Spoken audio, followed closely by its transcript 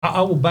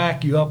I will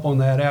back you up on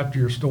that after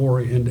your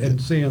story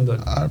and seeing the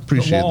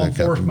law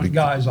enforcement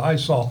guys I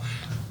saw.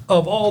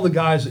 Of all the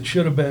guys that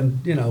should have been,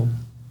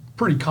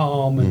 pretty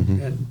calm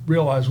and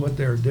realized what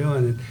they were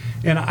doing.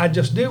 And I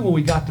just did when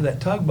we got to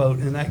that tugboat,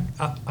 and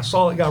I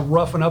saw that guy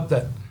roughing up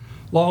that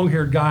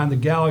long-haired guy in the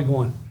galley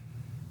going,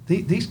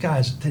 these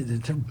guys,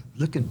 they're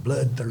looking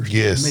bloodthirsty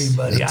to me,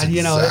 buddy. That's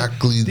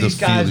exactly these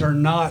guys are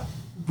not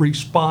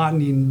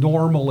responding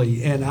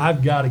normally, and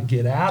I've got to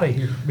get out of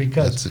here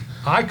because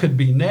I could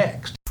be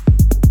next.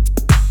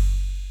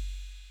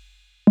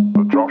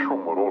 The Joshua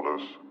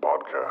Moroles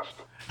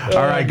Podcast.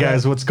 All right,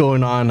 guys, what's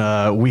going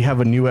on? We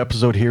have a new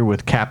episode here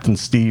with Captain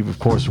Steve. Of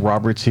course,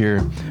 Robert's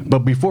here. But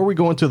before we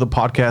go into the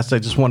podcast, I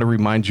just want to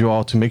remind you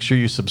all to make sure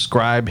you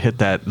subscribe, hit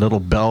that little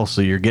bell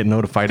so you're getting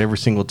notified every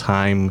single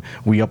time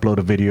we upload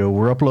a video.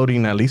 We're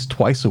uploading at least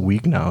twice a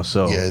week now.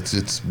 So yeah,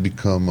 it's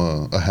become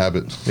a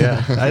habit.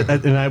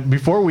 Yeah,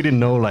 before we didn't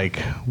know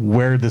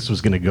where this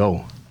was going to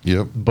go.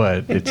 Yep.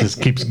 But it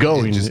just keeps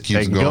going. It just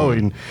keeps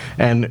going.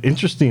 And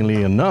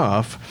interestingly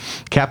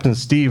enough, Captain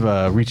Steve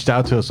reached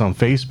out to us on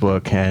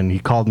Facebook, and he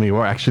called me,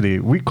 or actually,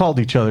 we called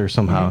each other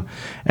somehow,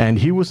 and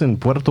he was in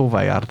Puerto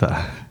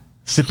Vallarta,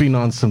 sipping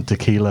on some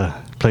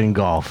tequila, playing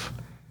golf.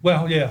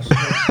 Well, yes,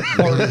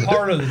 part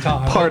of the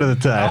time. Part of the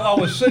time. I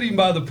was sitting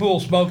by the pool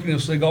smoking a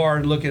cigar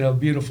and looking at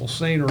beautiful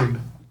scenery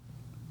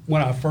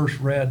when I first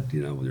read,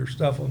 your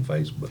stuff on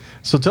Facebook.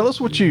 So tell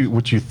us what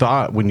you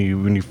thought when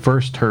you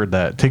first heard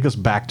that. Take us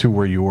back to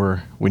where you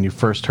were when you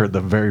first heard the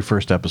very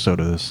first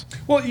episode of this.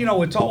 Well,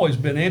 it's always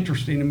been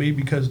interesting to me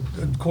because,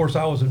 of course,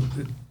 I was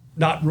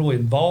not really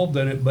involved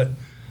in it, but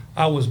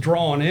I was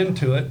drawn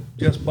into it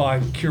just by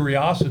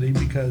curiosity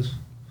because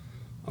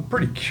I'm a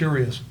pretty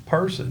curious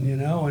person,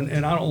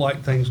 and I don't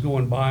like things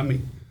going by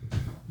me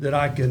that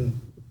I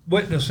can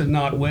witness and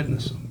not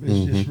witness them.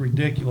 It's just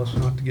ridiculous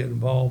not to get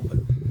involved,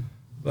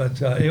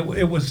 But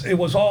it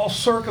was all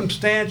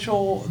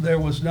circumstantial. There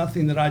was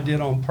nothing that I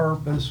did on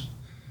purpose.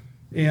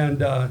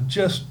 And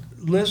just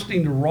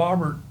listening to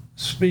Robert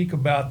speak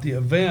about the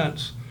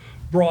events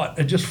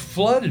it just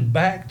flooded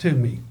back to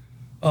me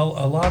a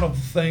lot of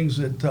things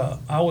that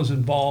I was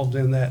involved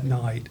in that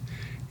night.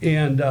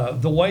 And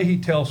the way he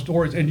tells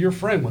stories, and your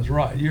friend was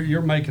right.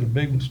 You're making a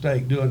big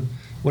mistake doing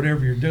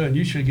whatever you're doing.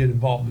 You should get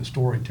involved in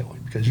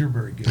storytelling because you're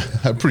very good at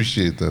it. I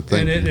appreciate that.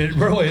 Thank you.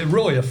 It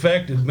really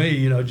affected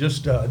me,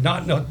 just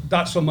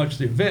not so much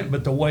the event,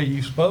 but the way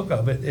you spoke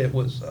of it. It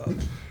was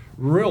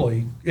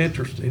really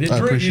interesting.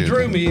 You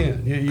drew me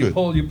in. You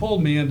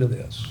pulled me into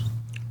this.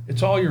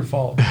 It's all your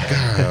fault.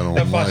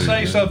 If I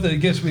say something that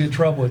gets me in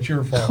trouble, it's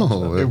your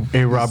fault.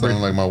 Hey, Robert,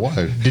 sound like my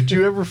wife. Did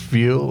you ever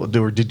feel,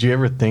 or did you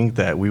ever think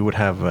that we would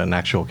have an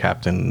actual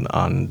captain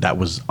that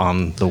was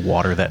on the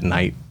water that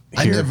night?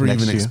 I never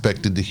even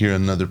expected to hear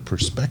another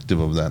perspective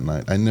of that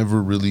night. I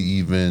never really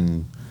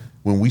even,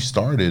 when we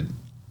started,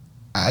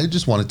 I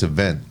just wanted to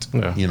vent.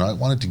 Yeah. I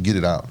wanted to get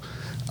it out.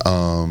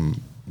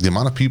 The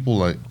amount of people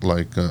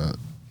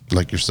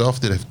like yourself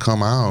that have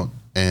come out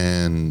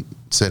and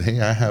said, "Hey,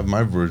 I have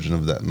my version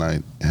of that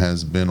night,"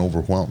 has been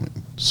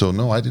overwhelming. So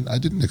no, I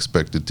didn't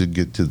expect it to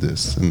get to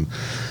this. And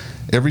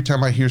every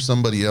time I hear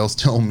somebody else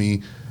tell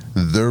me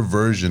their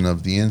version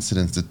of the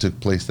incidents that took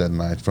place that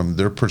night from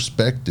their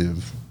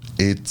perspective,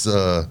 it's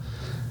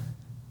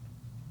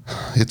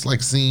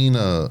like seeing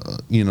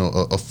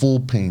a full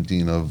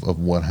painting of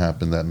what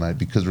happened that night.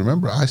 Because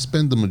remember, I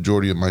spend the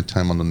majority of my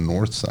time on the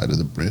north side of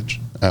the bridge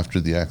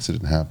after the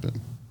accident happened.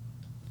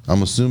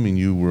 I'm assuming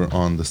you were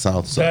on the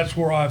south side. That's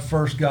where I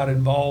first got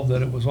involved.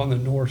 That it was on the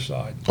north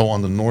side. Oh,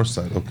 on the north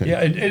side. Okay.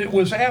 Yeah, it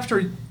was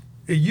after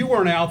you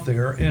weren't out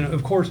there, and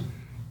of course,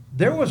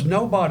 there was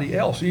nobody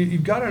else.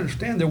 You've got to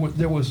understand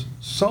there was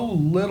so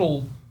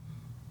little.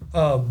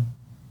 I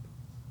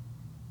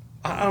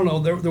don't know,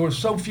 there were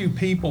so few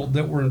people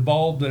that were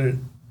involved in it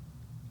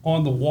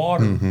on the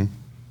water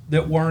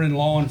that weren't in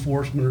law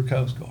enforcement or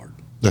Coast Guard.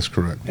 That's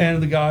correct.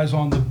 And the guys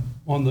on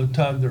the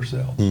tug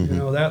themselves.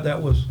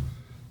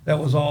 That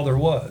was all there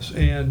was.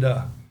 And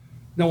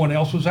no one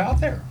else was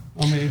out there.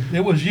 I mean,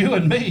 it was you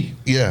and me.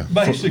 Yeah.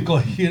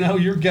 Basically,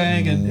 your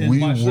gang and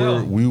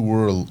myself. We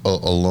were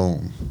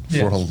alone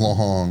for a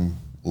long,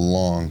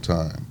 long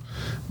time.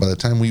 By the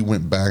time we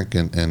went back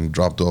and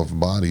dropped off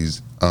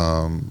bodies,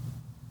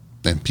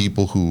 and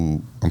people who,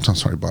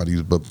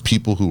 bodies, but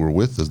people who were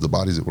with us, the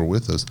bodies that were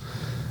with us,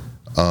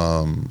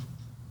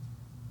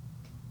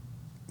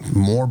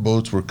 more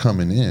boats were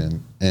coming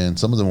in, and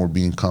some of them were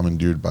being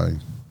commandeered by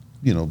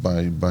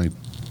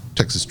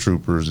Texas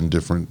troopers and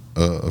different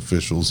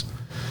officials.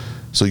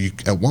 So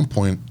at one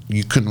point,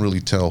 you couldn't really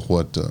tell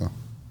what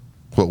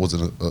was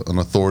an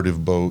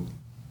authoritative boat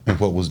and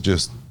what was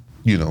just,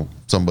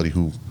 somebody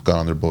who got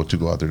on their boat to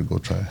go out there to go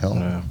try to help.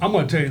 Yeah. I'm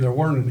going to tell you, there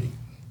weren't any.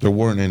 There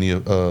weren't any.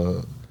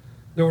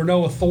 There were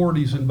no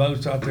authorities in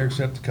boats out there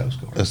except the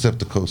Coast Guard. Except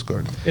the Coast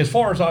Guard. As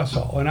far as I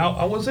saw. And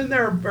I was in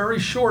there a very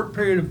short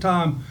period of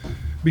time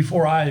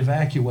before I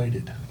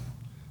evacuated.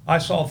 I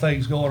saw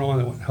things going on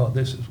that went, oh,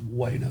 this is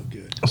way no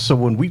good. So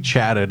when we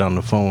chatted on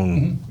the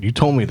phone, you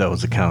told me that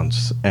was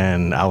accounts,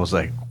 and I was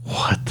like,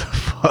 What the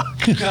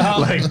fuck?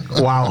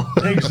 Like, wow.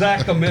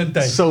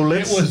 Exactamente.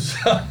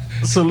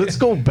 So let's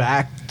go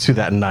back to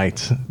that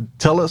night.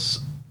 Tell us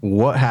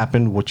what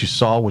happened, what you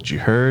saw, what you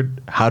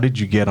heard. How did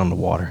you get on the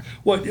water?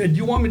 What, do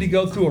you want me to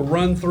go through a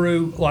run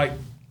through, like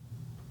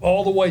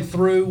all the way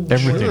through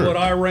Everything. what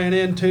I ran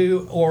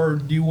into, or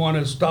do you want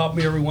to stop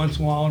me every once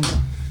in a while and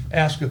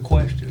ask a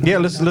question? Yeah,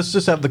 let's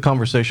just have the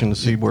conversation to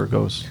see where it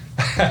goes.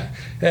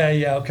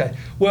 Yeah, okay.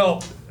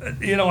 Well,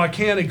 I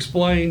can't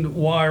explain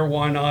why or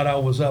why not I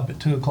was up at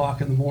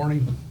 2:00 in the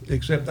morning,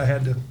 except I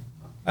had to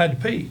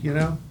pee,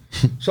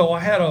 So I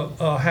had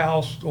a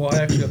house, well,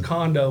 actually a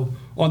condo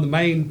on the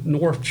main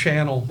North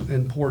Channel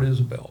in Port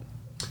Isabel.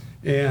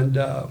 And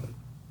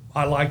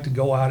I like to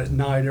go out at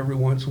night every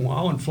once in a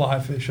while and fly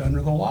fish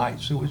under the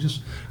lights. It was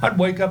just, I'd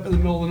wake up in the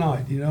middle of the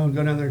night, and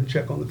go down there and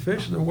check on the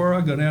fish. There were,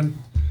 I'd go down,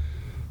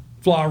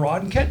 fly a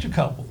rod and catch a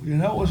couple. It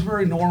was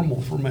very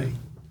normal for me.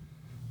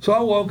 So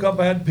I woke up,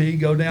 I had to pee,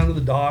 go down to the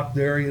dock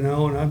there,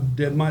 and I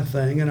did my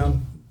thing, and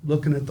I'm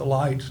looking at the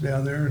lights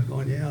down there and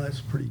going, yeah,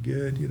 that's pretty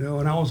good,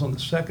 and I was on the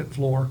second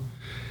floor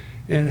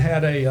and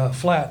had a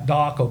flat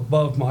dock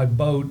above my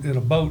boat and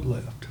a boat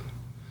lift.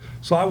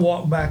 So I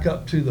walked back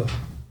up to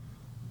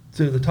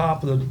the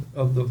top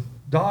of the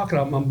dock,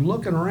 and I'm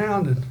looking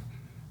around and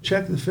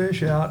checking the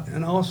fish out,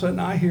 and all of a sudden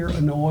I hear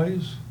a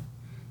noise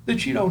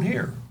that you don't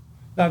hear.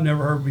 I've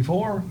never heard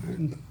before,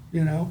 and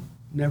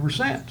never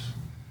since.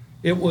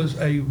 It was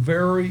a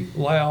very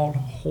loud,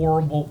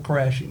 horrible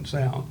crashing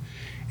sound,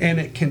 and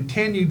it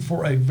continued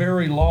for a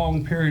very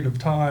long period of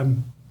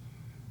time.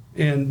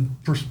 In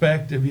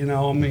perspective,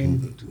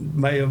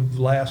 may have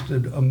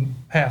lasted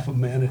half a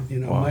minute,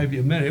 Wow. maybe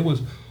a minute. It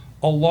was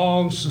a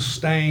long,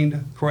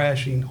 sustained,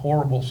 crashing,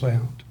 horrible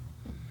sound.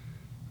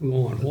 I'm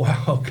going,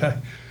 wow, okay,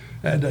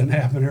 that doesn't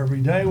happen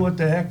every day. What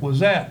the heck was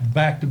that?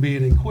 Back to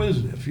being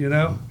inquisitive,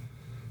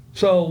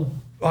 So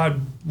I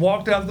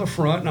walked out the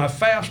front and I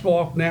fast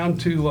walked down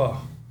to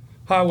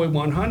Highway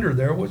 100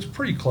 there, which is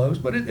pretty close,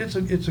 but it's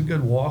a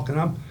good walk. And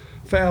I'm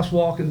fast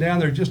walking down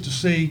there just to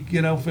see,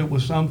 if it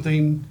was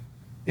something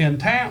in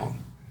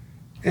town.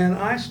 And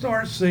I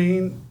start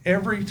seeing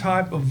every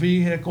type of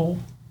vehicle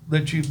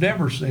that you've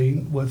never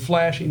seen with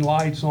flashing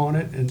lights on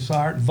it and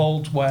siren,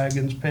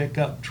 Volkswagens,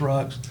 pickup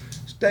trucks,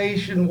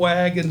 station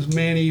wagons,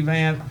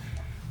 minivans,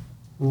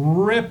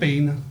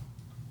 ripping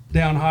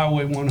down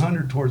Highway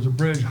 100 towards the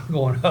bridge. I'm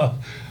going, oh,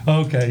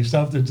 okay,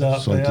 something's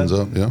up. Something's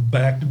up, yeah.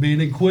 Back to being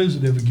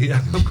inquisitive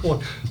again. I'm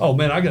going, oh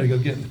man, I got to go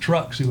get in the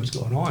truck, see what's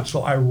going on.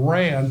 So I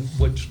ran,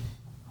 which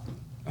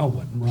I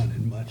wasn't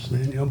running much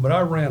then, but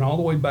I ran all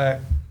the way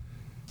back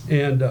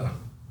and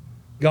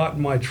got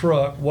in my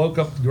truck, woke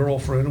up the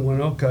girlfriend and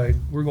went, okay,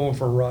 we're going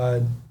for a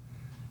ride.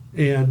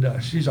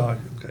 And she's all,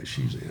 okay,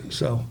 she's in.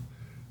 So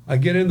I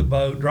get in the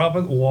boat, drop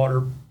in the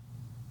water,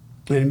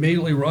 and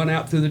immediately run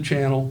out through the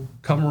channel,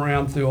 come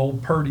around through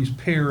old Purdy's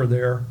Pier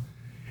there.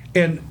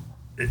 And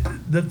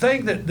the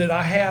thing that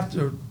I have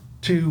to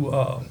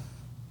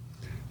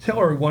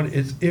tell everyone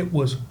is it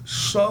was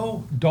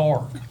so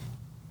dark.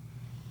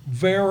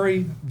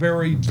 Very,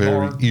 very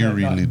dark. Very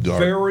eerily dark.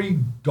 Very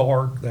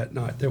dark that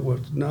night. There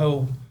was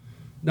no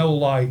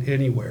light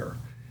anywhere.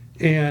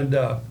 And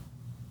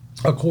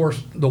of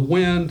course, the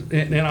wind,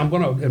 and I'm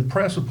going to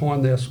impress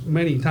upon this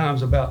many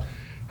times about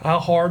how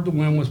hard the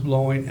wind was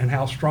blowing and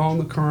how strong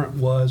the current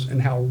was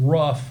and how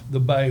rough the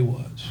bay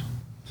was.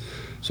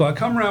 So I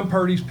come around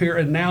Purdy's Pier,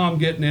 and now I'm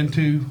getting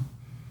into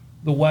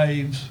the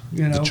waves.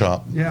 The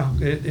chop. Yeah,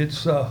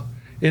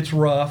 it's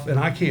rough, and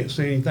I can't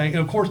see anything.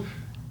 And of course,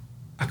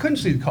 I couldn't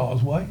see the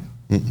causeway.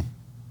 Mm-mm.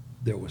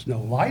 There was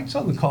no lights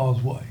on the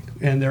causeway,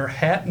 and there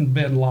hadn't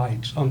been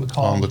lights on the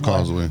causeway. On the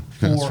causeway,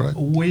 that's for right.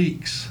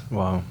 weeks.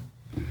 Wow.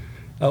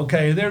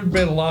 Okay, there's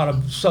been a lot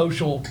of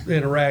social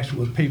interaction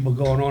with people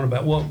going on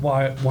about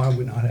why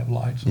we not have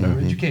lights on the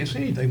bridge. You can't see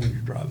anything when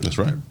you're driving. That's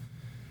right.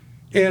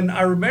 And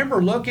I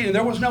remember looking, and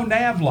there was no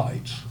nav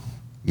lights.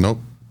 Nope.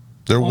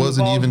 There On the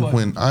wasn't even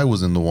causeway. when I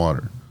was in the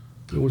water.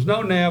 There was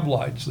no nav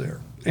lights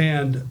there.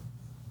 And,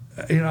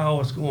 I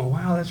was going,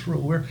 wow, that's real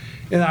weird.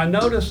 And I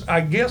noticed,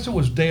 I guess it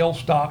was Dale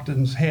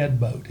Stockton's head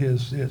boat,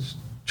 his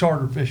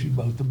charter fishing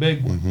boat, the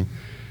big one,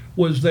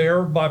 was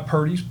there by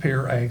Purdy's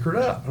Pier anchored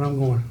up. And I'm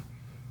going,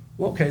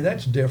 well, okay,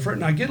 that's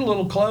different. And I get a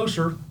little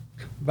closer.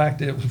 Back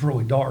then it was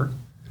really dark.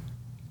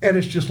 And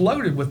it's just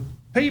loaded with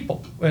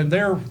people. And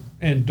they're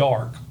in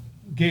dark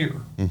gear.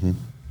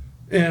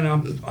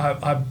 And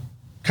I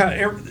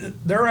kind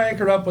of, they're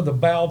anchored up with the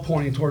bow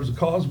pointing towards the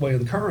causeway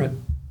and the current.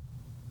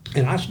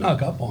 And I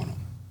snuck up on them.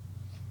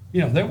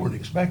 They weren't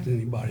expecting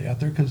anybody out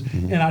there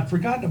and I'd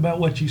forgotten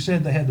about what you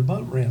said. They had the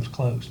boat ramps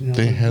closed.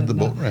 They had the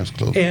boat ramps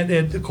closed.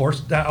 And of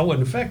course, I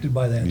wasn't affected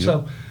by that. Yep.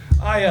 So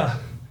I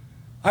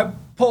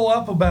pull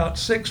up about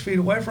 6 feet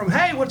away from,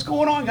 hey, what's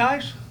going on,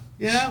 guys?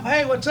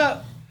 Hey, what's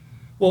up?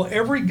 Well,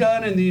 every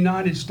gun in the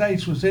United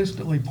States was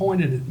instantly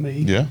pointed at me.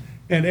 Yeah.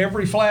 And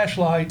every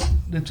flashlight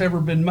that's ever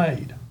been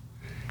made.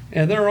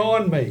 And they're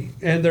on me.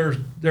 And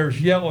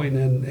there's yelling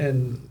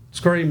and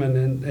screaming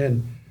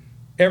and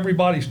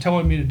everybody's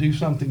telling me to do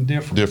something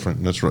different.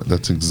 Different. That's right.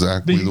 That's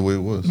exactly the way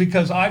it was.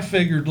 Because I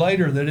figured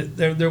later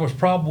that there was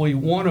probably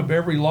one of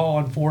every law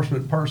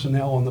enforcement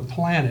personnel on the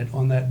planet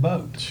on that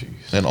boat.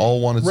 Jeez. And all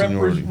wanted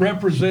seniority.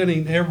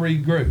 Representing every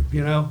group,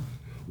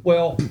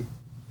 Well,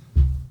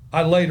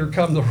 I later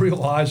come to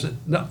realize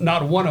that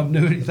not one of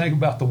them knew anything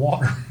about the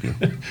water.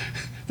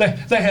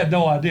 They had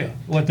no idea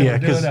what they were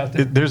doing out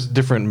there. There's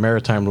different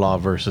maritime law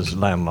versus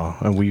land law,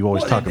 and we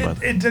always talk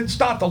about it. It's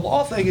not the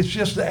law thing. It's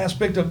just the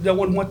aspect of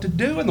knowing what to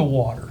do in the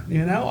water.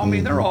 I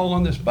mean, they're all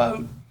on this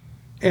boat,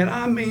 and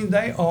I mean,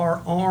 they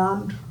are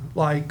armed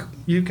like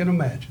you can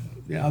imagine.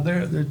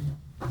 They're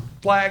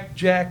flak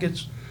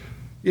jackets,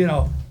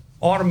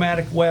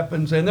 automatic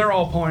weapons, and they're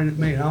all pointing at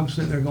me, and I'm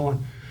sitting there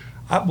going,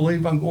 I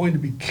believe I'm going to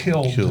be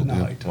killed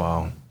tonight. Yeah.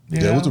 Wow.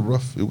 Yeah, it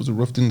was a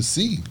rough thing to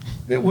see.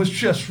 It was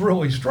just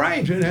really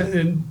strange.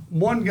 And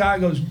one guy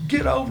goes,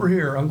 "Get over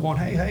here." I'm going,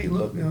 hey,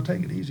 look,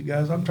 take it easy,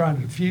 guys. I'm trying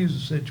to defuse the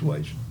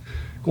situation.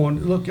 Going,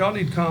 look, y'all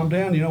need to calm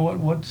down.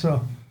 What's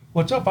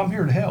up? I'm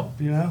here to help.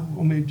 I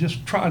mean,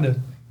 just trying to.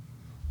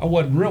 I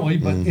wasn't really,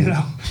 but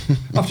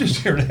I'm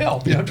just here to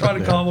help. Trying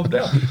to calm them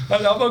down.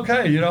 I'm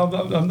okay.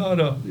 I'm not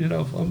a.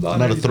 I'm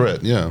not a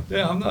threat. Yeah.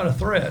 Yeah, I'm not a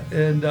threat.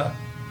 And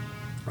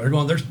they're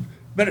going, there's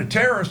been a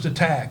terrorist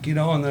attack,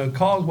 and the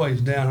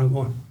causeway's down. I'm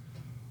going,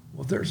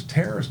 well, if there's a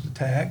terrorist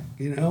attack,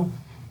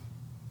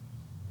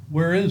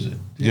 where is it?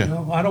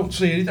 I don't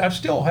see anything. I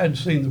still hadn't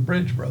seen the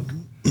bridge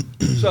broken.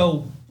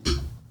 So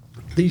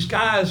these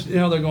guys,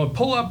 they're going,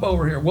 pull up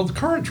over here. Well, the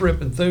current's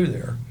ripping through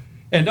there,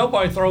 and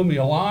nobody throw me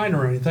a line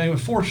or anything. It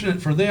was fortunate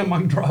for them I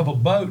can drive a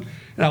boat,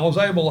 and I was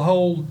able to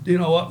hold,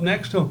 up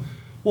next to them.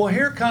 Well,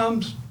 here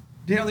comes,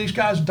 these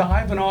guys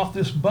diving off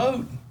this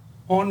boat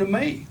onto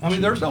me. I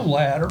mean, there's no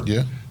ladder.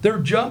 Yeah. They're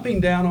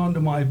jumping down onto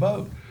my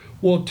boat.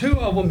 Well, two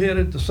of them hit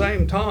at the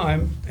same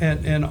time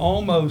and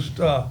almost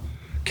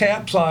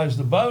capsized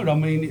the boat. I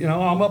mean,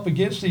 I'm up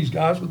against these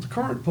guys with the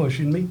current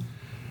pushing me.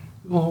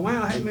 Well,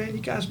 wow, hey, man,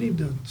 you guys need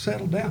to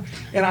settle down.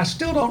 And I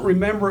still don't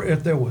remember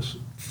if there was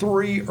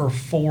 3 or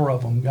 4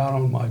 of them got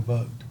on my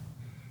boat.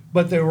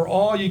 But they were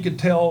all, you could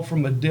tell,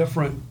 from a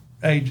different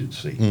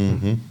agency.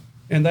 Mm-hmm.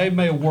 And they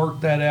may have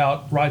worked that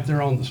out right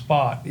there on the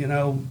spot.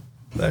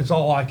 That's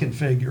all I can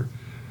figure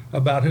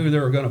about who they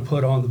were going to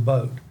put on the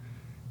boat.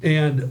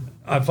 And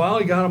I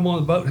finally got them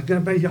on the boat.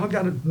 Y'all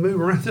got to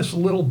move around this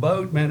little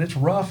boat, man. It's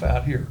rough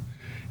out here.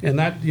 And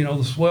that,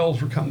 the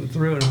swells were coming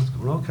through, and I was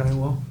going, okay,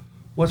 well,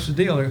 what's the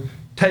deal here?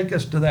 Take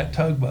us to that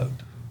tugboat.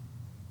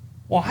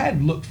 Well, I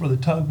hadn't looked for the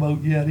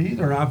tugboat yet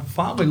either. And I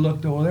finally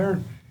looked over there,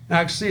 and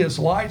I could see its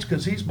lights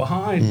because he's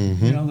behind,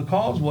 the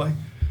causeway.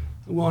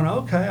 I'm going,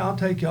 okay, I'll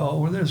take y'all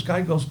over there. This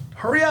guy goes,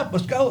 hurry up,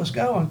 let's go.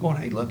 I'm going,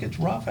 hey, look, it's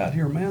rough out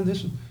here, man.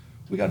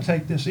 We got to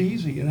take this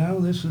easy,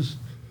 this is,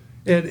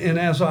 and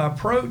as I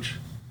approach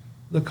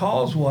the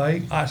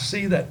causeway, I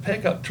see that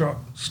pickup truck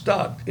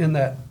stuck in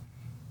that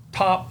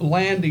top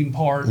landing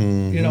part,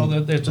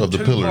 that's a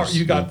two-part.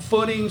 You got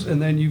footings,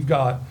 and then you've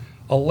got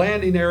a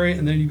landing area,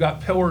 and then you've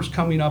got pillars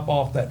coming up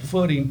off that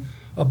footing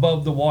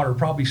above the water,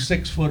 probably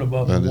 6 foot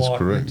above the water. That is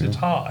correct. It's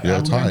high. Yeah,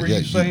 it's high.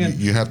 You saying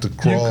you have to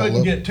crawl. You couldn't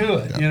up. get to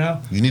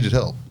it, You needed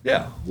help.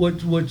 Yeah,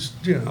 which was,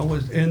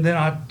 and then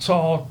I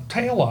saw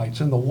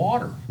taillights in the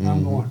water.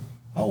 I'm going,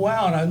 oh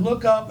wow! And I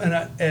look up, and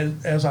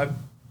as I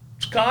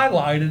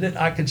skylighted it,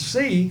 I could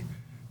see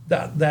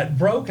that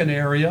broken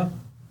area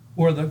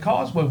where the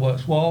causeway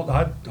was. Well,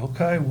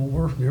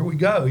 here we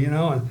go,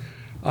 and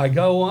I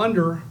go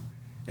under.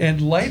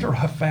 And later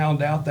I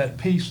found out that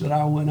piece that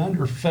I went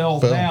under fell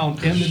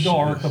down in the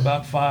dark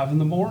about 5 in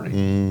the morning.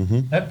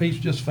 Mm-hmm. That piece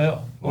just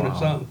fell on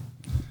its own.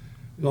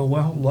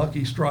 Well,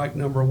 lucky strike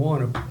number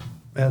 1,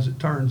 as it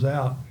turns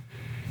out.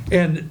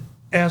 And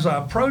as I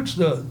approached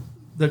the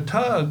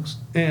tugs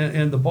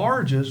and the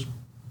barges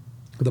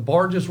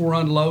were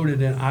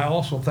unloaded, and I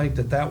also think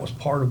that was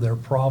part of their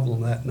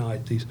problem that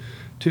night, these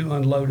 2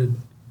 unloaded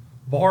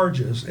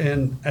barges.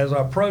 And as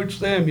I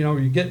approached them, you're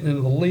getting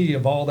into the lee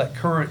of all that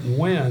current and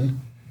wind.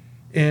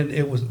 And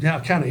it was now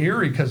kind of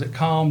eerie because it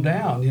calmed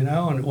down,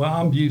 and well,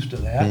 I'm used to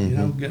that,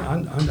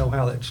 I know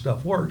how that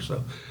stuff works.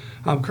 So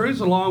I'm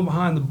cruising along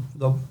behind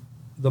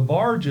the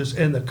barges,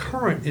 and the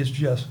current is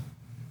just,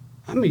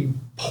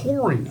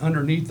 pouring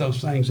underneath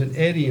those things and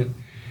eddying.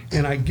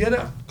 And I get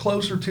up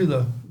closer to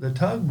the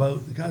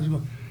tugboat. The guys are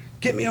going,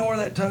 get me over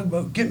that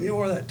tugboat, get me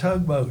over that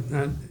tugboat.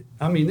 And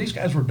these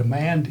guys were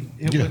demanding.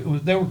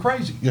 They were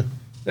crazy. Yeah.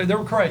 They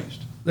were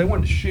crazed. They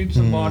wanted to shoot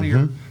somebody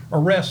or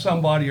arrest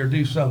somebody or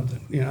do something,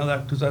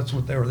 because that's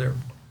what they were there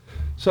for.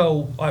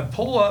 So I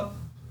pull up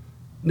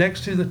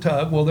next to the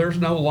tug. Well, there's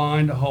no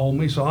line to hold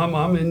me, so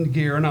I'm in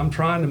gear and I'm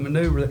trying to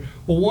maneuver there.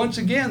 Well, once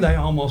again, they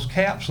almost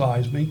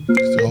capsized me.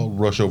 They all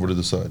rush over to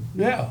the side.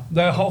 Yeah,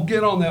 they all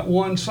get on that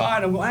one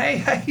side and go,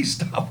 hey,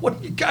 stop! What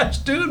are you guys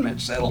doing, man?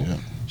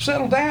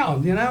 Settle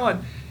down,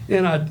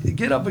 And I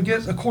get up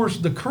against. Of course,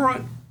 the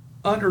current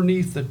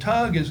underneath the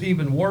tug is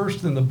even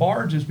worse than the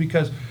barges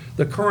because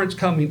the current's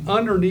coming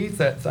underneath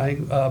that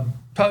thing.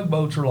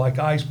 Tugboats are like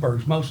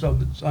icebergs. Most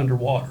of it's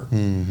underwater.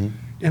 Mm-hmm.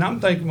 And I'm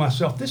thinking to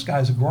myself, this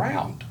guy's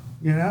aground,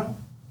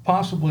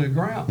 possibly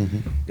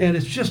aground. And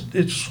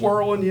it's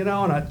swirling, and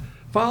I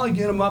finally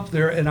get them up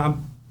there, and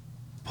I'm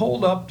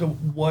pulled up to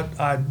what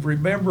I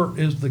remember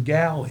is the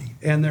galley.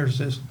 And there's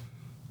this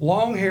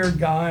long-haired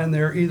guy in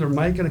there either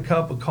making a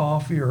cup of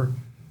coffee or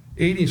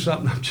eating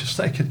something. I'm just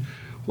thinking,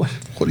 what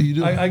are you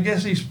doing? I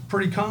guess he's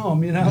pretty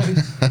calm,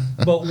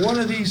 But one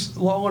of these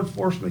law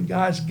enforcement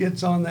guys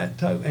gets on that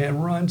tote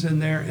and runs in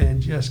there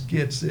and just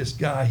gets this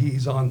guy.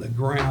 He's on the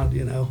ground,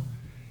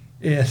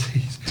 and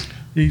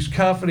he's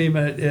cuffing him,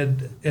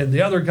 and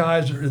the other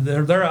guys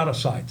they're out of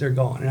sight. They're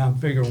gone, and I'm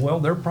figuring, well,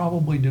 they're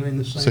probably doing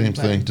the same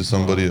thing to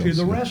somebody else, to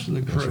the rest of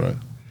the crew. That's right.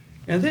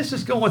 And this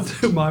is going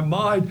through my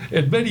mind,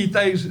 and many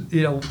things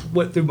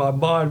went through my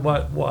mind.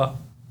 What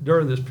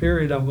during this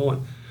period, I'm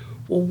going,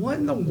 well, what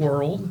in the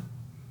world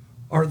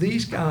are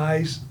these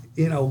guys,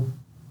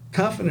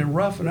 cuffing and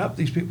roughing up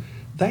these people?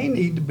 They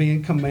need to be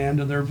in command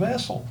of their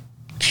vessel.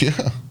 Yeah.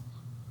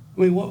 I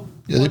mean, what?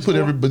 Yeah, they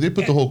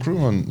put the whole crew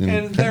on in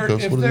And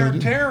handcuffs. if What do they're they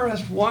do?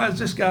 terrorists, why is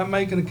this guy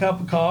making a cup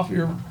of coffee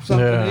or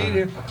something to eat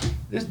here?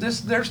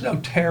 There's no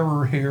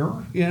terror here,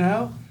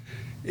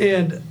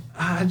 And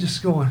I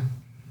just going,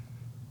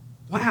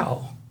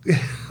 wow,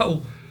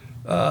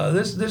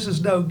 this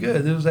is no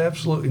good. This is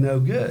absolutely no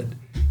good.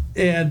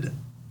 And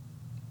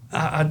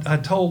I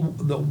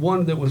told the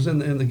one that was in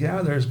the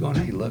galley there is going,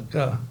 hey, look,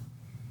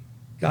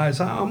 guys,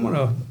 I'm going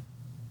to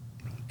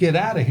get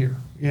out of here,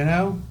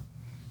 And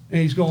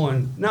he's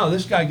going, no,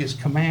 this guy gets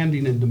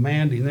commanding and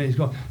demanding. Then he's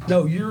going,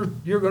 no, you're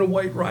going to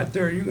wait right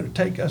there. You're going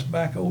to take us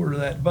back over to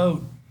that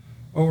boat,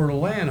 over to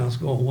land. I was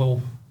going,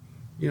 well,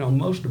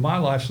 most of my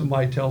life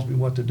somebody tells me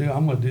what to do.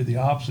 I'm going to do the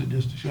opposite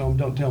just to show them,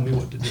 don't tell me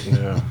what to do.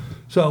 Yeah.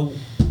 So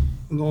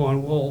I'm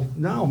going, well,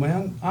 no,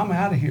 man, I'm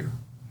out of here.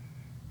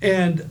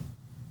 And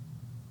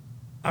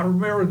I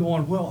remember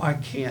going, well, I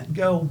can't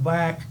go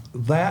back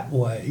that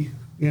way,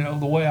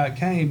 the way I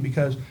came,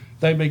 because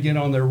they may get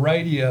on their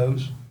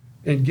radios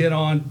and get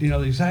on,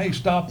 these, hey,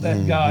 stop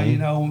that guy,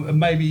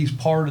 maybe he's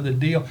part of the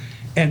deal.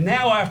 And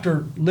now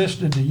after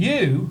listening to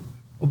you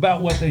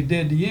about what they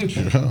did to you,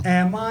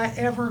 am I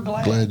ever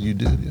glad you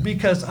did, yeah.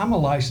 Because I'm a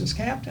licensed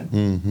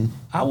captain.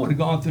 I would have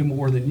gone through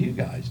more than you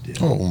guys did.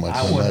 Oh, my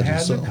I would have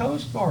had the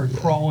Coast Guard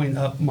crawling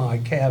up my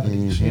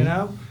cavities,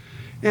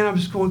 And I'm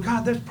just going,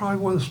 God, that's probably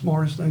one of the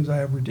smartest things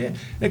I ever did.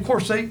 And of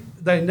course,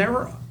 they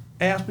never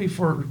asked me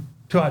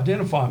to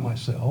identify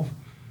myself.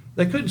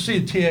 They couldn't see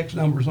the TX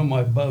numbers on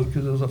my boat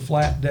because it was a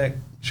flat deck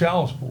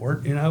shallow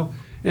sport, and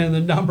the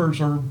numbers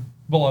are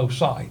below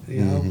sight,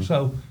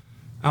 So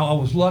I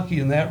was lucky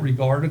in that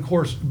regard. Of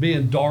course,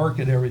 being dark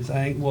and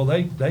everything, well,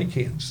 they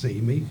can't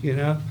see me,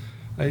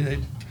 they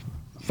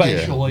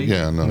facially.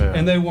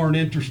 And they weren't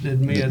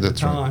interested in me at the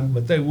time, right.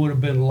 But they would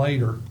have been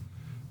later.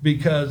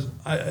 Because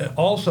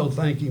also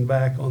thinking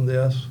back on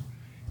this,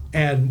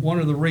 and one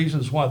of the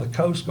reasons why the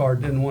Coast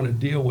Guard didn't want to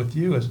deal with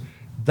you is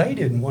they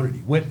didn't want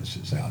any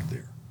witnesses out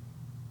there.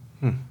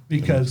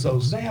 Because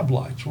those nav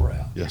lights were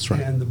out. That's right.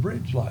 And the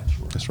bridge lights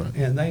were out. That's right.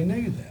 And they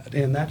knew that.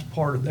 And that's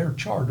part of their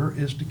charter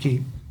is to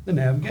keep the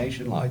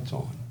navigation lights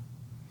on.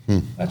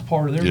 That's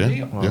part of their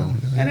deal. Yeah.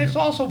 And it's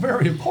also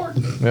very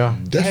important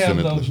to have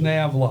those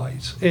nav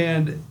lights.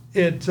 And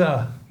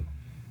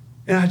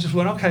and I just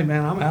went, okay,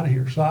 man, I'm out of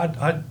here. So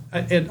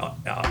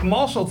I'm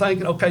also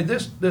thinking, okay,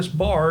 this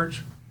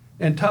barge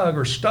and tug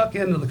are stuck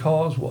into the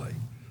causeway.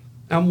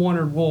 I'm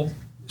wondering, well,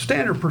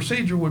 standard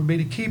procedure would be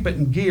to keep it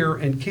in gear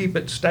and keep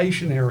it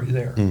stationary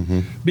there.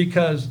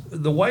 Because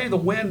the way the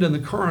wind and the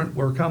current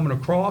were coming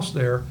across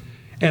there,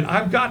 and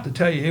I've got to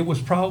tell you, it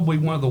was probably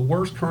one of the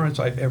worst currents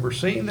I've ever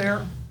seen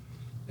there.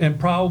 And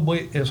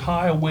probably as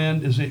high a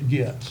wind as it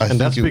gets. And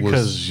that's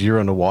because you're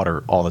in the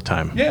water all the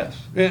time. Yes,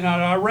 and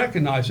I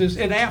recognize this.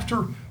 And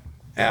after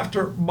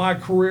my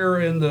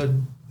career in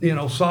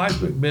the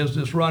seismic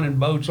business, running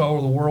boats all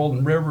over the world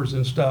and rivers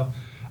and stuff,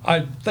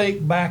 I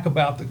think back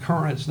about the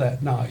currents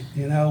that night,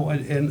 and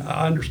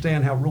I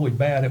understand how really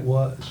bad it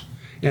was.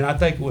 And I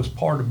think it was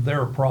part of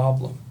their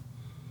problem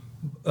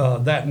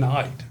that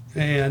night.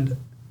 And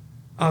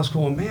I was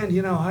going, man,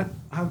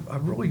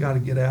 I've really got to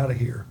get out of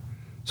here.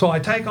 So I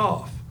take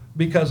off.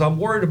 Because I'm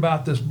worried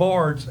about this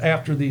barge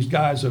after these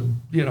guys have,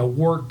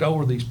 worked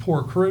over these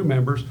poor crew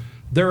members.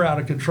 They're out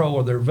of control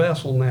of their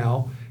vessel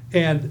now,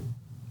 and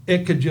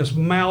it could just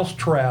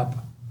mousetrap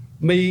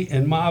me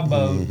and my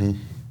boat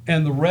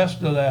and the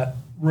rest of that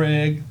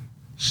rig,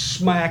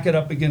 smack it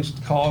up against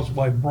the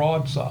causeway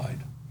broadside.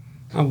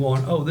 I'm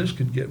going, oh, this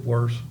could get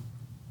worse.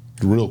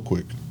 Real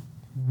quick.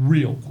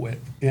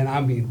 And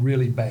I mean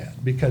really bad.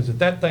 Because if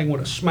that thing would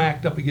have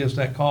smacked up against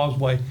that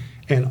causeway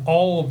and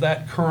all of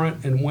that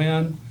current and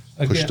wind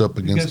pushed up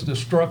against the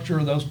structure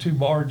of those two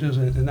barges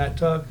and that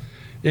tug,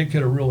 it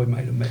could have really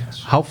made a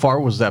mess. How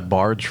far was that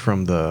barge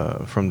from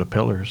the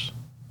pillars,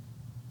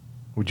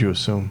 would you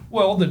assume?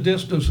 Well, the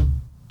distance of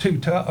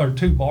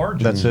two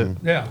barges. That's it?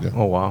 Yeah.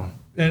 Oh, wow.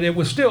 And it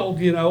was still,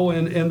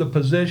 in the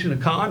position of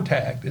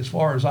contact, as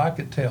far as I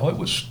could tell. It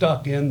was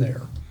stuck in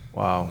there.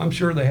 Wow. I'm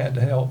sure they had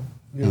to help,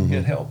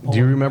 get help. Do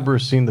you remember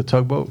seeing the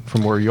tugboat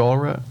from where you all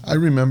were at? I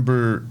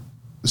remember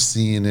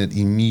seeing it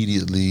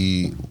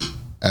immediately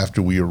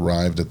after we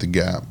arrived at the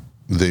Gap,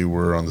 they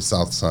were on the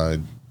south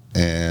side,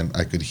 and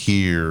I could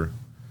hear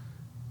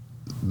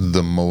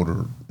the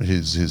motor,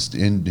 his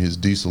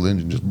diesel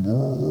engine just,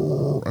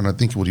 and I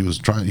think what he was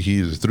trying, he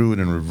either threw it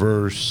in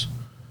reverse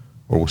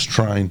or was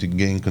trying to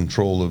gain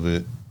control of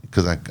it,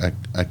 because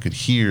I could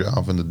hear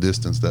off in the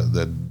distance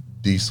that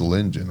diesel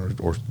engine,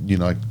 or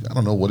I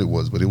don't know what it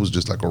was, but it was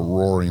just like a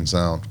roaring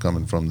sound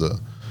coming from the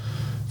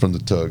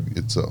tug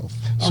itself.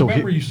 I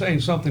remember you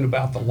saying something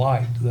about the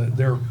light.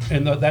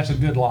 That's a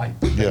good light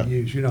they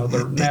use.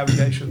 Their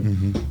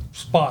navigation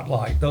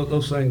spotlight.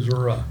 Those things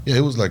are.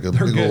 It was like a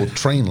big good. old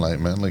train light,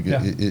 man. Like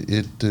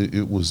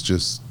it was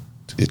just,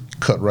 it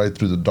cut right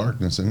through the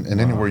darkness, and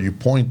anywhere you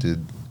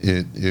pointed,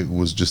 it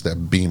was just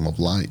that beam of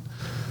light.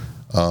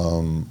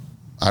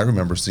 I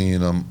remember seeing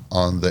them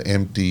on the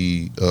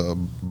empty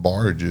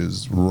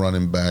barges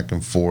running back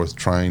and forth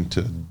trying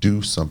to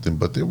do something,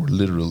 but they were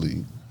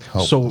literally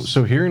helpless.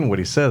 So hearing what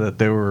he said, that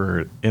they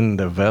were in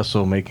the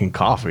vessel making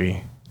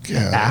coffee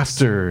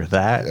after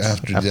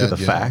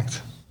the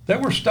fact. They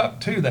were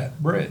stuck to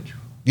that bridge.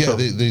 Yeah, so,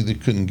 they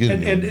couldn't get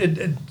it.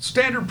 And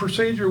standard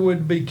procedure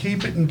would be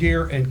keep it in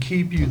gear and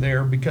keep you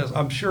there, because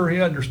I'm sure he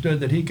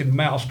understood that he could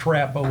mouse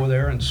trap over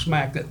there and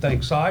smack that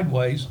thing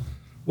sideways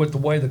with the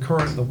way the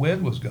current of the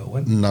wind was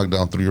going. Knock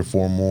down 3 or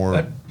 4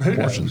 more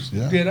portions. Who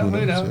knows?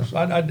 Who knows?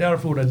 Yeah. I doubt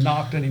if it would have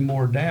knocked any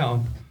more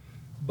down.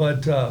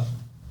 But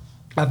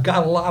I've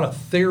got a lot of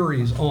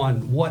theories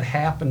on what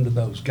happened to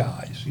those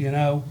guys,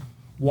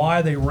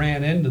 why they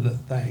ran into the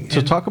thing.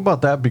 So talk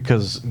about that,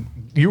 because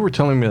you were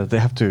telling me that they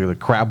have to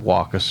crab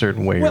walk a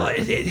certain way. Well,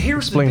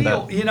 here's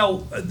the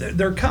deal.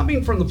 They're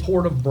coming from the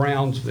port of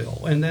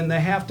Brownsville, and then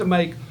they have to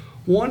make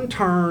one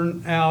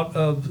turn out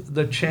of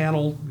the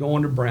channel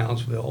going to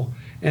Brownsville,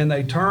 and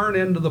they turn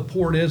into the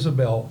Port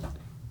Isabel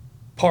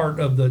part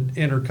of the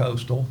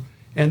intercoastal,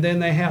 and then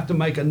they have to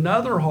make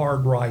another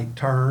hard right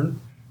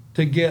turn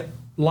to get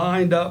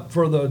lined up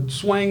for the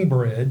swing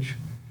bridge.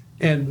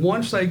 And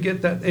once they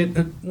get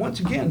that, once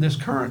again, this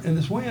current and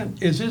this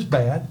wind is as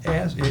bad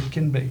as it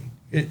can be.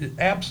 It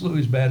absolutely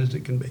as bad as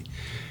it can be.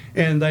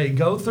 And they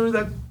go through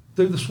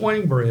the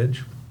swing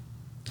bridge,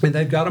 and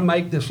they've got to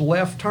make this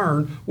left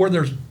turn where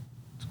there's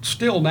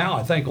still now,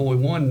 I think, only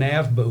one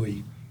nav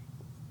buoy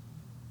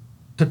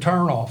to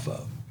turn off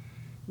of.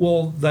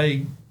 Well,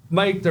 they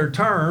make their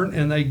turn,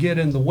 and they get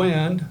in the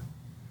wind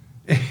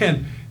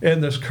and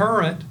this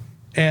current,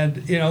 and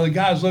the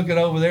guy's looking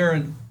over there,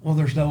 and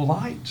there's no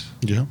lights.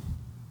 Yeah.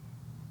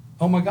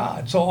 Oh my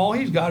God! So all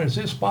he's got is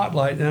his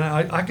spotlight, and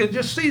I could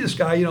just see this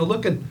guy,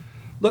 looking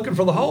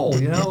for the hole,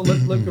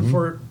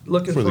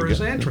 looking for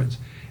his entrance,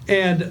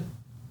 and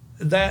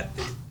that.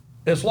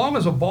 As long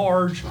as a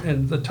barge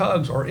and the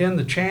tugs are in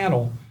the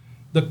channel,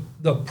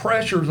 the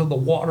pressures of the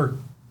water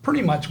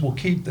pretty much will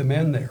keep them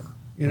in there.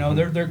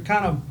 They're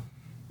kind of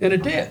in a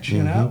ditch.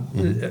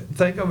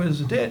 Think of it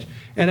as a ditch.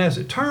 And as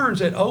it turns,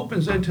 it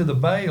opens into the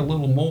bay a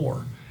little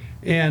more,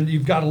 and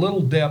you've got a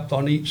little depth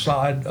on each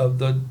side of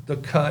the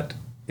cut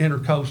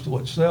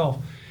intercoastal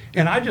itself.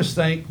 And I just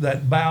think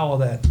that bow of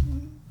that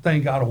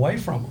thing got away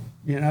from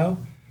them.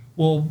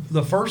 Well,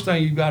 the first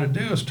thing you've got to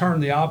do is turn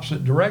the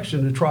opposite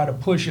direction to try to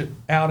push it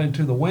out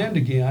into the wind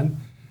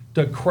again,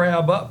 to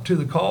crab up to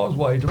the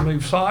causeway, to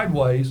move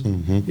sideways,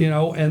 and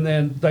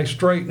then they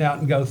straighten out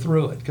and go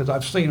through it, because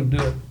I've seen them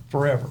do it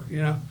forever,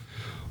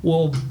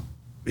 Well,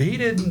 he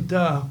didn't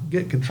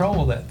get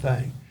control of that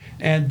thing.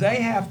 And they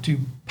have to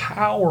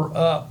power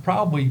up,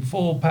 probably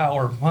full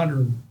power,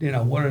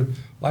 100,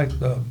 like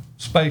the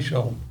space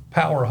shuttle,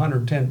 power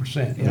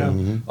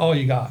 110%, all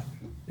you got,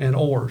 and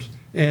oars.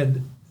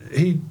 And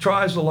he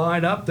tries to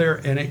line up there,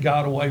 and it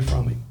got away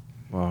from him.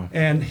 Wow.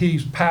 And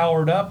he's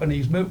powered up, and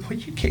he's moved. Well,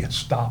 you can't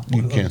stop.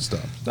 You can't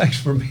stop. Thanks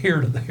from here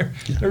to there.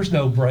 Yeah. There's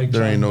no brakes.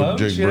 There ain't no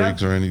boats, jig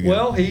brakes or anything.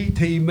 Well,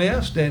 he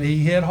missed, and he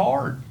hit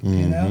hard.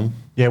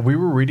 Yeah, we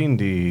were reading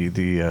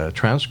the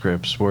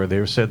transcripts where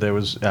they said they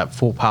was at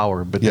full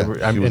power, but they were,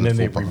 and then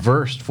they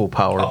reversed full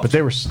power, but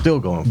they were still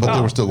going forward. But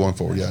they were still going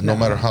forward. Yeah, no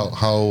matter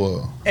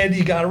how. And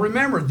you got to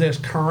remember, this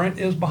current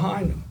is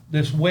behind them.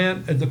 This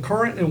wind, the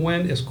current and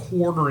wind is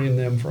quartering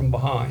them from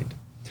behind,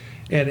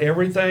 and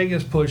everything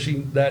is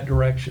pushing that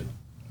direction.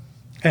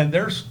 And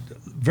there's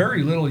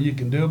very little you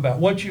can do about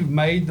it. Once you've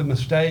made the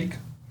mistake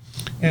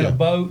in a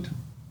boat,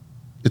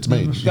 it's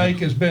made. The mistake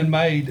has been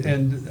made,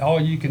 and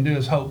all you can do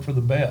is hope for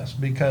the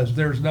best, because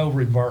there's no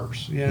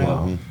reverse.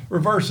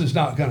 Reverse is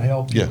not going to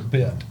help you a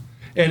bit.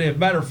 And as a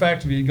matter of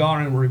fact, if he'd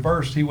gone in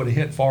reverse, he would have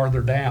hit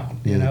farther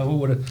down.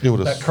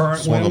 That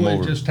current wind would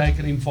have just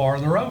taken him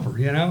farther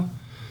over.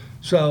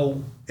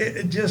 So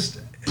it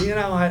just,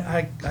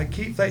 I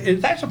keep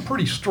thinking, that's a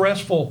pretty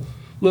stressful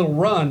little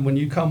run when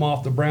you come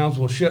off the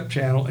Brownsville ship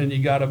channel and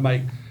you got to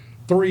make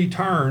 3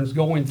 turns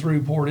going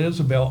through Port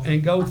Isabel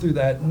and go through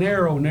that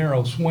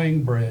narrow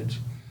swing bridge.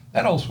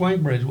 That old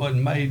swing bridge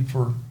wasn't made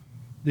for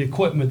the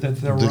equipment that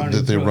they're running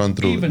that they through, run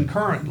through even it.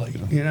 Currently.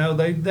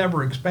 They've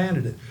never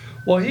expanded it.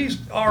 Well,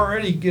 he's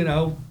already,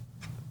 in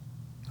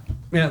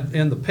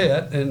the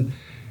pit, and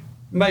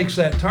makes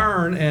that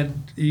turn,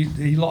 and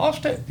he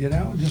lost it.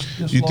 Just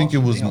Do you think lost it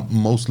was the deal.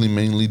 mostly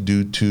mainly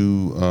due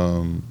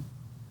to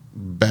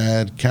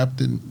bad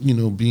captain,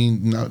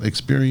 being not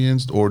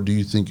experienced, or do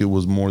you think it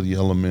was more the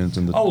elements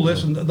and the? Oh,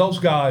 listen, those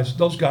guys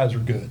are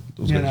good.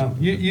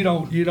 You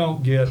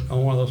don't get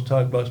on one of those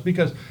tugboats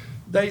because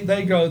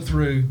they go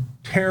through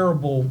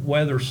terrible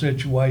weather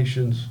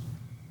situations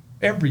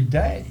every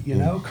day.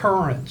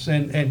 Currents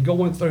and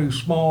going through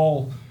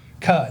small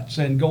cuts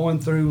and going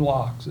through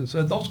locks, and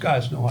so those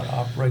guys know how to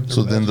operate their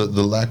So then vessels.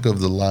 the lack of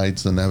the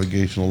lights, the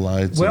navigational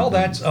lights. Well, and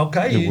that's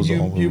okay. it was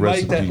all a You make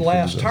recipe that for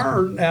last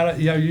disaster.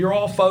 turn. You're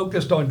all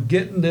focused on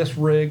getting this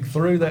rig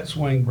through that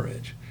swing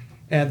bridge,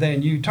 and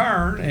then you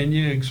turn and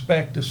you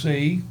expect to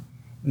see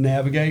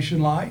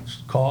navigation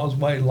lights,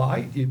 causeway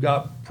light. You've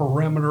got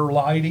perimeter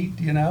lighting.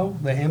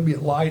 The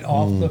ambient light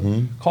off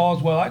the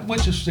causeway light,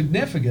 which is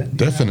significant.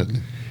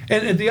 Definitely.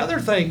 And the other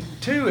thing,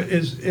 too,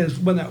 is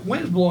when that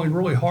wind's blowing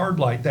really hard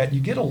like that, you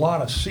get a lot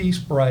of sea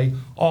spray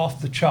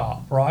off the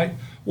chop, right?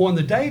 Well, in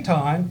the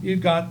daytime,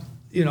 you've got,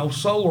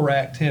 solar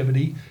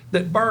activity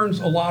that burns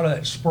a lot of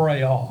that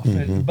spray off.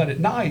 But at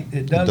night,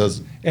 it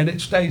doesn't. And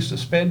it stays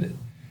suspended.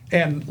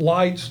 And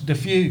lights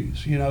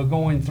diffuse,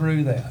 going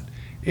through that.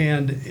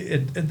 And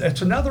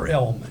it's another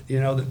element,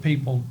 that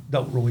people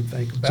don't really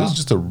think about.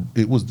 So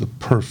it was the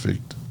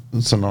perfect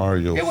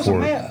scenario It was for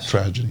a mess.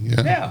 tragedy.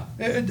 Yeah.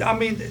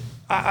 Yeah.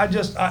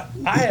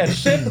 I had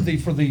sympathy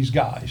for these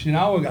guys. We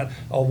got,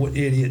 what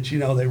idiots,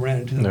 they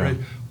ran into the bridge.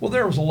 Well,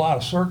 there was a lot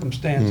of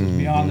circumstances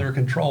beyond their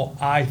control,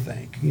 I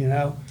think,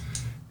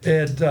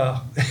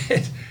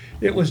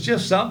 It was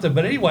just something.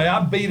 But anyway,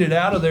 I beat it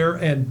out of there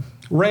and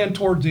ran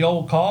towards the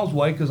old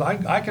causeway because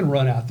I can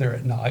run out there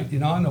at night.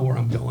 I know where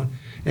I'm going.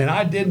 And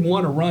I didn't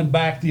want to run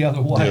back the other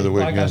way,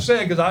 like I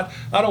said, because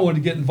I don't want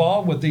to get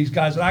involved with these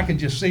guys. And I could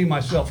just see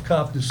myself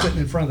cuffed and sitting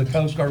in front of the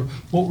Coast Guard.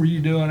 What were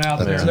you doing out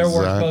there? That's There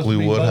weren't supposed to exactly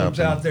be what boats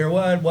happened. out there.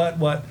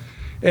 What?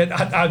 And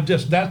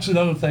that's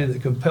another thing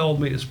that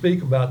compelled me to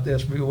speak about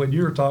this. Because when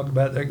you were talking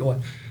about it, they're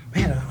going,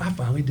 man, I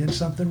finally did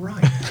something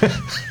right.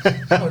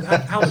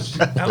 I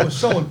was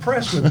so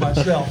impressed with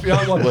myself.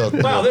 I was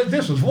going, wow,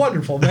 this was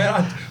wonderful,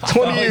 man.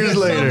 20 years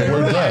later,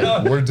 We're right.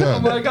 done. We're done. Oh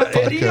my God.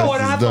 And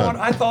Podcast is done.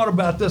 I thought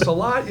about this a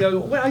lot.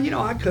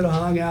 I could have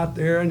hung out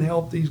there and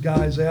helped these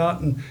guys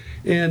out,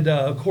 and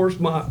of course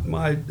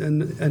my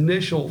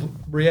initial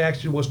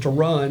reaction was to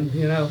run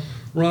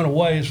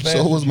away as fast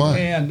So was as you mine.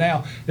 can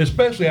now,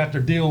 especially after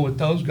dealing with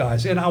those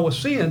guys. And I was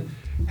seeing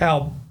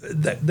how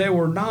they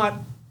were not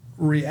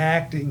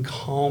reacting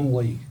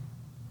calmly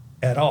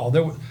at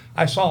all.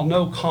 I saw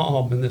no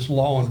calm in this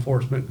law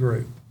enforcement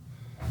group,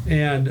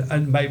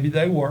 and maybe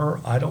they were.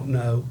 I don't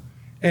know.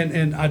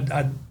 And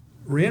I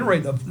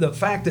reiterate the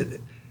fact that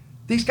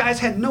these guys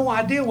had no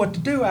idea what to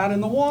do out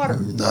in the water.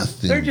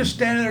 Nothing. They're just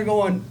standing there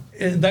going,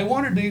 and they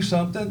want to do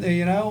something,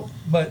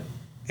 but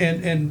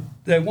and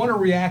they want to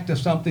react to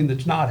something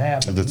that's not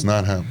happening. That's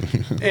not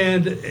happening.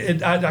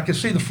 And I can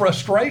see the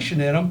frustration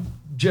in them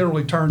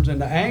generally turns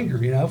into anger,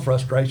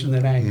 frustration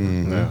then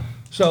anger. Yeah.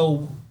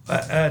 So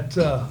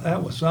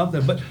that was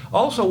something. But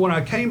also when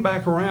I came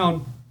back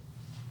around,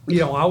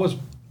 I was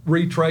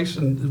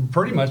retracing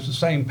pretty much the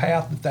same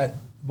path that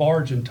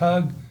barge and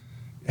tug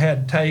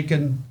had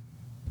taken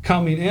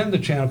coming in the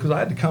channel, because I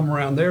had to come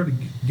around there to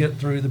get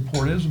through the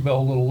Port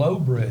Isabel little low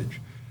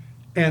bridge.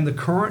 And the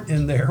current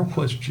in there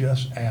was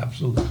just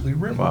absolutely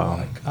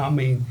river-like. Wow.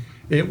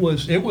 It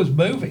was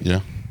moving.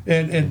 Yeah.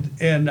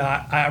 And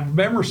I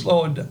remember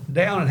slowing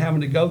down and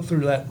having to go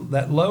through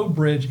that low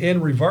bridge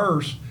in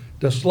reverse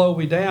to slow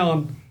me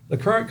down the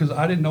current, because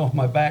I didn't know if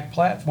my back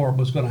platform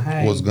was going to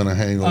hang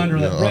under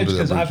that bridge,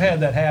 because I've had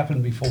that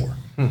happen before.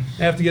 I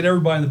have to get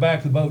everybody in the back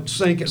of the boat,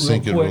 sink it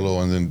real quick low,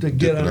 and then to dip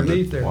get it under.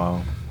 underneath there.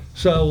 Wow.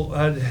 So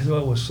it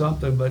was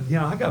something. But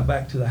I got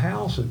back to the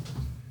house and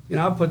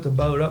I put the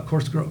boat up. Of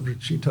course, the girl,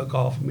 she took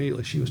off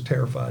immediately. She was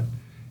terrified,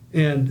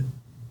 and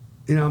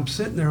I'm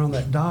sitting there on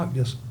that dock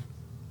just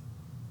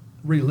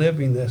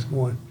reliving this,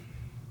 going,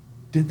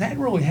 did that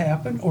really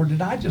happen, or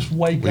did I just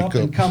wake up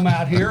and come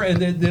out here and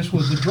then this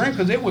was a dream?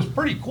 Because it was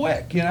pretty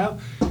quick,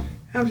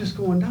 I'm just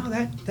going, no,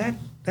 that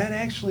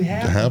actually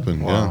happened. It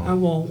happened, yeah.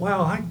 I'm going,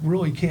 wow, I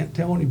really can't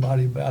tell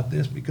anybody about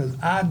this, because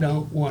I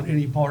don't want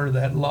any part of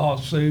that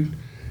lawsuit,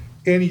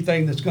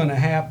 anything that's going to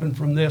happen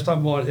from this.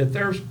 I'm going, if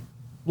there's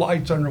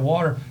lights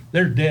underwater,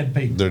 they're dead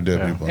people. They're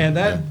dead people. And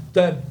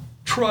that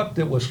truck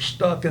that was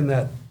stuck in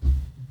that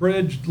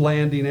bridge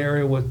landing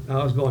area,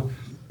 I was going,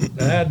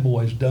 that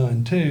boy's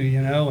done too,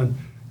 and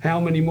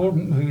how many more,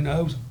 who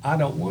knows? I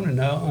don't want to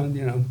know. I'm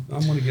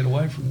going to get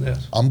away from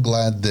this. I'm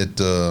glad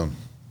that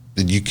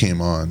you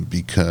came on,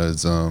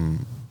 because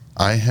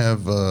I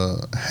have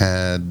a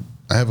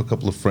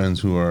couple of friends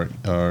who are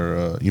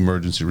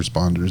emergency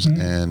responders,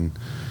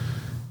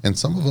 and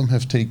some of them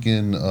have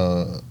taken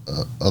a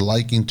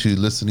liking to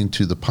listening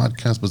to the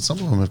podcast, but some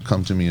of them have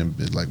come to me and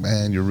been like,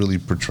 man, you're really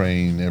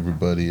portraying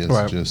everybody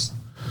as just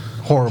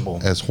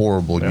horrible.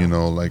 You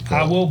know, like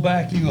I will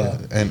back you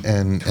up.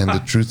 And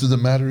the truth of the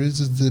matter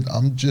is that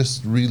I'm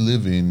just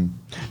reliving.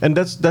 And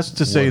that's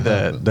to say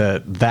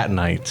that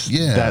night,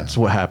 that's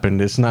what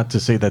happened. It's not to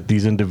say that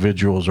these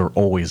individuals are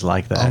always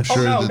like that. I'm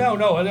sure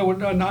no, they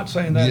were not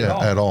saying that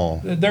at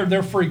all.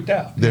 They're freaked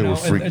out. They were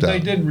freaked out. They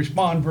didn't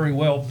respond very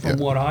well from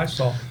what I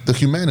saw. The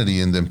humanity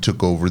in them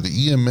took over.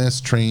 The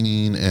EMS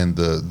training and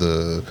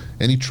the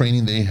any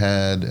training they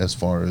had as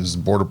far as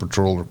Border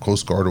Patrol or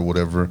Coast Guard or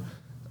whatever,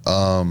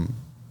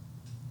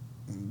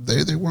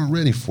 they weren't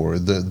ready for it.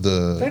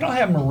 They don't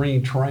have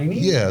Marine training.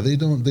 Yeah, they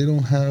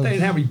don't have. They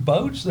didn't have any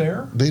boats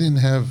there. They didn't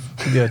have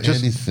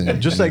anything.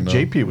 Just like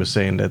JP was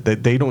saying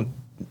that they don't.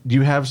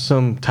 You have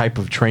some type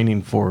of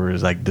training for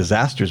like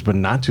disasters, but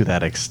not to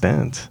that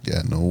extent.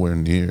 Yeah, nowhere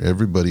near.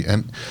 Everybody,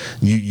 and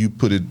you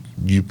put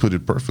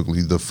it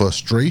perfectly. The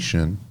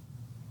frustration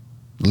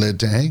led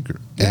to anger,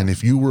 and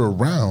if you were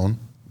around,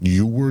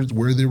 you were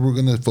where they were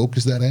going to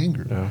focus that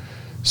anger. Yeah.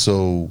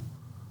 So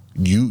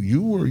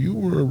you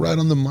were right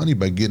on the money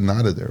by getting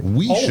out of there.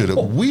 We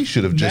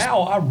should have just.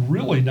 Now I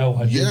really know.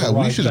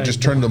 We should have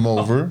just turned them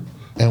over,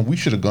 and we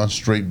should have gone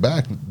straight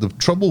back. The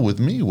trouble with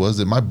me was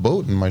that my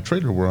boat and my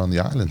trailer were on the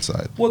island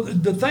side. Well,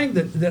 the thing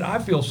that I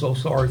feel so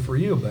sorry for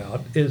you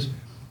about is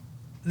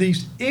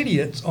these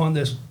idiots on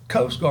this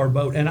Coast Guard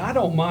boat, and I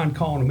don't mind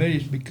calling them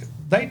idiots because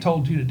they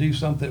told you to do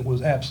something that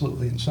was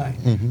absolutely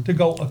insane. To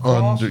go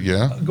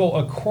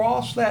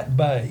across that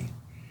bay.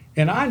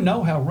 And I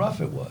know how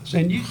rough it was.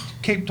 And you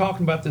keep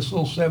talking about this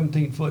little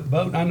 17-foot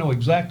boat, and I know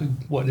exactly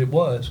what it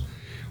was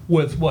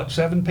with,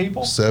 7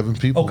 people? 7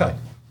 people. Okay.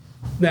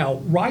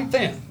 Now, right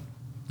then,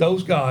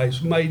 those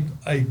guys made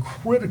a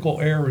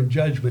critical error in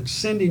judgment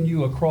sending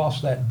you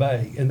across that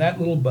bay in that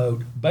little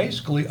boat,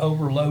 basically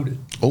overloaded.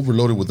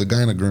 Overloaded with a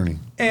guy in a gurney.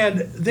 And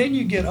then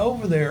you get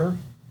over there,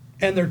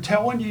 and they're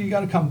telling you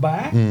got to come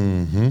back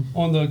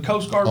on the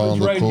Coast Guard radio. On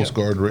the Coast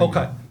Guard radio.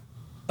 Okay.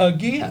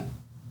 Again,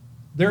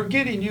 they're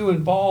getting you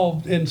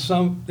involved in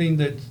something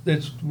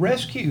that's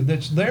rescue.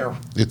 It's their job.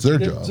 It's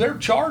their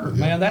charter,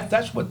 man.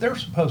 That's what they're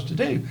supposed to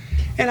do.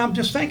 And I'm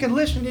just thinking,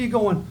 listening to you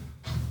going,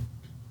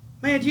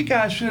 man, you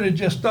guys should have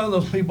just thrown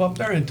those people up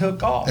there and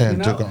took off.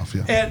 Took off,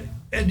 yeah.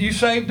 And you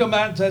saved them.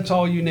 That's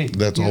all you need.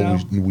 That's all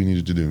we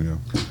needed to do, yeah.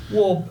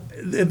 Well,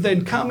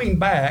 then coming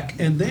back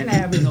and then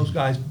having those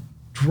guys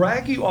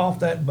drag you off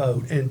that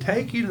boat and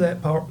take you to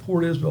that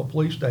Port Isabel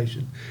police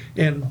station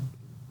and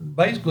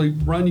basically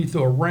run you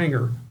through a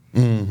ringer.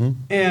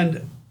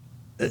 And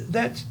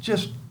that's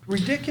just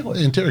ridiculous.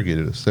 They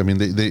interrogated us. I mean,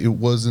 they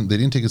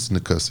didn't take us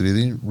into custody.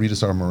 They didn't read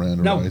us our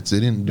Miranda rights. They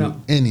didn't do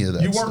any of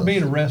that. You weren't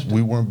being arrested.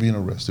 We weren't being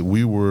arrested.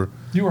 You were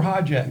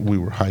hijacked. We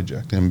were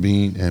hijacked and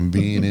being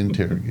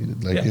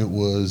interrogated. Like it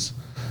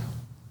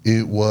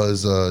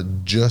was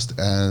just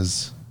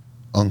as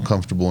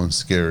uncomfortable and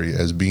scary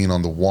as being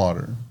on the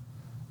water,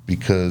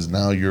 because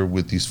now you're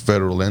with these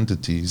federal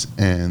entities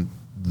and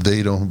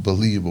they don't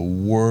believe a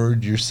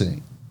word you're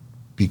saying.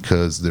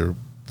 Because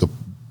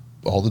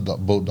all the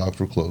boat docks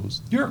were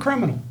closed. You're a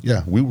criminal.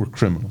 Yeah, we were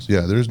criminals.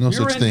 Yeah, there's no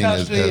such thing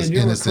as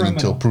innocent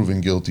until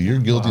proven guilty. You're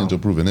guilty until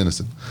proven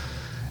innocent.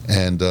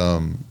 And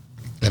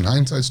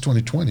hindsight's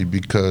 20/20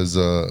 because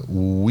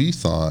we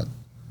thought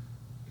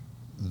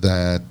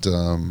that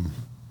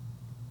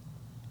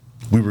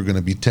we were going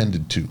to be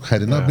tended to.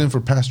 Had it not been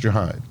for Pastor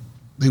Hyde,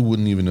 they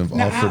wouldn't even have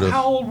offered us.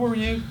 How old were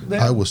you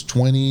then? I was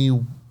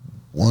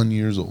 21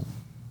 years old.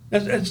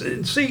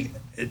 See,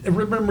 I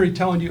remember me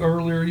telling you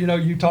earlier,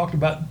 you talked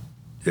about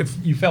if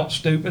you felt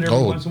stupid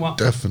every once in a while.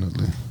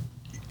 Definitely.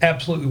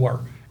 Absolutely were.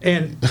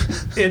 And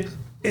it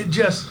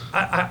just,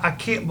 I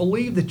can't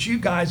believe that you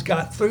guys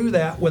got through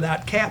that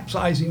without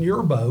capsizing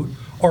your boat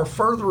or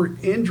further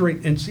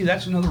injuring. And see,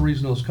 that's another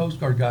reason those Coast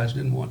Guard guys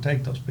didn't want to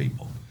take those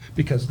people,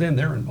 because then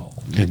they're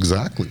involved.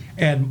 Exactly.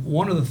 And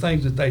one of the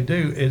things that they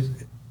do is,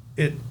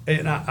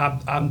 and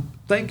I'm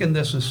thinking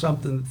this is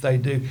something that they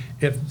do,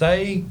 if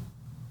they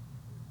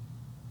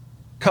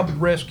come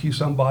and rescue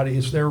somebody,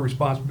 it's their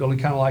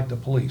responsibility, kind of like the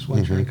police.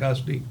 Once you're in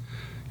custody,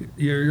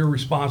 you're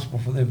responsible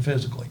for them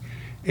physically.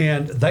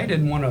 And they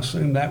didn't want to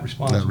assume that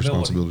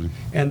responsibility.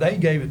 And they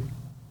gave it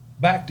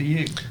back to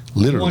you.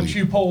 Literally. Once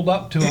you pulled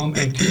up to them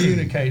and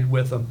communicated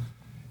with them.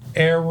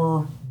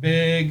 Error,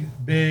 big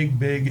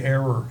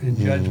error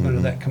in judgment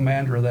of that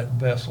commander of that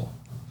vessel.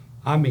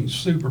 I mean,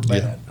 super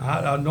bad. Yeah.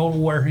 I don't know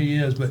where he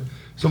is, but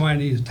somebody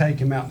needs to take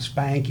him out and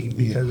spank him,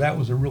 because that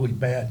was a really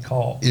bad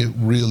call. It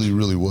really,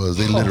 really was.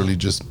 They literally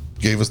just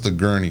gave us the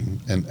gurney,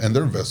 and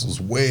their vessel's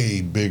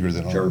way bigger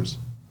than ours.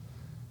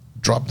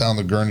 Dropped down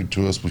the gurney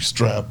to us. We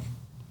strapped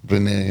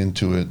Renee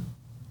into it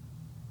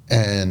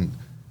and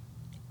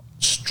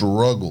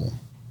struggle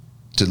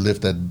to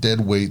lift that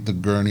dead weight, the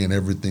gurney and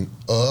everything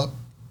up,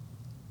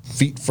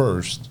 feet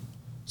first.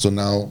 So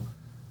now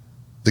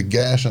the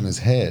gash on his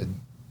head,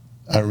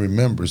 I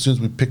remember as soon as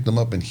we picked him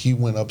up and he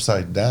went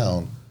upside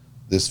down,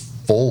 this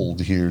fold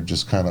here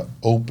just kind of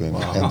opened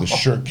and the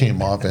shirt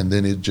came off, and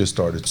then it just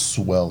started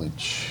swelling.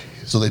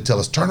 So they tell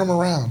us, turn him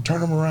around.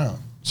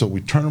 So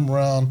we turn him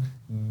around,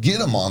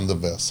 get him on the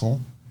vessel.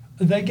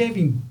 They gave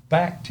him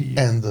back to you.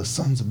 And the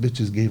sons of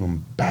bitches gave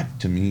him back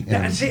to me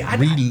Now, and see,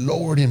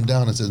 lowered him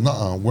down and says,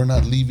 "Nuh-uh, we're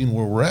not leaving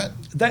where we're at."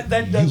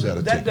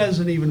 That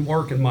doesn't even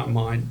work in my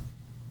mind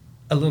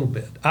a little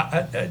bit.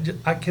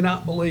 I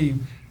cannot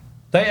believe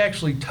they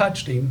actually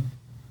touched him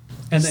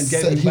and then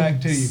gave him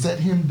back to you. Set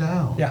him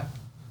down. Yeah.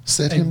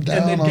 Set him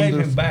down. And then gave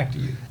him back to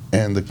you.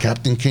 And the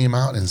captain came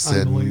out and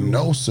said,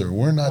 "No, sir,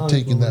 we're not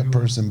taking that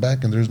person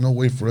back, and there's no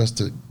way for us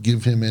to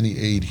give him any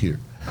aid here.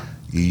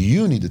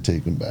 You need to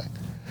take him back."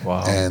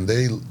 Wow. And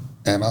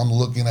I'm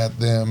looking at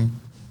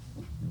them.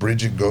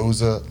 Bridget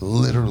Goza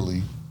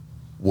literally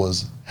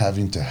was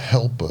having to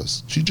help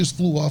us. She just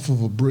flew off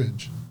of a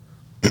bridge.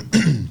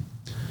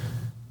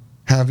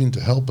 Having to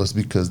help us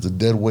because the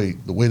dead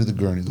weight, the weight of the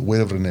gurney, the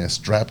weight of the nest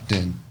strapped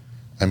in.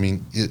 I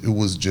mean, it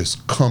was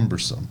just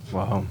cumbersome.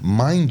 Wow.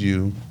 Mind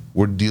you,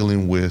 we're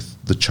dealing with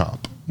the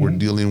chop. We're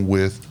dealing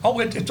with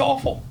it's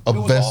awful.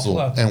 a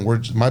vessel,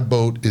 and my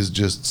boat is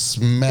just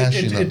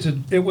smashing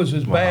up. It was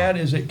as bad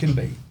as it can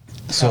be.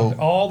 So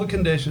all the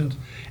conditions,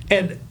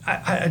 and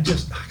I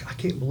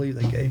can't believe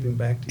they gave him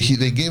back to you.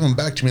 They gave him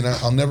back to me, and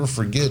I'll never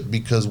forget,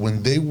 because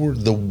when they were,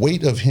 the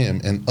weight of him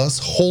and us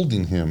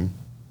holding him,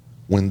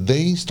 when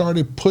they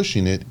started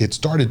pushing it, it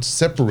started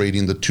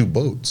separating the two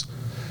boats.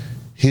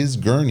 His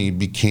gurney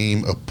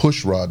became a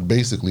push rod,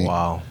 basically.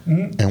 Wow.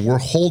 And we're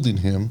holding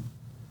him.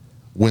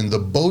 When the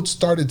boat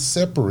started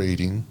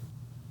separating,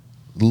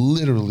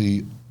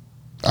 literally,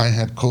 I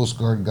had Coast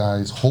Guard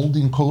guys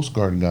holding Coast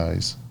Guard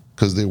guys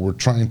because they were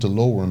trying to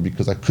lower him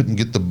because I couldn't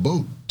get the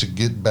boat to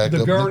get back up.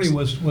 The gurney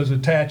was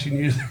attaching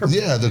you there.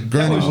 Yeah, the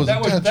gurney was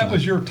attaching. That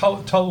was your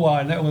tow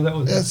line.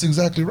 That's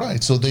exactly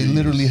right. So they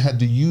literally had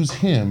to use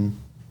him,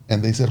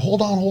 and they said,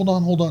 hold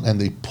on.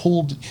 And they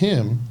pulled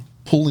him,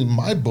 pulling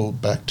my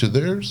boat back to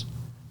theirs,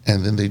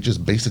 and then they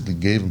just basically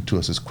gave him to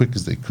us as quick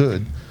as they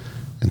could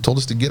and told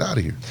us to get out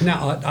of here.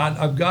 Now,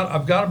 I've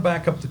got to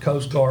back up the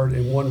Coast Guard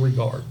in one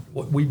regard.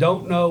 We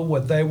don't know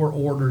what they were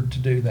ordered to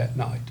do that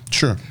night.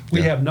 Sure.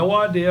 We have no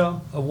idea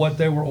of what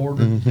they were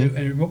ordered to do,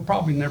 and we're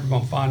probably never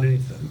going to find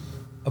anything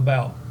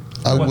about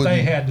what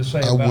they had to say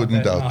about that. I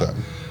wouldn't doubt night. that.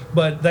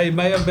 But they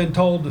may have been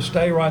told to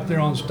stay right there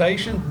on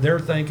station. They're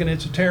thinking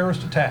it's a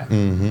terrorist attack.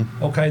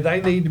 Okay, they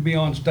need to be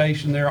on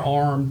station. They're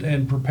armed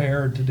and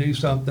prepared to do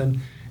something,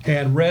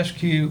 and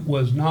rescue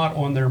was not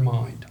on their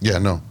mind. Yeah,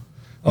 no.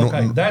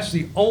 Okay, that's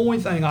the only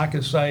thing I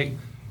can say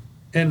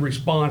in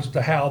response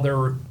to how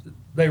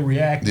they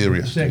reacted to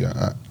the situation.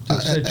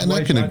 And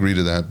I can agree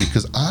to that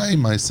because I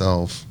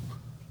myself...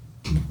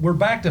 We're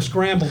back to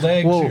scrambled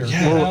eggs here.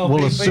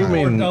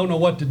 Assuming don't know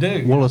what to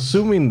do. Well,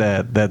 assuming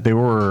that they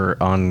were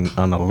on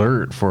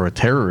alert for a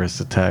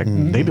terrorist attack,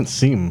 they didn't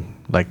seem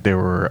like they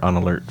were on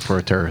alert for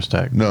a terrorist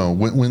attack. No,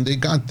 when they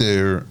got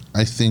there,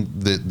 I think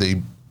that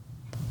they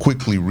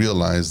quickly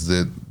realized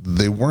that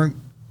they were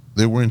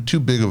in too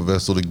big a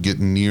vessel to get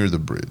near the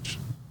bridge.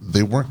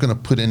 They weren't going to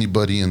put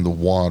anybody in the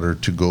water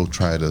to go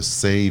try to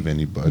save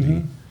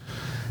anybody.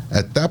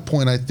 At that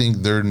point, I think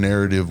their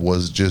narrative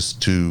was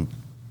just to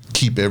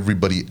keep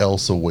everybody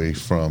else away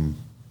from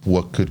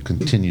what could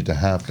continue to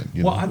happen.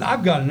 Well,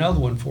 I've got another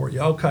one for you.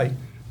 Okay,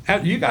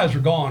 you guys are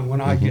gone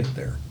when I get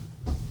there.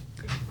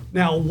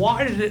 Now,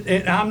 why did it?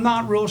 And I'm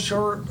not real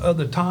sure of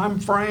the time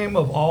frame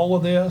of all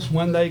of this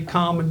when they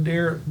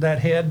commandeered that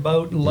head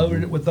boat and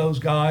loaded it with those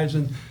guys,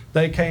 and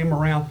they came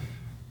around.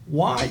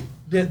 Why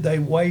did they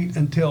wait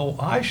until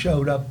I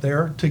showed up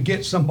there to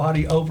get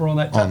somebody over on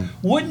that time?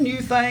 Wouldn't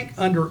you think,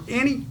 under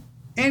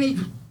any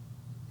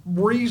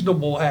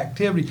reasonable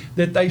activity,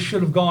 that they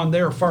should have gone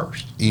there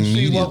first to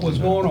see what was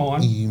going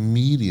on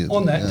immediately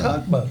on that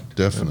tugboat?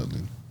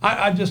 Definitely.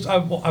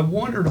 I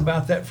wondered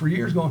about that for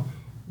years, going,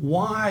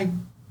 why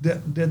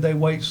did they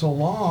wait so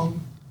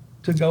long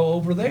to go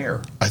over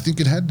there? I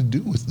think it had to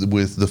do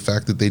with the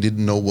fact that they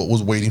didn't know what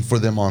was waiting for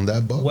them on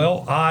that boat.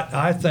 Well,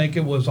 I think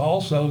it was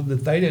also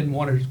that they didn't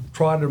want to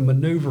try to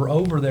maneuver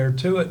over there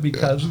to it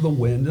because of the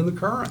wind and the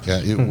current.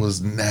 Yeah, it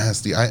was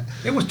nasty.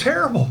 It was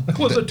terrible. It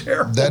was a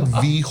terrible. That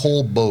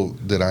V-hull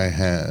boat that I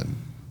had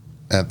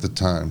at the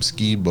time,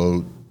 ski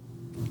boat,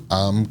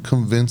 I'm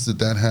convinced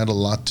that had a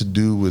lot to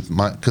do with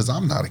because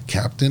I'm not a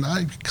captain.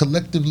 I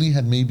collectively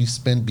had maybe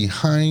spent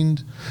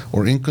behind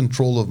or in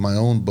control of my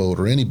own boat,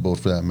 or any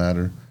boat for that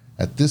matter,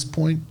 at this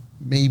point,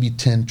 maybe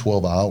 10,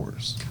 12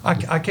 hours.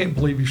 I can't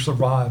believe you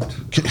survived.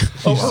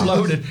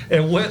 Overloaded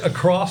and went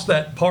across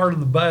that part of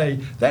the bay.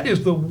 That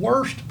is the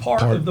worst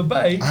part of the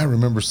bay. I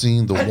remember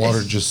seeing the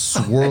water just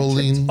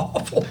swirling.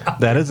 Awful.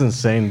 That is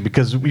insane,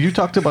 because you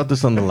talked about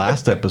this on the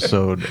last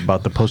episode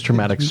about the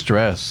post-traumatic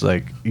stress.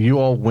 Like, you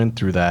all went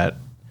through that.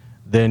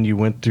 Then you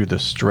went through the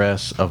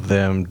stress of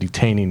them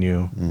detaining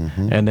you,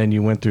 and then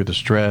you went through the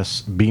stress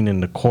being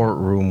in the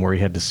courtroom where you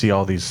had to see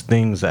all these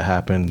things that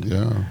happened.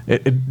 Yeah,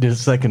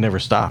 it's like it never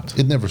stopped.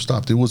 It never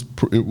stopped. It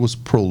was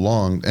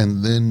prolonged,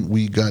 and then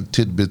we got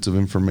tidbits of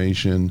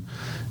information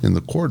in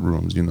the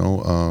courtrooms.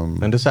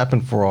 And this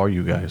happened for all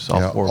you guys,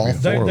 all four of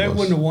you. They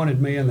wouldn't have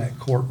wanted me in that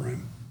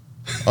courtroom.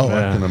 Oh,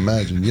 yeah. I can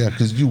imagine. Yeah,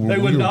 because you were. They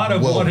would not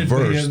have wanted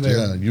me in there.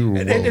 Yeah, you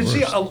were well versed.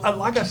 See,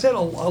 like I said, a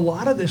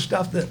lot of this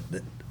stuff that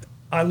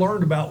I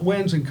learned about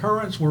winds and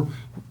currents were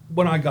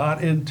when I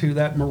got into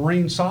that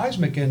marine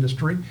seismic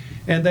industry,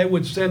 and they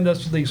would send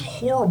us to these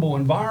horrible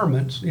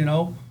environments,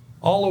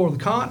 all over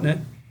the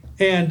continent.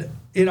 And,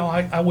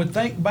 I would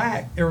think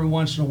back every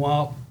once in a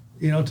while,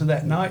 to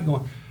that night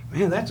going,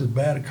 man, that's as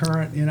bad a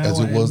current, as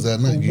it was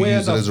that night. You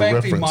use it as a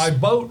affecting reference. my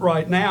boat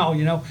right now,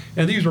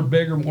 and these are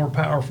bigger, more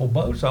powerful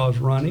boats I was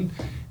running.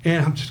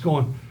 And I'm just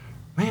going,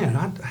 man,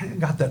 I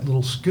got that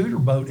little scooter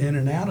boat in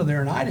and out of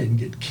there, and I didn't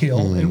get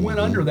killed, and went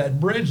under that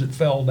bridge that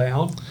fell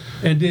down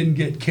and didn't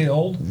get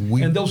killed.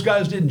 And those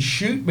guys didn't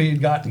shoot me and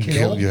got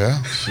killed.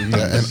 Yeah.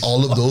 And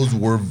all of those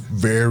were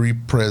very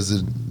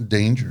present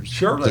dangers.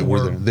 Sure, they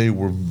were. There. They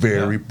were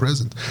very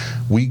present.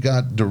 We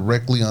got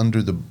directly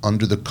under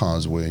the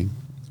causeway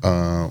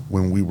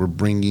when we were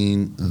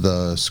bringing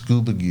the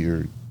scuba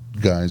gear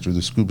guys or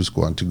the scuba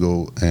squad to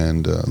go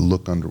and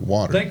look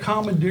underwater. They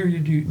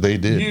commandeered you. They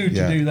did.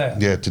 To do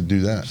that. Yeah, to do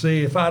that.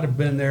 See, if I'd have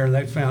been there and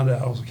they found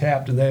out I was a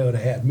captain, they would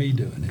have had me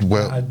doing it.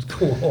 Well, I'd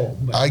go home.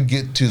 But I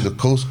get to the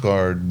Coast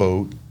Guard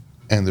boat,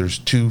 and there's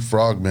 2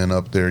 frogmen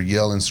up there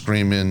yelling,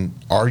 screaming,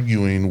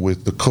 arguing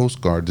with the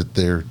Coast Guard that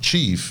their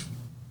chief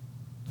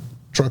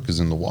truck is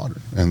in the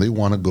water, and they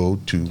want to go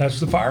to. That's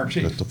the fire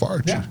chief. That's the fire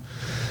chief. Yeah.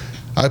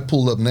 I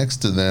pull up next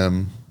to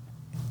them,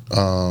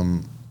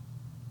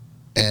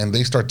 and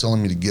they start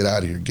telling me to get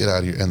out of here, get out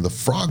of here. And the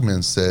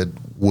frogman said,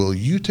 will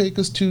you take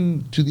us to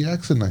the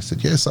accident? I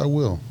said, yes, I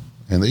will.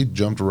 And they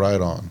jumped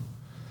right on.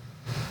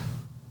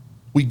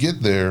 We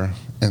get there,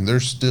 and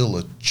there's still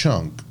a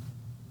chunk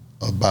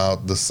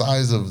about the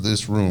size of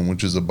this room,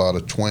 which is about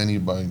a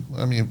 13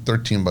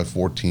 by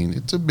 14.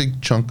 It's a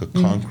big chunk of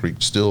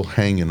concrete still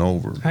hanging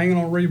over. Hanging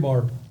on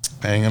rebar.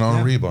 Hanging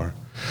on rebar.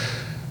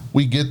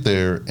 We get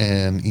there,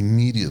 and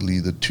immediately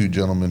the 2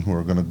 gentlemen who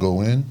are going to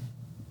go in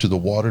to the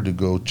water to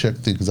go check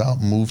things out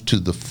move to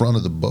the front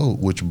of the boat,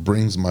 which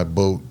brings my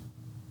boat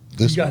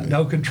this You got way.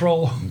 no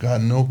control.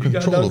 Got no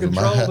control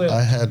over it.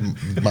 I had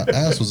my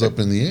ass was up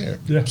in the air,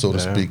 Yeah. so to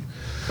speak.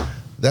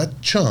 That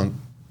chunk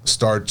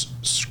starts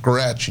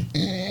scratching,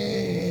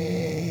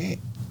 and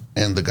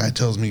the guy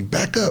tells me,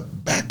 back up,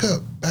 back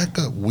up, back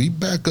up. We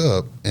back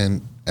up,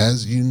 and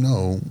as you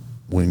know,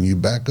 when you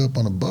back up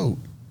on a boat,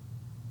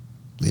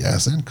 the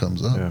ass end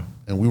comes up. Yeah.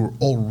 And we were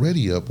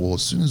already up. Well,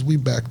 as soon as we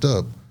backed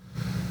up,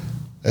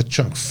 that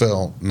chunk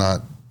fell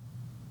not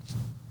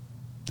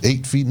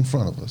 8 feet in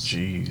front of us.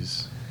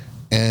 Jeez.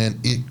 And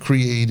it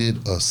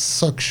created a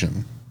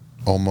suction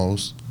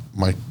almost.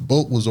 My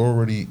boat was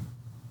already,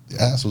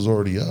 the ass was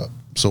already up.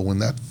 So when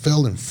that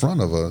fell in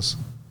front of us,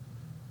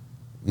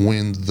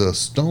 when the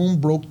stone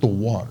broke the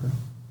water,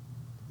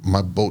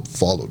 my boat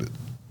followed it.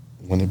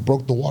 When it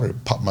broke the water,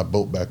 it popped my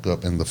boat back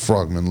up, and the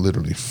frogman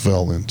literally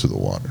fell into the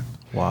water.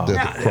 Wow. They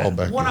had to crawl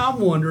back what in. I'm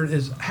wondering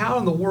is how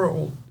in the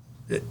world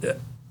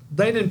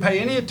they didn't pay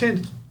any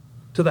attention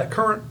to that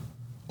current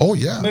Oh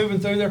yeah, moving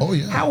through there. Oh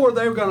yeah. How were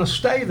they going to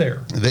stay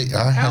there?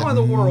 I How had in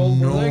the world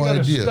were no they going to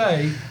idea.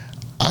 stay?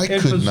 I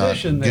in could not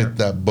position there? get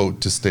that boat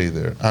to stay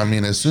there. I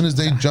mean, as soon as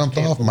they jumped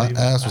can't off, my believe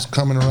it. ass was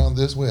coming around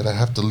this way, and I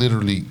have to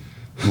literally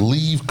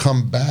leave,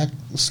 come back,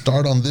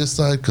 start on this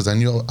side because I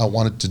knew I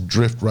wanted to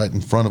drift right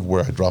in front of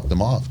where I dropped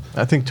them off.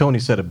 I think Tony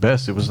said it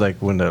best. It was like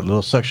when that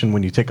little section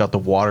when you take out the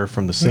water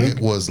from the sink.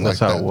 It was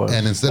That's like how that. it was.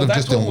 And instead Well, of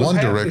that's just in what was one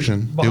happening direction,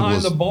 it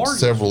behind the was barges.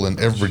 several in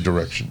every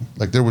direction.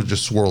 Like there was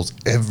just swirls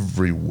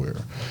everywhere.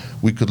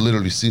 We could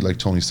literally see, like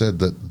Tony said,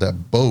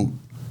 that boat,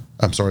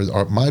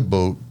 my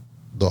boat,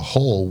 the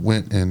hull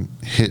went and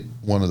hit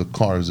one of the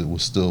cars that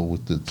was still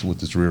with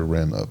its rear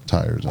end up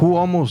tires. Who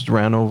almost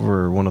ran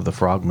over one of the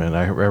frogmen?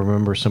 I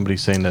remember somebody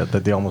saying that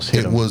they almost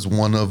hit It him. was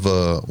one of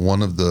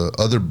the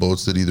other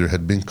boats that either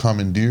had been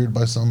commandeered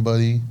by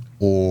somebody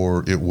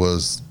or it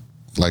was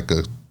like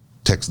a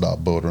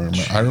TxDOT boat.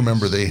 I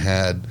remember they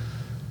had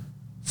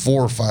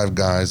 4 or 5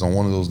 guys on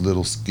one of those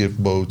little skiff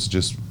boats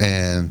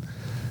and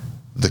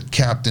the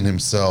captain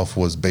himself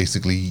was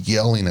basically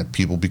yelling at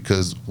people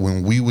because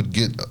when we would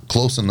get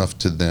close enough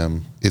to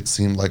them, it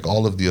seemed like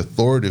all of the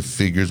authoritative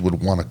figures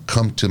would want to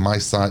come to my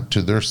side,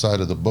 to their side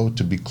of the boat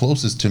to be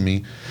closest to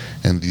me.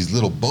 And these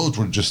little boats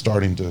were just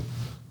starting to,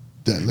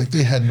 like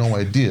they had no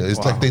idea. It's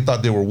like they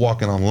thought they were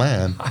walking on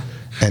land.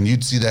 And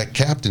you'd see that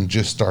captain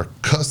just start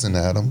cussing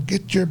at them.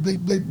 Get your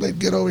bleep,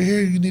 get over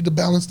here. You need to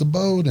balance the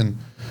boat.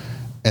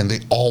 And they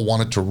all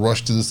wanted to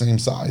rush to the same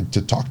side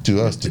to talk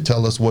to us, to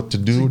tell us what to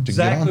do, to get on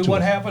Exactly to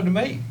what us. happened to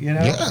me,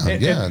 Yeah,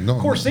 And no.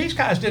 of course, these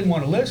guys didn't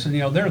want to listen.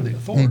 They're the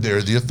authority.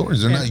 They're the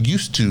authorities. They're not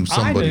used to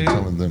somebody I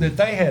telling knew them. that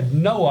they had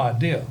no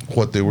idea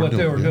What they were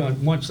doing, yeah.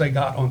 doing once they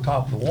got on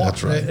top of the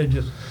water. That's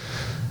right.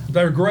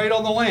 They're great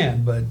on the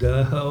land, but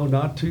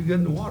not too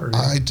good in the water.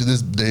 I to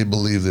this day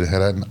believe that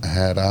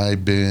had I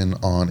been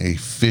on a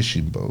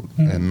fishing boat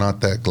and not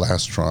that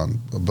Glastron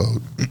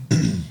boat,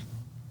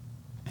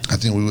 I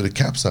think we would have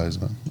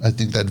capsized, man. I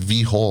think that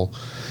V-hull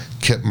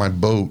kept my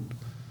boat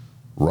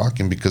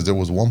rocking because there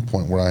was one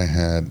point where I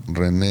had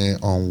Rene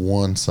on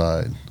one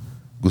side,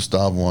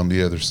 Gustavo on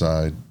the other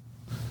side,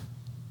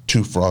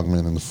 2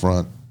 frogmen in the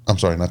front. I'm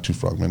sorry, not 2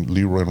 frogmen.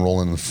 Leroy and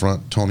Roland in the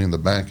front, Tony in the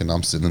back, and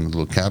I'm sitting in the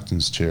little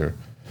captain's chair.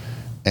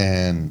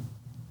 and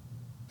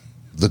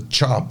the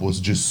chop was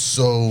just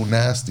so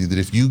nasty that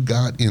if you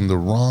got in the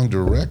wrong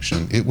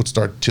direction, it would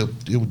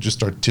just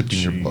start tipping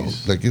your boat.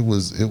 Like it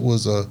was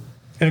a.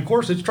 And of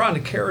course, it's trying to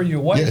carry you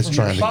away from the side.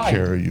 Yeah, it's trying to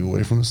carry you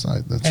away from the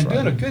side. That's right. And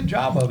doing a good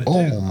job of it, too.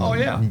 Oh,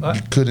 yeah.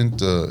 You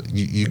couldn't,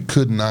 you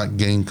could not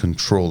gain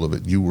control of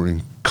it. You were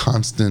in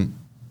constant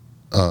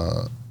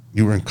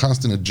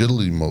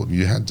agility mode.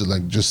 You had to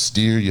like just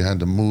steer, you had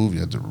to move, you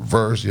had to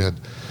reverse,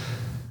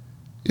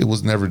 it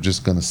was never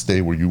just going to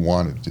stay where you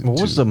wanted it.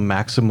 What was the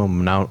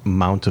maximum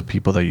amount of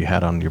people that you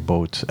had on your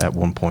boat at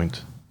one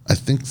point? I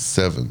think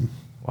 7.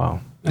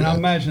 Wow. And I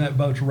imagine that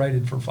boat's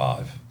rated for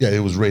 5. Yeah, it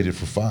was rated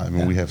for 5,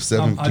 and we have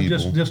 7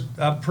 people.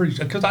 I'm pretty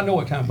sure, because I know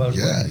what kind of boat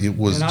it was. Yeah, it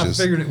was. And I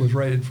figured it was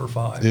rated for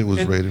 5. It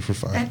was rated for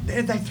 5.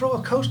 And they throw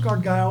a Coast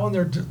Guard guy on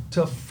there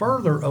to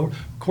further. Of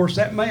course,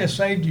 that may have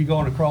saved you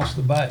going across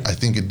the bay. I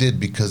think it did,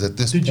 because at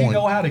this point. Did you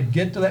know how to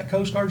get to that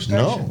Coast Guard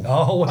station? No.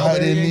 Oh, well, I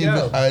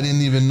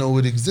didn't even know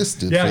it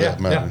existed. Yeah, for that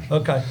matter.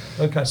 Yeah.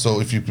 Okay. So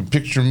if you can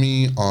picture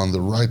me on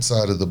the right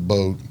side of the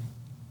boat,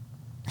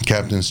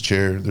 captain's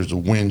chair. There's a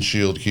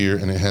windshield here,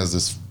 and it has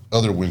this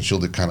other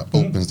windshield that kind of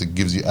opens that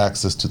gives you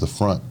access to the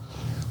front.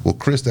 Well,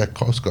 Chris, that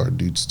Coast Guard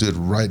dude, stood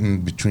right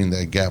in between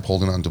that gap,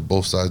 holding on to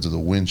both sides of the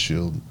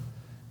windshield.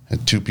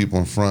 Had 2 people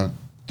in front,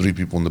 3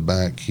 people in the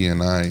back, he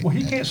and I. Well,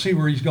 he can't see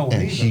where he's going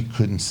and either. he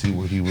couldn't see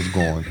where he was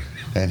going.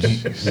 And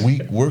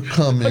we're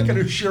coming. I can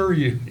assure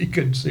you, he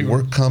couldn't see.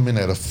 We're coming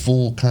at a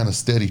full kind of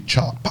steady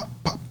chop, pop,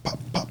 pop, pop,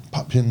 pop,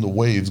 pop, hitting the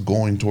waves,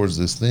 going towards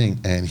this thing.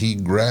 And he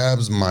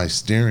grabs my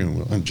steering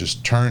wheel and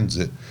just turns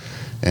it.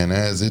 And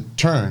as it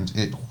turns,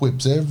 it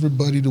whips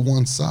everybody to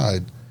one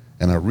side.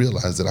 And I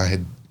realized that I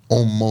had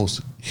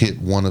almost hit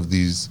one of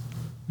these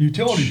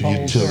utility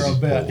poles there a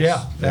bit.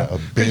 Yeah.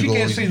 Because you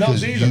can't see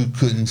those either. You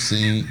couldn't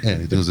see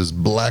anything. It was as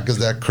black as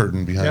that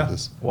curtain behind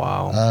us.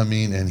 Wow. I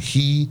mean, and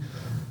he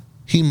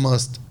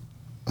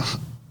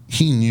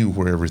knew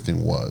where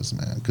everything was,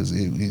 man, because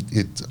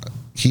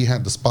he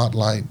had the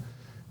spotlight.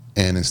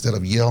 And instead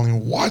of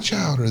yelling, "Watch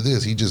out," or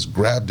this, he just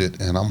grabbed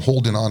it, and I'm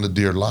holding on to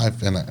dear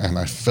life, and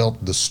I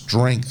felt the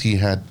strength he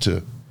had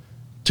to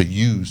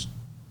use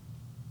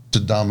to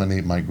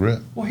dominate my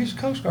grip. Well, he's a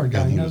Coast Guard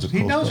guy. He knows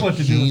what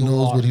to do. He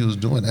knows what he was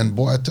doing. And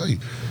boy, I tell you,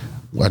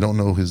 I don't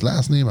know his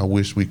last name. I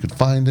wish we could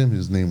find him.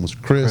 His name was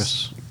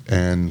Chris.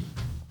 And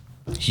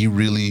he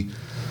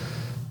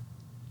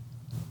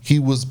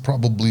was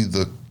probably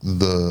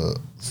the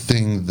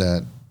thing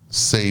that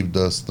saved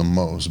us the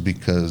most,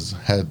 because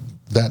had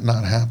that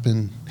not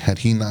happened, had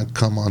he not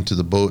come onto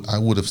the boat, I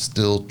would have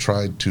still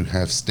tried to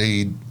have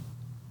stayed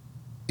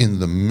in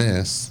the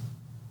mess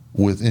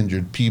with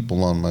injured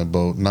people on my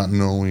boat, not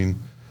knowing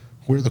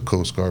where the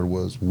Coast Guard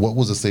was, what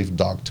was a safe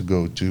dock to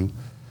go to.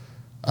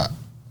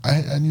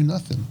 I knew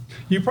nothing.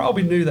 You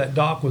probably knew that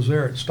dock was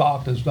there at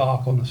Stockton's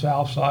Dock on the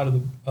south side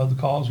of the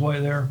causeway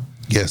there.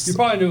 Yes. You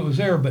probably knew it was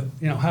there, but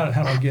how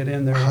do I get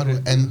in there?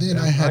 And then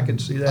I could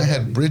see that. I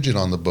had Bridget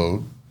on the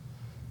boat,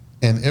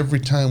 and every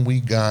time we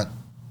got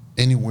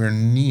anywhere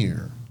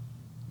near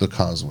the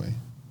causeway,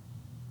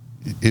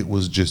 it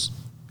was just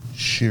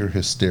sheer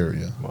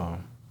hysteria. Wow.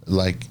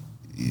 Like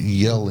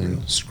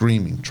yelling,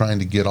 screaming, trying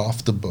to get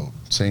off the boat,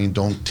 saying,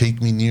 "Don't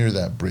take me near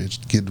that bridge.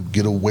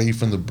 Get away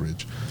from the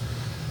bridge."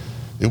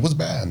 It was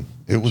bad.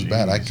 It was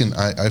bad. I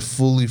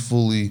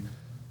fully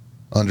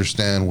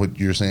understand what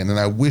you're saying, and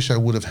I wish I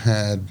would have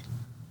had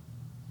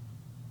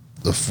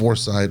the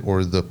foresight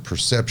or the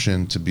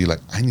perception to be like,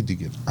 I need to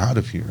get out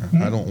of here.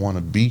 I don't want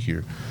to be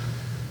here.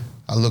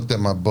 I looked at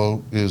my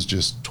boat. It was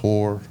just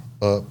tore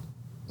up.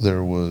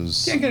 There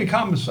was... You didn't get any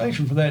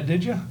compensation for that,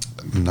 did you?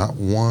 Not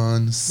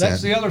 1 cent.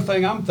 That's the other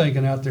thing I'm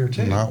thinking out there,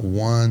 too. Not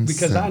 1 cent.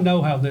 Because I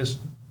know how this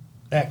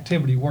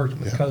activity works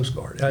with Coast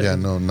Guard.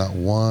 No, not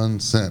 1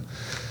 cent.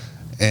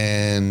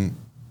 And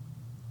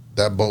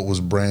that boat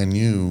was brand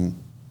new.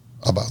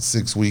 About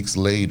 6 weeks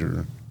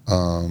later,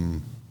 I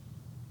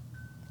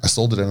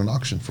sold it at an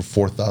auction for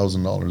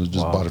 $4,000.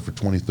 Just bought it for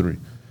 $23,000.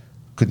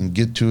 Couldn't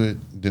get to it.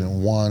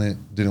 Didn't want it.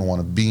 Didn't want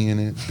to be in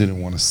it.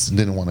 Didn't want to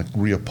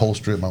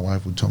reupholster it. My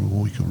wife would tell me,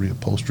 "Well, we can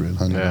reupholster it,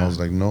 honey." Yeah. And I was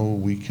like, "No,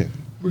 we can't.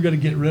 We're going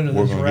to get rid of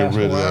this rascal. We're going to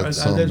get rid of that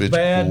son this bitch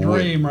bad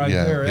dream right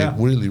there." Yeah, it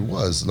really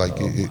was. Like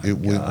it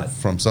went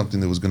from something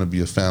that was going to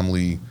be a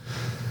family,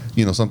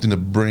 something to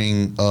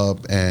bring up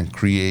and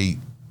create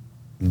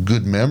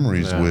good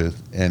memories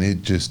with, and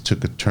it just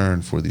took a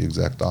turn for the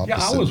exact opposite.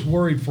 Yeah, I was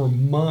worried for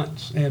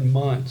months and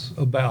months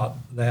about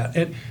that.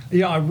 And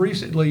I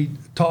recently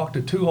talked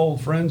to 2 old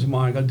friends of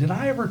mine. I go, "Did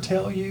I ever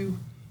tell you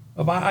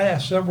about?" I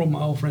asked several of my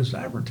old friends, "Did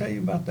I ever tell you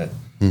about that?"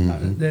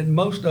 And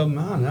most of them,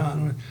 I don't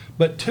know.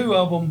 But 2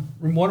 of them,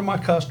 one of my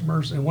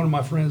customers and one of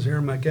my friends here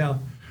in McAllen,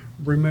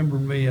 remember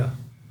me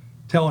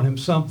telling him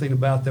something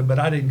about them, but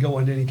I didn't go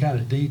into any kind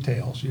of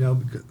details,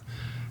 because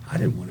I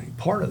didn't want any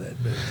part of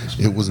that business.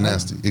 It was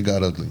nasty. It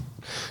got ugly.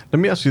 Let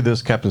me ask you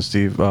this, Captain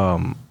Steve.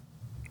 From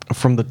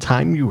the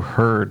time you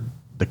heard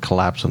the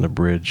collapse on the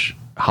bridge,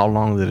 how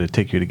long did it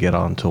take you to get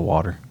onto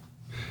water?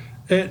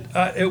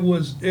 It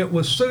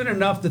was soon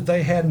enough that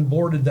they hadn't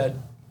boarded that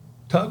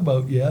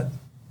tugboat yet.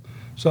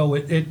 So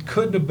it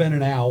couldn't have been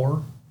an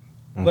hour,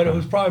 but it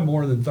was probably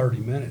more than 30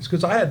 minutes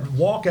because I had to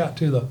walk out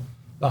to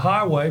the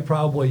highway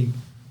probably,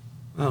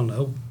 I don't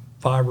know,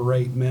 5 or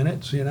 8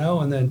 minutes,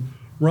 and then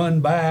run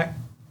back.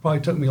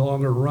 Probably took me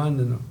longer to run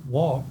than to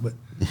walk, but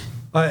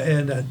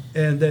and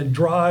then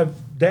drive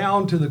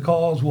down to the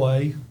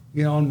causeway,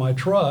 on my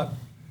truck,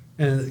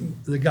 and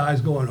the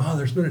guy's going, "Oh,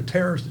 there's been a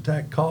terrorist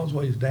attack.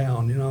 Causeway's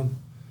down,"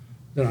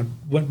 Then I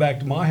went back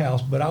to my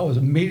house, but I was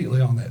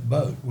immediately on that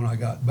boat when I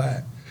got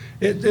back.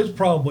 It's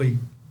probably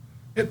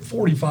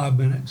 45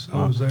 minutes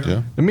I was there.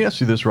 Yeah. Let me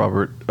ask you this,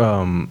 Robert.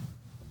 From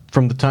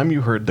the time you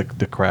heard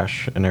the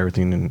crash and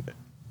everything, and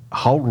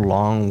how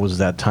long was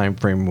that time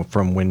frame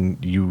from when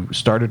you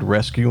started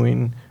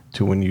rescuing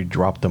to when you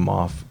dropped them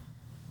off?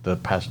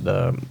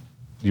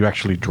 You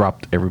actually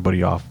dropped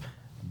everybody off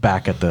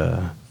back at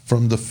the.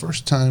 From the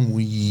first time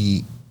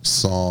we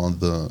saw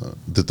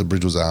that the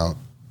bridge was out,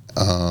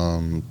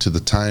 to the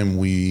time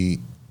we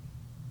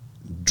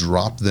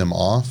dropped them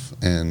off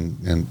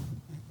and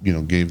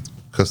gave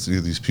custody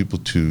of these people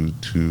to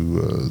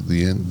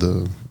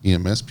the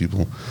EMS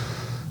people,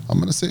 I'm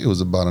going to say it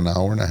was about an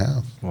hour and a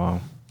half.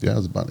 Wow. Yeah, it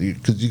was about,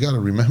 because you got to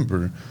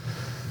remember,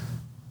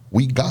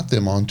 we got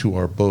them onto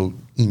our boat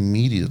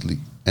immediately,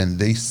 and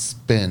they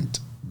spent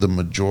the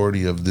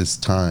majority of this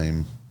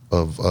time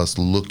of us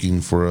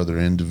looking for other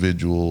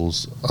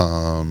individuals.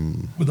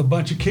 With a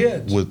bunch of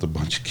kids. Yeah, with a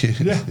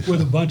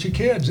bunch of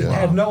kids that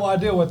had no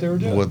idea what they were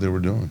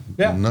doing.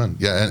 Yeah. None.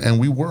 Yeah, and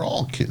we were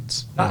all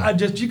kids.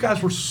 You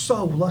guys were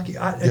so lucky.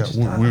 I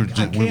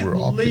can't we were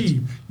all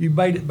believe kids. you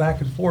made it back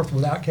and forth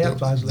without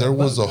capsizing. There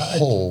was a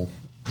hole.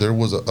 There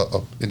was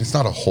and it's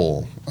not a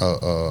hole.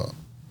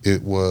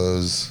 It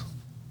was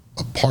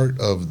a part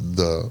of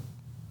the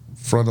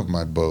front of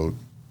my boat,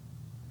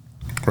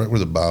 right where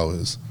the bow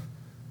is,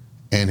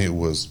 and it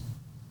was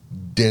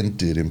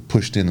dented and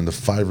pushed in, and the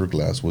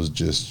fiberglass was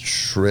just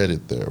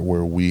shredded there.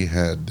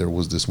 There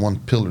was this one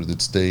pillar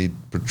that stayed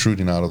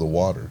protruding out of the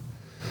water,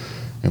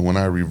 and when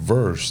I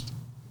reversed,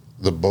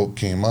 the boat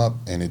came up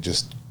and it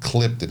just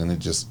clipped it, and it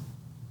just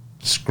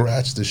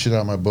scratched the shit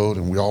out of my boat.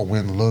 And we all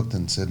went and looked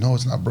and said, "No,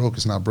 it's not broke.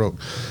 It's not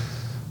broke."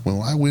 When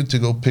I went to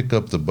go pick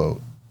up the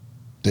boat,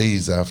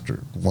 days after,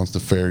 once the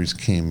ferries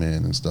came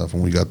in and stuff,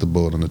 and we got the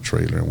boat on the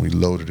trailer and we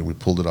loaded it and we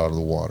pulled it out of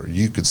the water,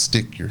 you could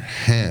stick your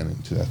hand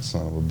into that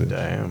son of a bitch.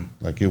 Damn.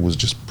 Like, it was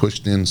just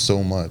pushed in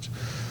so much.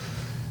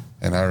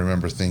 And I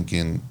remember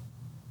thinking,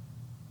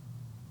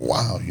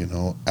 wow,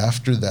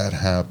 after that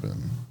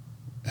happened,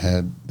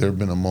 had there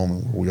been a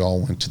moment where we all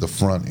went to the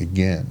front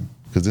again,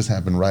 because this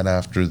happened right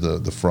after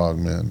the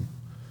frogmen,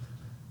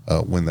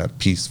 when that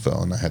piece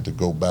fell and I had to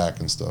go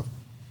back and stuff.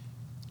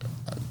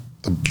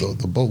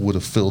 The boat would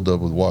have filled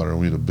up with water, and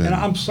we'd have been. And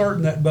I'm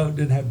certain that boat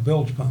didn't have a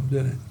bilge pump,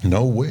 did it?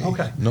 No way.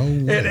 Okay. No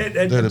way.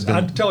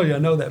 I tell you, I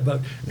know that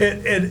boat.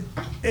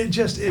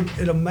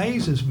 It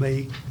amazes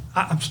me.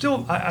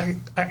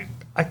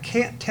 I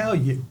can't tell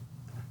you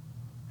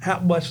how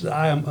much that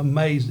I am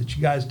amazed that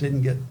you guys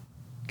didn't get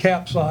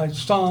capsized,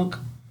 sunk,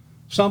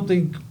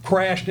 something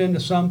crashed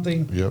into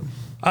something. Yep.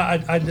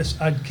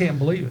 I can't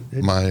believe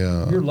it.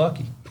 You're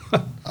lucky.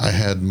 I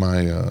had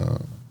my.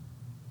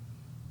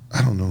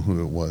 I don't know who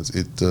it was.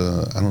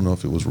 I don't know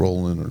if it was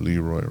Roland or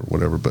Leroy or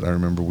whatever, but I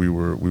remember we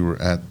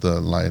were at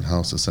the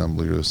Lighthouse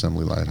Assembly, or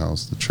Assembly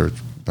Lighthouse, the church,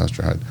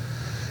 Pastor Hyde,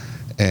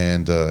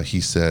 and he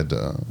said,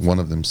 one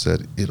of them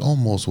said, it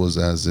almost was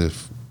as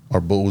if our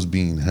boat was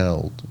being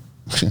held.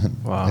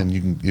 Wow.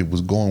 And it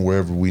was going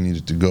wherever we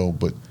needed to go.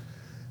 But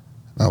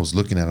I was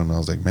looking at him and I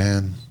was like,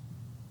 man,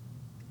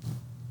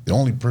 the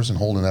only person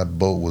holding that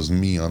boat was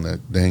me on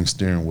that dang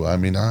steering wheel. I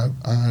mean, I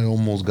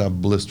almost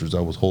got blisters. I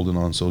was holding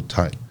on so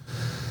tight.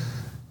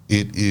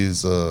 It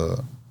is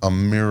a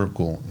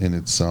miracle in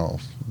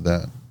itself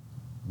that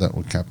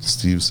what Captain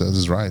Steve says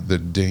is right. The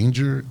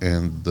danger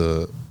and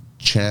the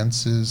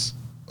chances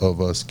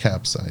of us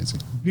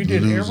capsizing. You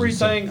did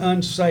everything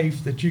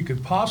unsafe that you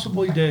could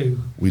possibly do.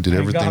 We did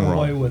everything got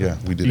away wrong. with Yeah,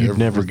 it. we did. You'd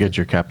never get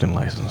your captain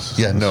license.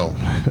 Yeah, no,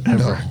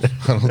 no.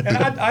 And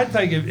I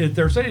think if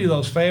there's any of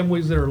those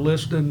families that are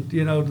listening,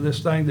 to this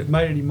thing that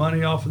made any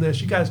money off of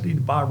this, you guys need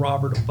to buy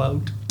Robert a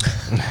boat.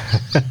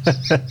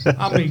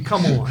 I mean,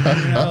 come on.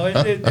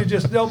 It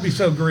just don't be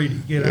so greedy.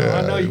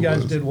 Yeah, I know you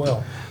guys did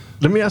well.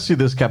 Let me ask you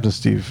this, Captain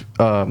Steve.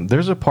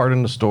 There's a part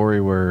in the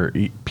story where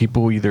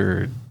people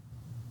either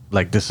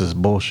like, this is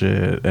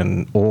bullshit,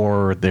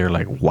 or they're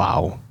like,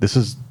 wow, this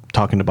is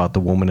talking about the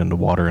woman in the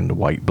water in the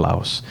white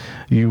blouse.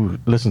 You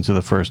listened to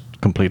the first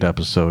complete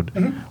episode.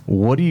 Mm-hmm.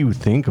 What do you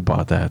think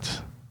about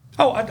that?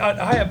 Oh,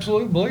 I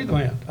absolutely believe the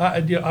man.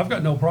 I've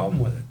got no problem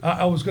with it.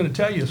 I was going to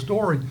tell you a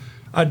story.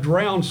 I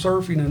drowned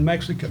surfing in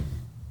Mexico.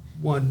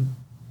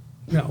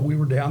 We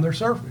were down there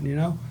surfing,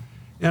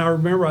 and I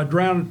remember I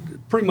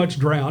pretty much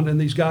drowned, and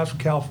these guys from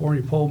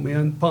California pulled me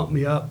in, pumped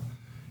me up,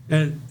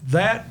 and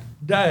that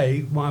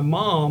day, my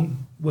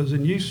mom was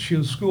in use. She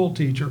was a school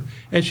teacher,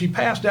 and she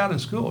passed out in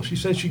school. She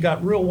said she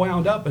got real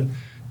wound up and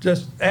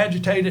just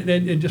agitated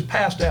and just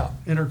passed out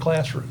in her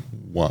classroom.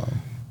 Wow.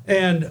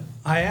 And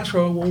I asked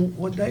her, well,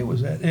 what day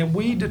was that? And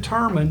we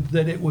determined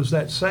that it was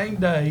that same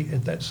day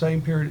at that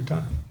same period of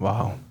time.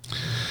 Wow.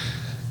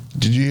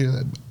 Did you hear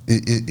that?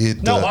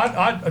 No,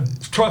 I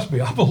trust me,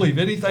 I believe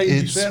anything you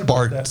It said about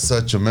sparked that.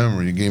 such a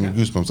memory. It gave me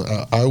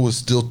goosebumps. I was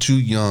still too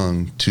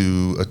young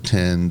to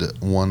attend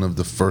one of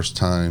the first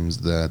times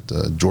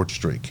that George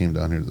Strait came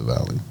down here to the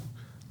Valley.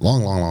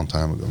 Long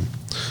time ago.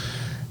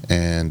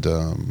 And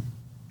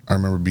I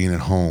remember being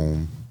at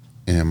home,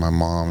 and my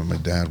mom and my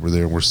dad were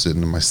there. We're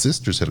sitting, and my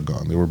sisters had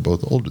gone. They were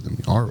both older than me,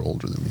 are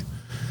older than me.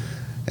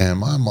 And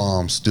my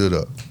mom stood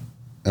up.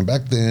 And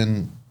back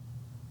then,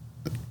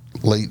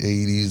 late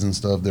 80s and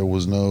stuff, there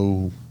was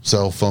no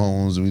cell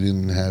phones. We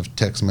didn't have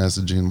text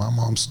messaging. My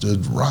mom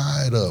stood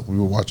right up. We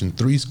were watching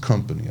Three's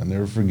Company. I'll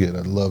never forget.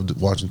 I loved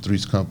watching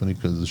Three's Company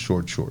because of the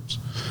short shorts.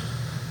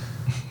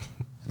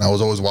 And I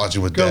was always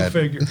watching with Dad.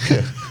 Go figure.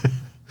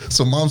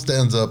 So Mom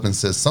stands up and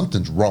says,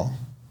 something's wrong.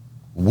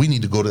 We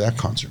need to go to that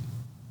concert.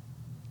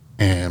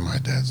 And my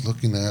dad's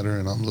looking at her,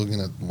 and I'm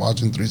looking at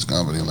watching Three's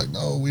Company. I'm like,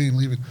 no, we ain't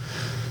leaving.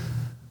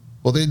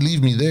 Well, they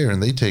leave me there,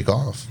 and they take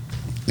off.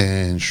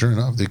 And sure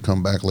enough, they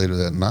come back later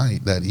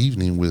that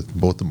evening with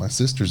both of my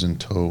sisters in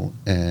tow.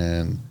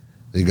 And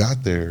they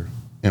got there,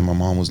 and my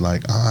mom was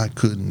like, I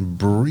couldn't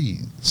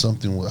breathe.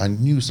 I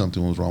knew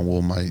something was wrong.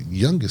 Well, my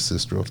youngest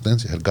sister,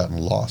 Hortensia, had gotten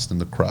lost in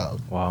the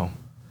crowd. Wow.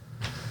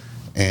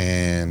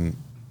 And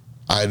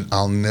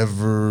I'll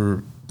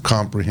never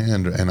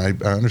comprehend, and I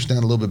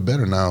understand a little bit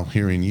better now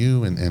hearing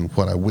you and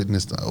what I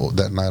witnessed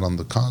that night on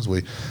the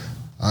causeway.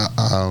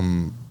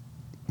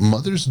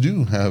 Mothers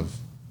do have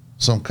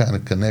some kind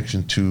of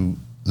connection to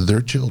their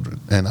children,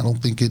 and I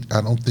don't think.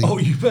 Oh,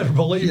 you better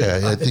believe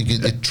it. Yeah, I think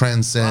it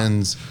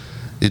transcends.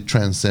 It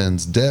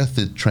transcends death.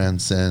 It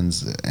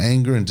transcends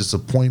anger and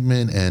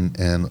disappointment, and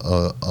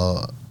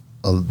the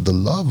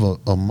love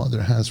a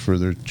mother has for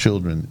their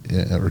children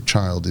or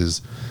child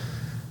is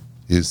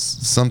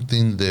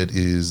something that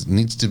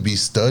needs to be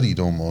studied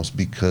almost,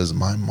 because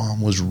my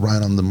mom was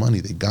right on the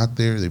money. They got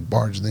there, they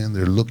barged in,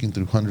 they're looking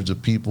through hundreds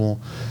of people.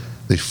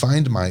 They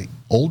find my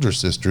older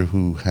sister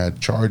who had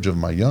charge of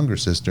my younger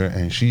sister,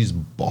 and she's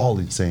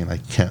bawling, saying, I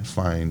can't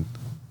find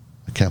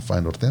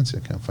Hortensia,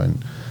 I can't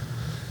find.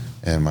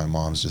 And my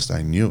mom's just,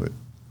 I knew it.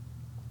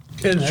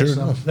 And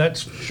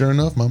Sure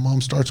enough, my mom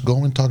starts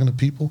going, talking to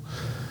people.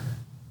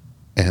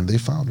 And they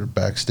found her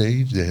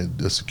backstage. They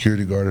had a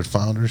security guard had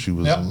found her. She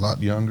was a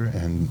lot younger.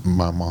 And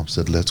my mom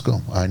said, let's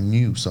go. I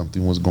knew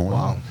something was going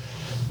on.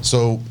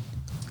 So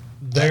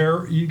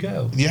there you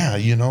go. Yeah,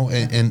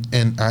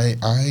 and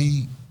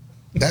I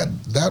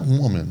that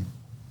woman,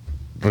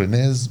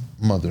 Renee's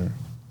mother,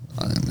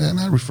 and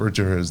I refer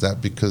to her as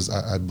that because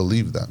I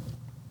believe that.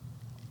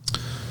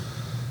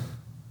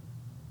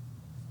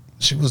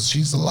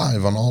 She's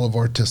alive on all of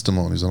our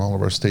testimonies, on all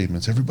of our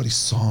statements. Everybody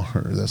saw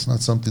her. That's not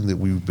something that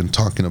we've been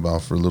talking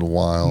about for a little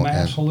while.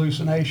 Mass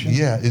hallucination.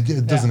 Yeah,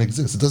 it doesn't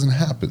exist. It doesn't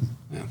happen.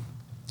 Yeah.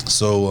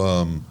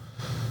 So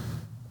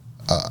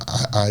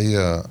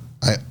I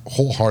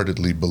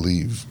wholeheartedly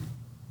believe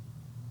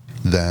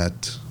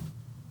that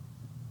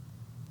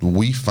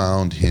we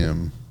found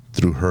him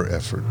through her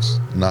efforts,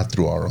 not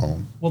through our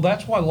own. Well,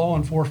 that's why law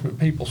enforcement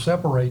people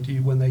separate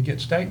you when they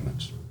get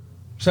statements.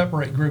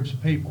 Separate groups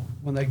of people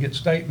when they get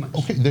statements.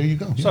 Okay, there you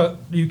go. Yeah. So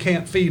you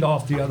can't feed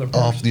off the other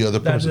person. Off the other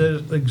person.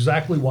 That is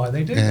exactly why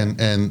they do that.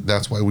 And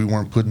that's why we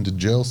weren't put into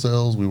jail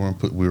cells. We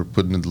were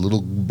put into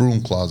little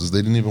broom closets.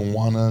 They didn't even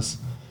want us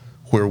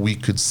where we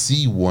could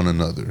see one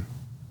another,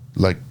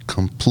 like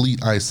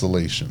complete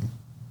isolation.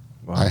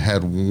 Wow. I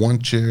had one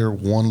chair,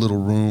 one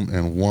little room,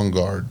 and one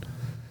guard.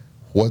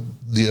 What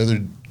the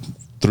other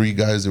three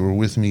guys that were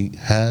with me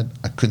had,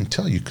 I couldn't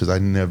tell you because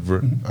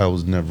I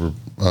was never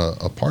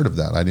a part of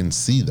that. I didn't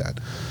see that.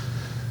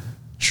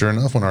 Sure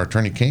enough, when our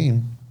attorney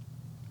came,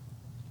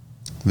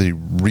 they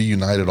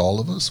reunited all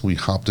of us. We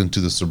hopped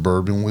into the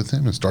Suburban with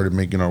him and started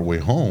making our way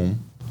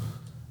home.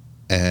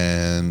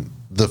 And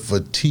the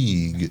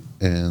fatigue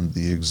and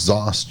the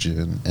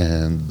exhaustion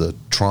and the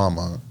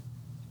trauma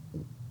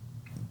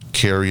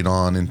carried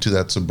on into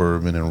that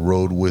Suburban and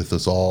rode with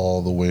us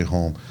all the way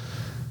home.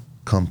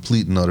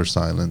 Complete and utter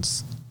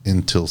silence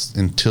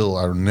until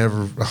I'll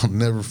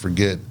never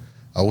forget.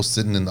 I was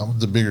sitting I was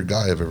the bigger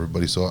guy of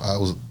everybody, so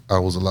I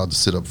was allowed to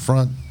sit up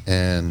front,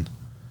 and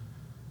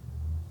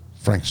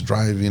Frank's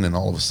driving, and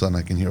all of a sudden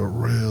I can hear a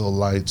real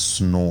light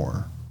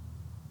snore.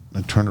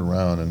 I turn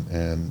around,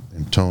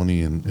 and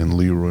Tony and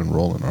Leroy and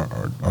Roland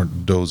are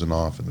dozing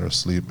off, and they're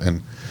asleep.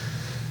 And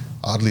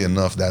oddly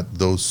enough,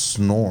 those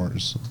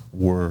snores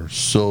were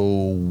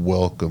so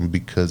welcome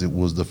because it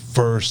was the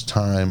first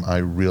time I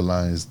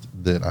realized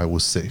that I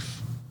was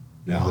safe,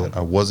 that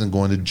I wasn't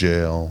going to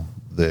jail,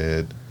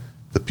 that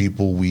the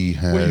people we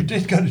had. Well, you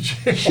did go to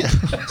jail.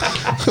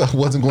 I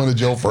wasn't going to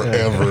jail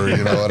forever,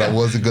 and I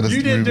wasn't going to.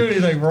 You didn't do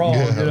anything wrong,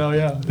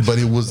 But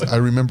it was. I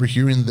remember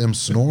hearing them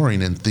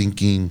snoring and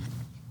thinking,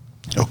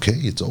 "Okay,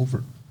 it's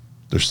over.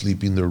 They're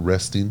sleeping. They're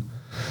resting."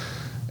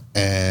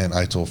 And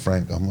I told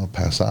Frank, "I'm gonna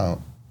pass out."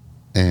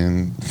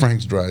 And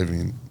Frank's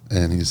driving,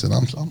 and he said,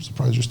 "I'm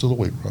surprised you're still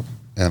awake, bro."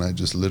 and I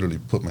just literally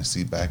put my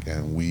seat back,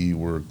 and we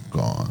were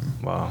gone.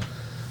 Wow.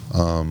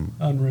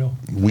 Unreal.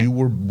 We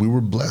were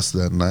blessed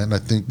that night, and I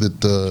think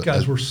that You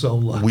guys were so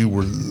lucky. we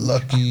were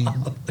lucky.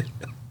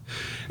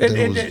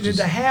 And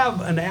to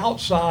have an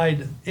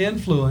outside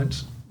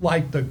influence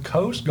like the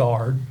Coast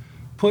Guard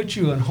put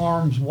you in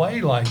harm's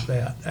way like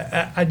that,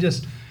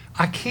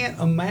 I can't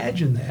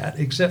imagine that,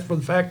 except for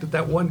the fact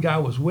that one guy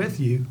was with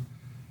you.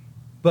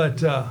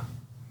 But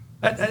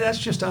that's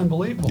just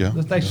unbelievable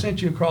that they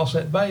sent you across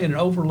that bay in an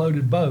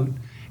overloaded boat,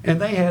 and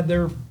they had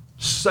their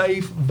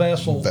safe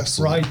vessel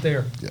right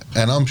there. Yeah.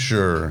 And I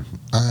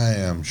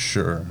am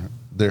sure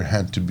there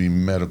had to be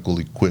medical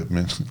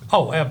equipment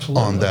Oh,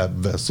 absolutely. on that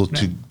vessel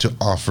to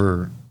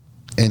offer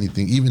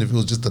anything, even if it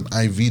was just an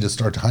IV to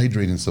start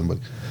hydrating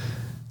somebody.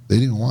 They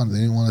didn't want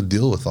to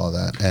deal with all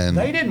that, and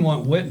they didn't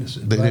want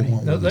witnesses.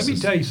 Let me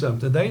tell you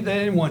something. They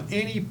didn't want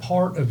any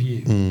part of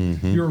you.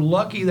 Mm-hmm. You're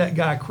lucky that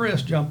guy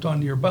Chris jumped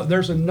onto your boat.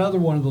 There's another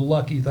one of the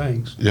lucky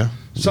things. Yeah.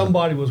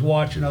 Somebody was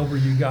watching over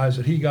you guys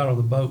that he got on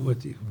the boat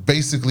with you.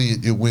 Basically,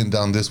 it went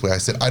down this way. I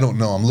said, I don't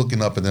know. I'm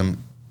looking up at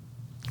them.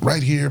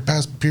 Right here,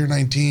 past Pier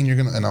 19,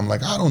 and I'm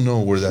like, I don't know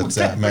where that's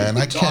at, man.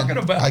 I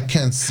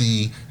can't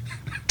see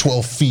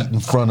 12 feet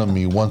in front of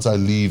me once I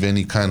leave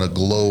any kind of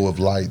glow of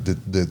light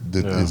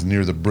that is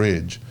near the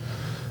bridge.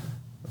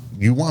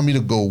 You want me to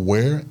go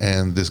where?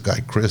 And this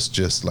guy Chris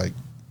just like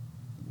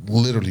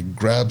literally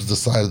grabs the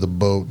side of the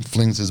boat,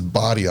 flings his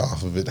body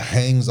off of it,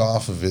 hangs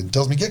off of it, and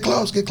tells me, get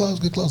close, get close,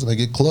 get close. And I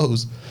get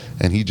close,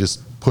 and he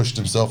just pushed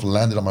himself,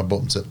 landed on my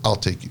boat, and said, I'll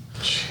take you.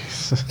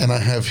 Jesus. And I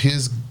have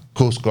his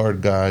Coast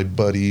Guard guy,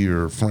 buddy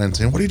or friend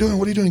saying, what are you doing?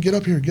 What are you doing? Get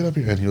up here, get up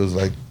here. And he was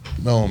like,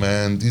 no,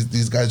 man,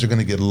 these guys are going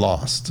to get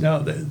lost. No,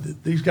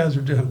 these guys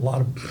are doing a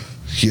lot of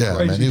crazy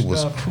man, it was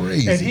stuff.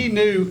 crazy. And he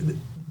knew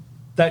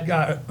that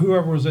guy,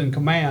 whoever was in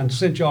command,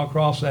 sent y'all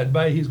across that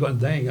bay. He's going,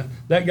 dang it.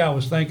 That guy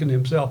was thinking to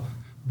himself,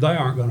 they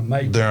aren't going to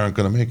make it. They aren't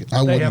going to make it.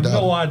 They have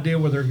no idea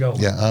where they're going.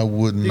 Yeah, I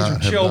would These not are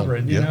have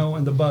children, you know,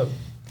 in the boat.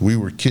 We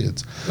were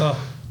kids. Oh.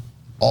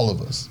 All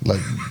of us.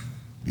 Like,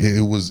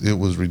 it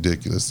was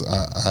ridiculous.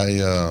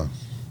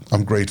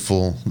 I'm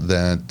grateful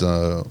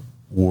that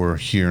we're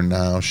here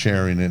now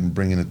sharing it and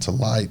bringing it to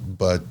light.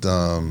 But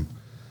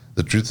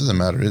the truth of the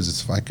matter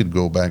is if I could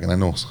go back, and I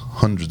know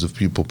hundreds of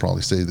people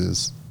probably say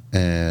this,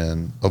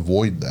 and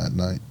avoid that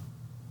night,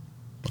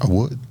 I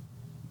would.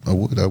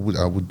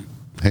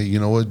 Hey, you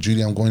know what,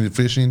 Judy, I'm going to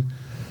fishing.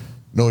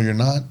 No, you're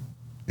not.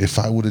 If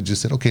I would have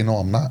just said, okay, no,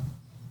 I'm not,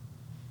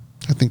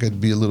 I think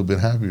I'd be a little bit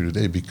happier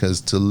today,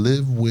 because to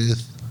live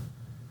with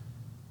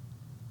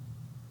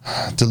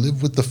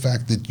the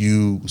fact that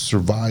you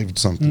survived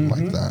something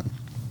like that,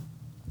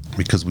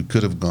 because we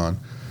could have gone.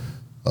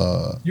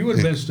 You would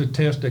have been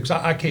statistics.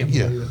 I can't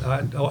believe it.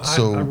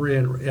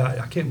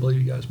 I can't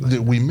believe you guys made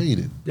it. We made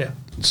it. Yeah.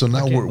 So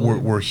now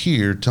we're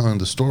here telling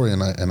the story,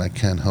 and I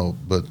can't help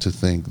but to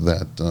think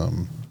that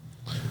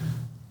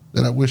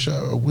I wish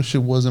it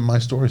wasn't my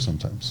story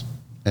sometimes,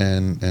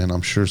 and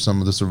I'm sure some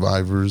of the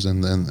survivors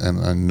and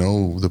I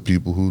know the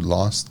people who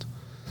lost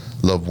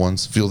loved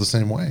ones feel the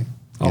same way.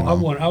 I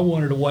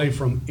wanted away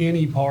from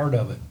any part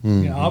of it.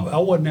 Mm-hmm. You know, I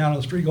wasn't out on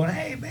the street going,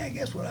 "Hey man,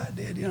 guess what I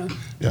did?" You know,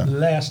 the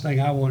last thing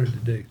I wanted to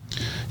do.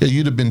 Yeah,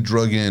 you'd have been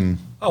drug in.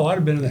 Oh, I'd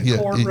have been in that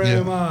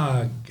courtroom.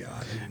 My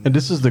God. And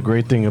this is the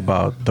great thing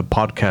about the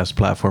podcast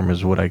platform,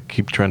 is what I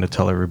keep trying to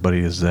tell everybody,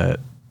 is that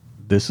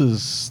this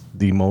is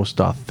the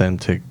most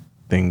authentic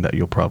thing that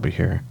you'll probably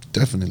hear.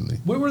 Definitely.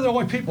 We were the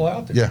only people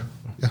out there.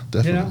 Yeah,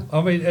 definitely. You know,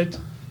 I mean,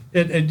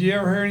 did you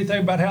ever hear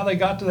anything about how they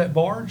got to that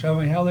barge? I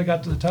mean, how they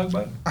got to the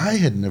tugboat? I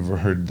had never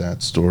heard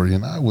that story,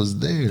 and I was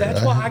there.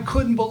 That's why I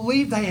couldn't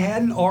believe they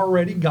hadn't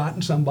already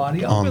gotten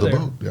somebody over there.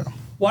 On the boat, yeah.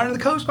 Why didn't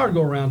the Coast Guard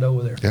go around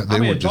over there? Yeah,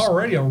 it's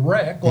already a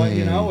wreck. Well,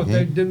 you know, if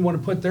they didn't want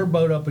to put their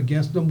boat up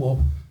against them,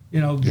 well,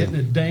 you know, getting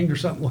it dinged or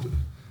something.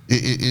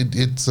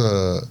 It's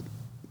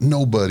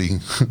nobody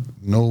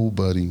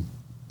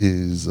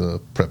is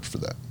prepped for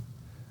that.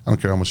 I don't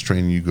care how much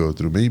training you go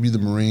through. Maybe the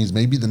Marines,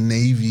 maybe the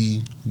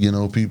Navy, you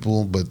know,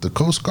 people, but the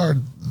Coast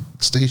Guard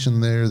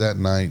stationed there that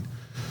night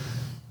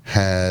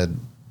had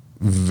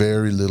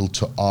very little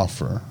to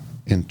offer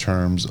in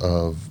terms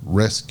of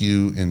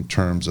rescue, in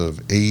terms of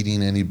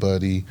aiding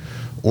anybody,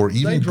 or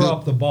even they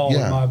dropped the ball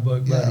in my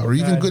book. Or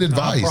even good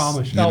advice. I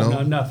promise.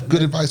 No, nothing.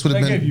 Good advice would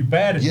have been. They gave you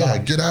bad advice. Yeah,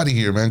 get out of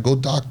here, man. Go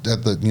dock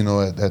at the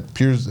at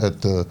piers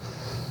at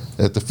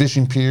the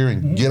fishing pier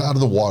and get out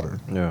of the water.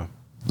 Yeah,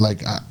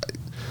 like.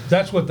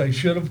 That's what they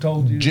should have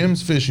told you.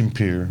 Jim's Fishing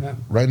Pier,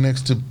 right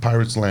next to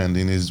Pirates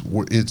Landing,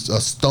 it's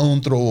a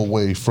stone throw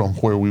away from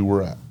where we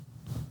were at.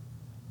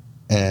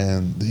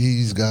 And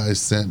these guys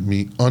sent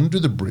me under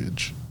the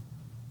bridge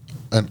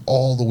and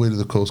all the way to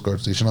the Coast Guard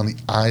station on the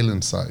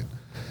island side.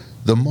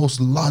 The most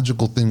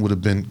logical thing would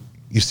have been,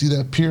 you see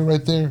that pier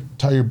right there?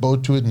 Tie your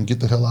boat to it and get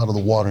the hell out of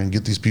the water and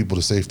get these people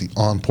to safety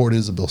on Port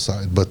Isabel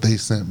side. But they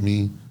sent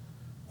me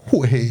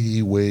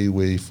way, way,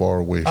 way far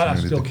away from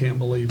anything. I still can't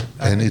believe it.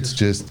 And it's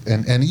just,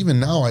 and even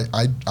now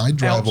I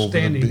drive over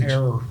the beach. Outstanding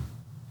error.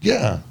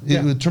 Yeah,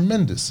 it was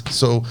tremendous.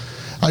 So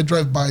I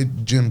drive by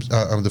Jim's,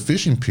 the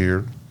fishing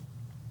pier,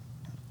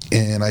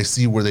 and I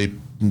see where they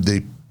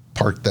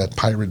parked that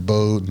pirate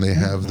boat, and they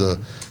have the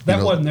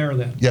that wasn't there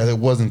then. Yeah, that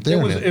wasn't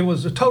there. It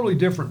was a totally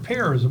different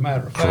pier, as a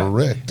matter of fact.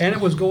 Correct. And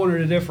it was going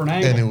at a different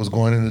angle. And it was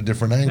going in a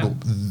different angle.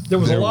 Yeah. There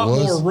was a lot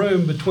more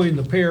room between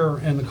the pier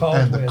and the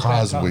causeway. And the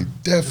causeway,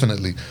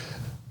 definitely.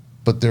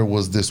 But there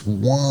was this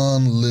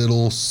one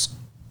little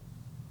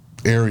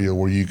area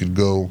where you could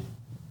go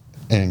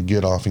and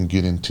get off and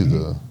get into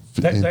the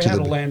They had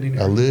a landing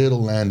area. A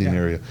little landing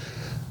area.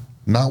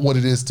 Not what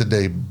it is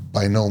today,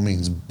 by no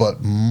means,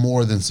 but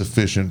more than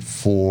sufficient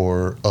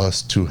for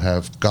us to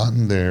have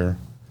gotten there,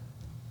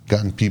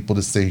 gotten people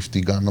to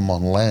safety, gotten them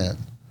on land.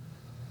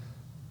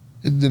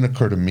 It didn't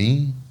occur to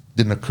me,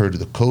 didn't occur to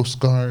the Coast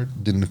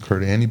Guard, didn't occur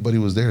to anybody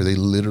who was there. They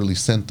literally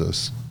sent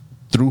us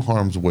through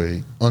harm's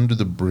way, under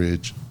the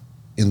bridge,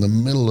 in the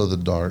middle of the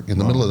dark, in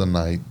the middle of the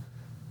night,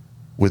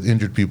 with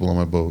injured people on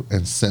my boat,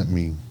 and sent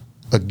me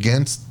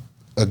against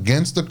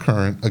the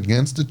current,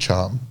 against the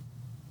chop,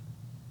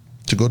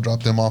 to go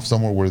drop them off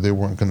somewhere where they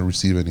weren't going to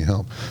receive any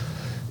help.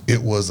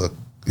 It was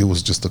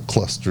just a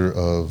cluster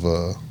of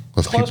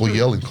people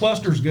yelling.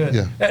 Cluster's good.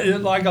 Yeah.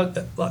 Like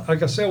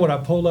I said, when I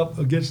pulled up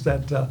against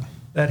that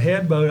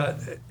headboat,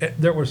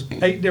 there was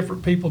 8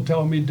 different people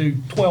telling me to do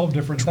 12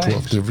 different things.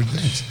 12 different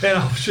things. And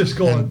I was just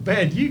going,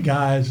 man, you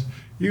guys,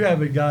 you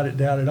haven't got it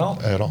down at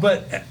all. At all.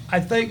 But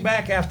I think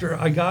back after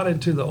I got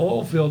into the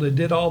oil field and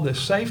did all this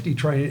safety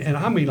training, and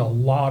I mean a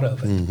lot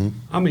of it. Mm-hmm.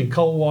 I mean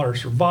cold water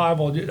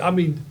survival. I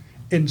mean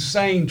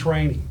insane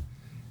training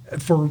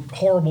for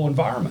horrible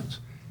environments.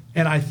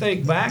 And I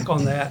think back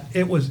on that,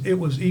 it was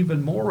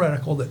even more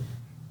radical that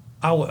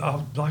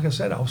like I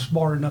said, I was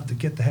smart enough to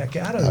get the heck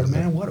out of there.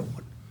 Man, what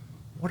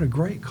a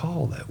great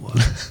call that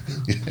was.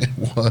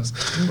 It was.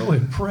 I'm really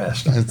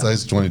impressed.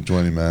 Hindsight's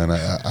 2020, man.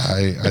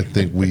 I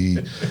think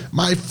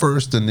my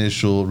first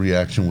initial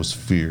reaction was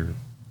fear,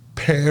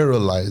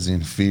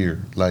 paralyzing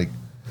fear. Like,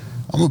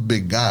 I'm a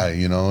big guy,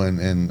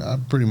 and I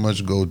pretty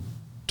much go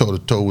toe to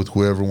toe with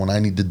whoever when I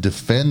need to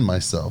defend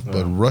myself.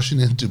 But rushing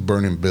into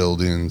burning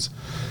buildings,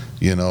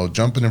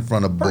 jumping in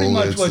front of pretty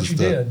bullets. Much what you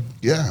did.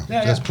 Yeah,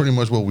 that's pretty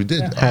much what we did.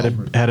 Yeah.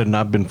 Had it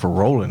not been for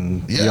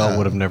Roland, y'all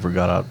would have never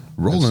got out.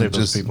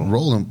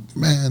 Roland,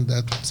 man,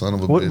 that son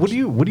of a bitch.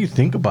 What do you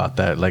think about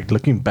that? Like,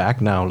 looking back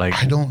now, like,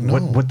 I don't know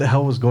what the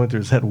hell was going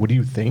through his head. What do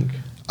you think?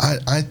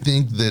 I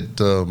think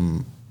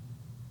that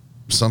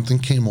something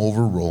came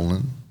over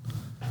Roland,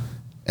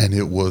 and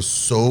it was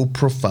so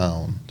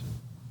profound.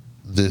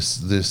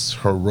 This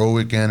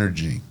heroic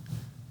energy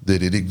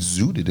that it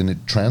exuded, and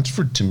it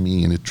transferred to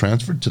me, and it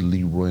transferred to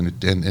Leroy,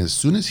 and as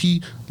soon as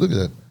he look at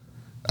that,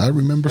 I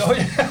remember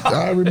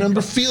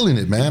feeling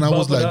it, man. I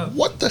was like,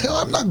 what the hell?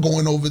 I'm not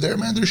going over there,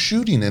 man. They're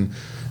shooting, and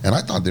I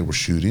thought they were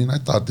shooting. I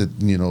thought that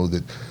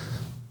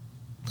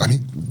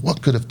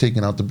what could have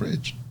taken out the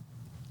bridge?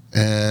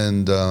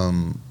 And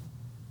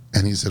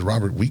he said,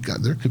 Robert,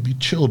 there could be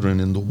children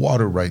in the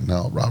water right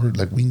now, Robert.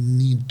 Like, we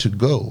need to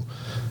go.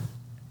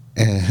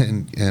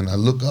 And I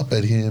look up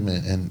at him,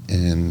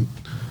 and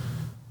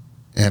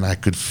I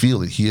could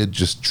feel it. He had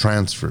just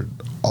transferred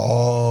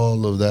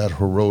all of that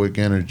heroic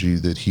energy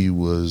that he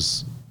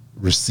was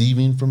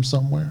receiving from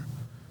somewhere,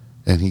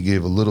 and he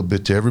gave a little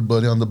bit to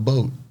everybody on the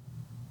boat.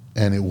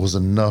 And it was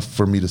enough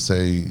for me to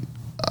say,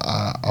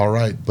 all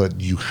right,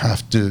 but you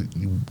have to,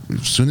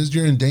 as soon as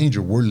you're in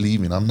danger, we're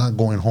leaving. I'm not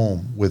going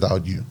home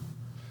without you,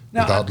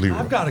 without Leroy.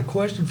 I've got a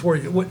question for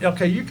you.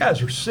 Okay, you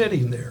guys are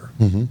sitting there,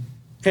 Mm-hmm.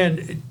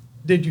 and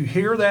did you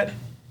hear that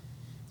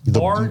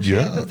barge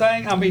hit the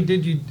thing? I mean,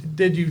 did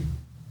you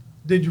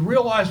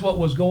realize what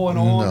was going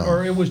on,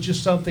 or it was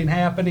just something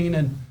happening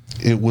and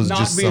it was not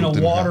just being a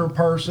water happened.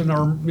 person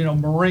or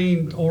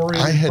marine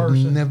oriented? I had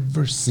person?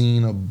 never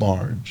seen a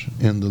barge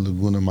in the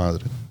Laguna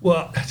Madre.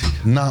 Well,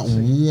 not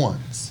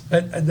once.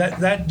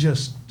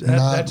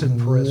 That's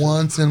impressive.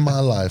 Once in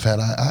my life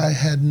I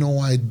had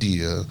no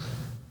idea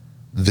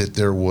that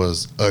there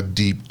was a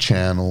deep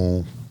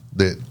channel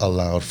that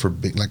allowed for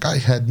big. Like, I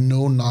had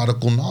no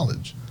nautical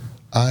knowledge.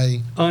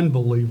 I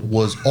Unbelievable.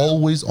 was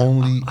always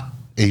only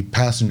a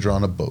passenger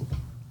on a boat.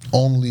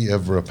 Only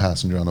ever a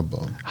passenger on a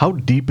boat. How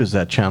deep is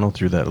that channel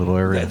through that little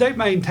area? They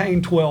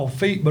maintain 12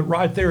 feet, but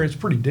right there it's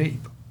pretty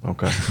deep.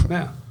 Okay.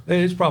 Yeah.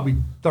 It's probably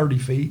 30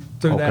 feet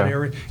through that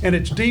area. And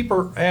it's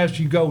deeper as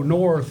you go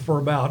north for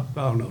about,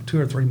 2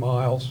 or 3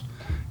 miles.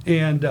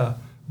 And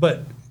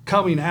but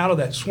coming out of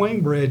that swing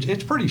bridge,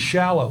 it's pretty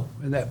shallow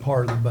in that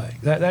part of the bay.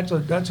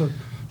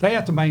 They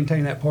have to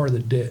maintain that part of the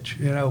ditch,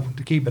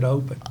 to keep it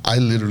open. I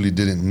literally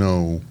didn't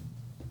know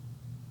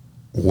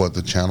what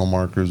the channel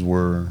markers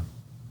were.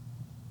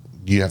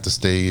 You have to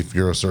stay if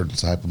you're a certain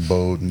type of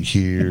boat and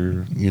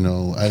here,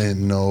 I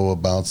didn't know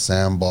about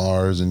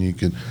sandbars, and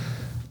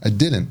I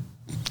didn't.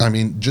 I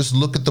mean, just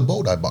look at the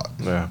boat I bought.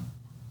 Yeah.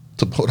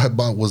 The boat I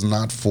bought was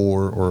not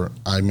for, or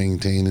I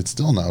maintain it's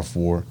still not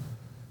for,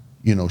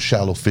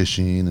 shallow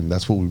fishing, and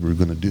that's what we were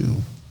going to do.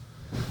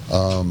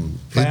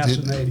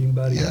 Fascinating,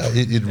 buddy. Yeah,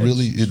 it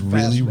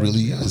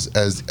really is.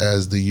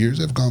 As the years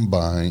have gone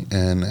by,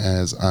 and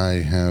as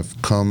I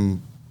have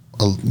come,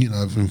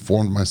 I've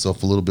informed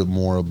myself a little bit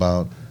more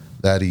about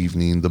that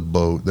evening, the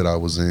boat that I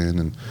was in,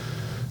 and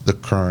the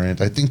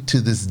current. I think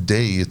to this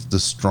day, it's the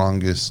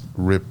strongest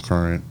rip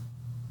current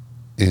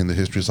in the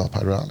history of South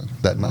Padre Island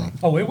that night.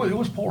 Oh, it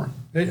was pouring.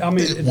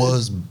 It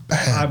was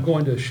bad. I'm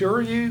going to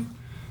assure you,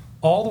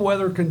 all the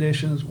weather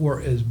conditions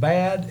were as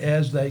bad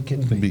as they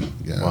can be.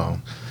 Yeah. Wow.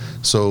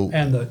 So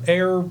And the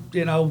air,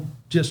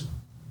 just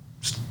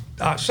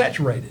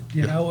saturated.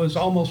 It was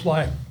almost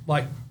like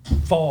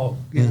fog.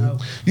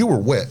 you were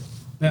wet.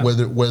 Yeah.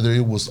 Whether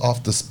it was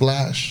off the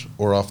splash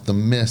or off the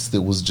mist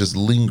that was just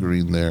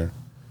lingering there,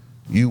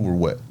 you were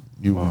wet.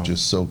 You were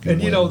just soaking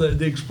And wet.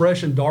 the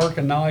expression "dark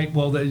and night."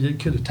 Well, they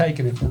could have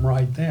taken it from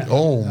right then.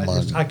 Oh,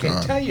 I can't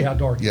God. tell you how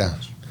dark it Yeah.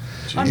 was.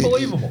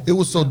 Unbelievable. It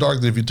was so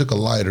dark that if you took a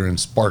lighter and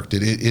sparked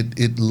it,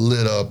 it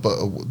lit up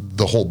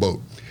the whole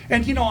boat.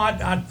 And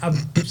I'm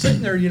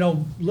sitting there,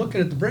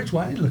 looking at the bridge.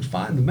 Well, it looks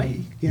fine to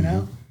me,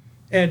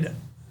 And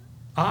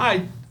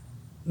I,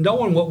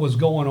 knowing what was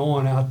going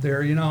on out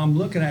there, I'm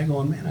looking at it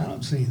going, man, I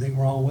don't see anything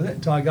wrong with it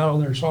until I got over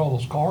there and saw all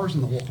those cars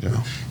in the water.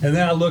 Yeah. And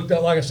then I looked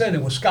up, like I said,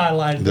 it was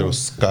skylighted. There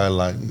was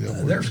skylight.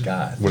 There's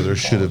sky. Where there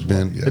should have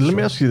been. Hey, let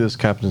me ask you this,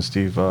 Captain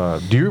Steve.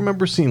 Do you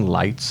remember seeing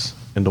lights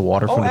in the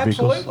water from the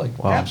vehicles? Absolutely.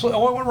 Wow.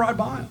 Absolutely. Oh, I went right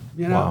by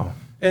them, Wow.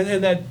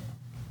 And that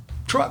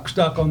truck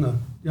stuck on the,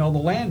 the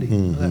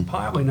landing, that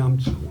piling. I'm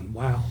just going,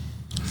 wow.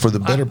 For the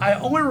better. I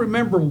only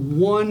remember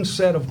one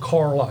set of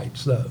car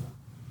lights, though.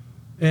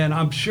 And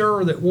I'm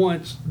sure that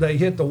once they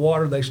hit the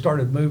water, they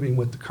started moving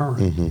with the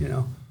current,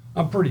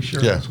 I'm pretty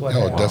sure Yeah. that's what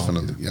Oh, happened.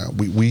 definitely.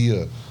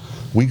 Yeah.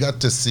 We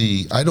got to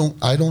see. I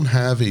don't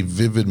have a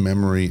vivid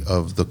memory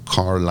of the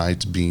car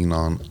lights being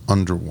on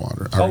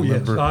underwater. I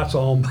remember, yes, I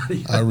saw them.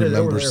 I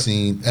remember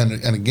seeing, and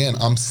again,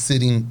 I'm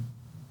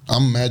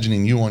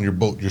imagining you on your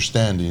boat. You're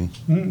standing,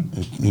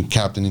 and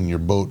captaining your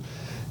boat.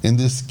 In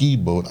this ski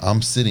boat,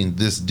 I'm sitting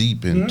this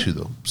deep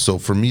into so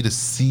for me to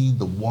see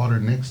the water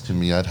next to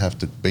me, I'd have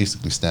to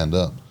basically stand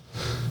up.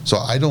 So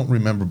I don't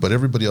remember, but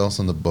everybody else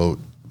on the boat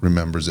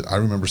remembers it. I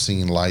remember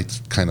seeing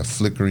lights kind of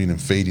flickering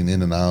and fading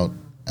in and out.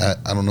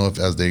 I don't know if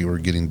as they were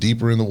getting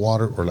deeper in the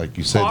water or like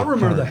you said. I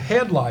remember the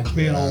headlights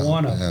being on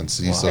one of them.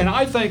 And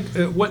I think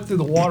it went through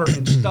the water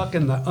and stuck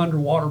in the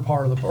underwater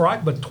part of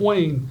right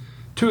between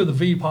two of the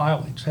V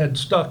pilings, had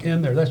stuck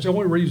in there. That's the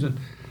only reason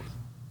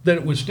that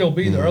it would still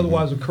be there.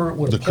 Otherwise, the current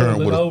would have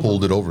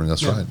pulled it over.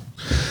 That's right.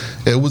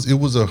 It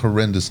was a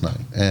horrendous night,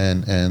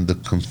 and the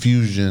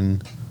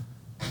confusion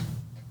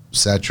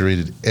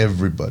saturated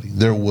everybody.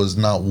 There was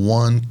not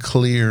one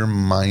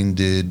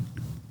clear-minded,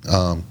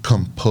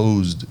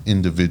 composed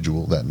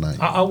individual that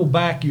night. I will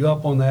back you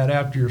up on that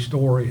after your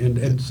story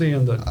and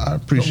seeing the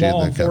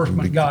law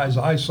enforcement guys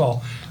I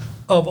saw.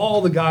 Of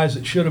all the guys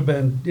that should have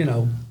been,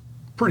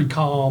 pretty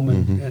calm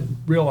and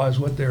realize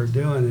what they were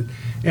doing.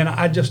 And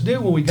I just did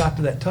when we got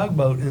to that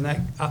tugboat, and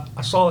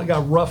I saw that guy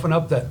roughing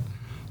up that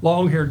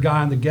long-haired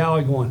guy in the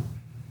galley going,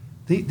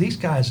 these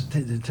guys,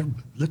 they're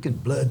looking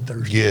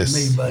bloodthirsty yes, to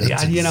me, buddy.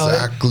 That's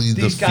exactly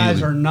these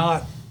guys are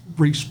not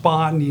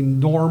responding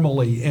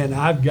normally, and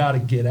I've got to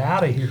get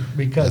out of here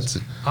because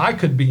I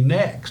could be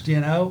next,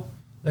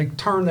 They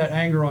turn that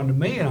anger onto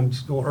me, and I'm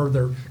just going, or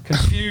their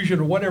confusion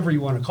or whatever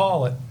you want to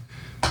call it.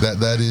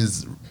 That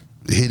is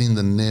hitting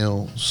the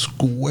nail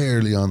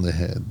squarely on the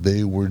head.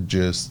 They were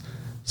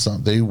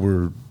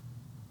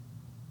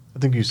I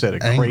think you said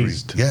it, angry.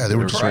 crazed. Yeah, they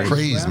were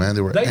crazed, man.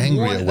 They were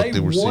angry at what they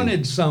were seeing. They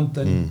wanted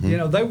something,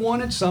 they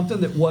wanted something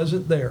that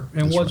wasn't there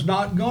and was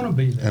not going to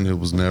be there. And it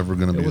was never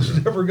going to be there. It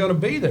was never going to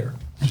be there.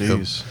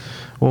 Jeez.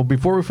 Well,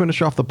 before we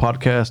finish off the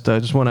podcast, I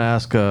just want to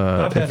ask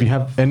if you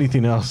have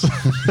anything else,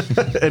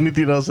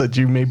 anything else that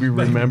you maybe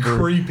remember.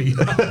 Creepy. You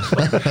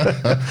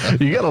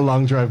got a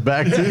long drive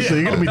back too, so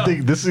you're gonna be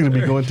thinking this is gonna be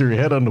going through your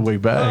head on the way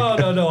back.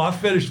 No. I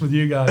finished with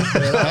you guys.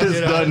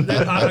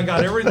 I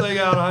got everything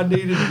out I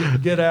needed to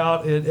get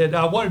out, and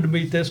I wanted to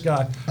meet this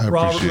guy,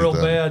 Robert, real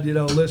bad.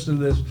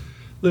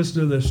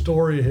 Listen to this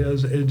story of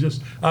his, and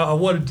just I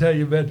wanted to tell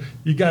you, man,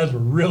 you guys were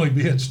really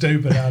being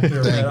stupid out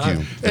there. Thank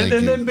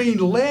you. Then being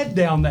led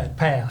down that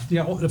path,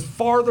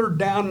 farther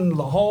down into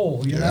the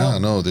hole.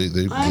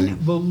 They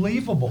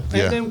unbelievable.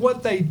 Yeah. And then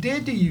what they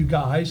did to you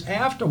guys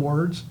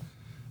afterwards,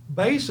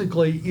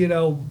 basically,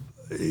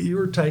 you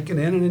were taken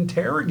in and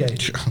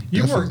interrogated.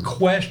 You weren't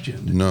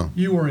questioned. No.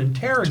 You were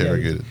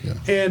interrogated. Yeah.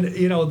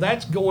 And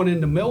that's going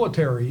into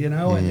military. And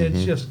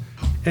it's just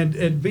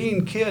and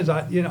being kids.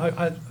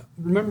 I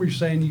remember you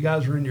saying you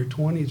guys were in your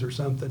 20s or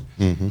something,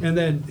 and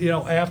then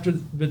after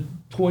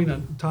between the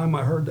time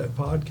I heard that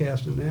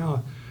podcast and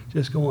now,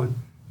 just going,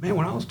 man,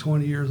 when I was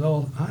 20 years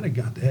old, I'd have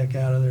got the heck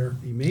out of there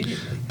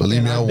immediately.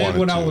 Believe me, I wanted to.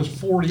 When I was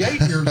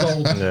 48 years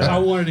old, I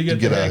wanted to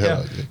get the heck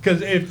out.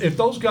 Because if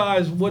those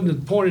guys wouldn't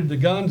have pointed the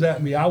guns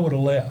at me, I would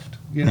have left.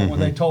 When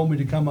they told me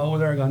to come over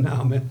there, I go,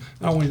 no, man,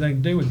 I don't want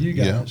anything to do with you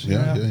guys.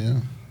 Yeah.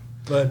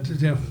 But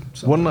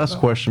one last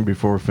question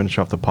before we finish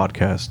off the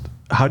podcast.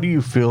 How do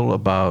you feel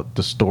about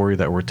the story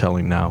that we're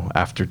telling now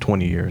after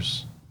 20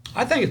 years?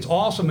 I think it's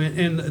awesome,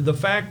 and the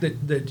fact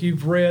that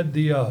you've read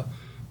the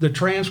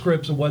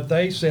transcripts of what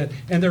they said,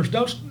 and there's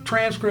no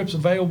transcripts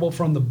available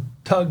from the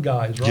tug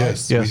guys, right?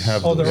 Yes, Yes. we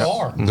have. Oh, those. there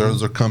are.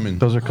 Those are coming.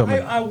 Those are coming.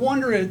 I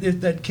wonder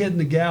if that kid in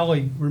the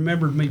galley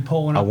remembered me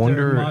pulling I up there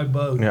wonder. in my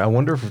boat. Yeah, I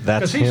wonder if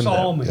that's Because he him.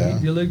 saw that- me. Yeah.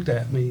 He looked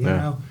at me, you Yeah.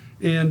 know.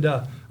 And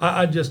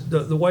I just,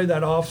 the way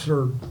that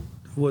officer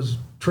was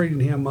treating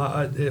him,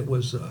 it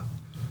was,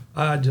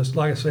 I just,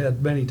 like I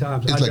said many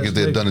times. It's I like just if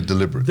they'd think, done it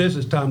deliberate. This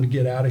is time to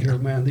get out of here,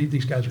 man.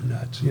 These guys are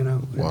nuts, you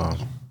know. Wow.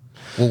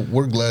 Well,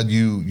 we're glad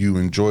you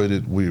enjoyed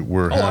it.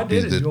 We're Oh, I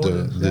happy did that enjoy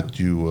it, yeah. that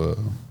you.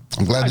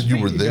 I'm glad Nice that you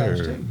were meeting you guys,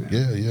 there. too,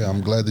 man. Yeah. I'm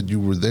glad that you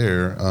were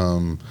there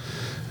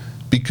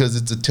because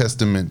it's a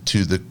testament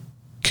to the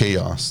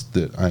chaos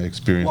that I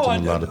experienced,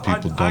 and a lot of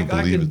people don't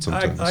believe it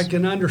sometimes. I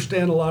can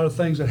understand a lot of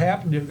things that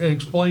happened and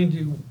explain to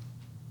you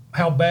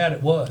how bad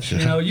it was. You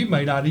know, you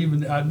may not even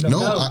know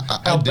I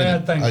how didn't.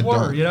 bad things I were,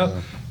 don't, you know.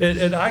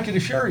 And I can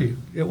assure you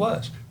it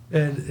was.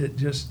 And it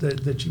just,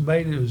 that you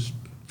made it was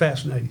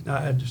fascinating.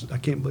 I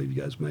can't believe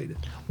you guys made it.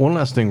 One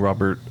last thing,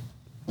 Robert.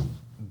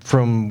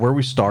 From where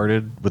we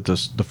started with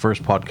the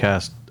first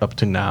podcast up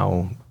to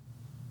now,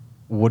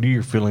 what are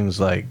your feelings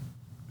like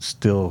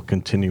still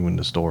continuing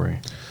the story?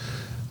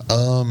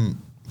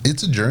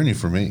 It's a journey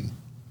for me.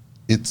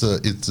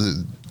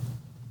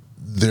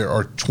 There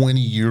are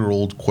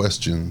 20-year-old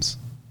questions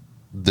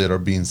that are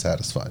being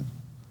satisfied.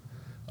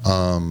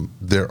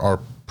 There are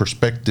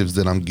perspectives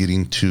that I'm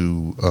getting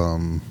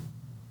to.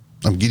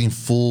 I'm getting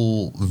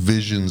full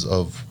visions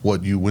of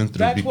what you went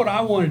through. That's what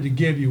I wanted to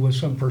give you was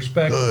some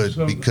perspective.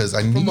 Good, because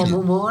I from need a it.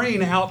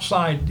 Marine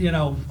outside,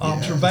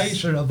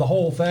 observation of the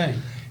whole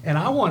thing. And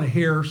I want to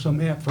hear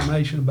some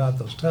information about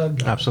those tug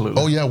guys.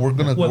 Absolutely. Oh yeah, we're What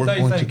going they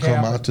to think come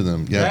happened. out to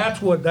them. Yeah,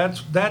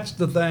 That's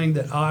the thing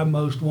that I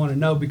most want to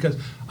know, because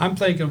I'm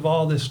thinking of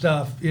all this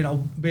stuff,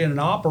 being an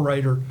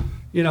operator,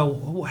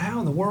 how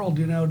in the world,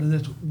 did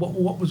this,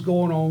 what was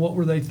going on? What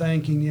were they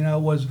thinking?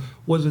 Was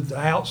it the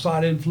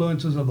outside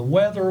influences of the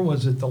weather?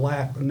 Was it the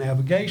lack of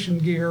navigation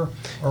gear?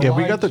 Or Yeah,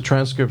 we got the lights?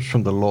 transcripts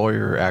from the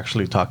lawyer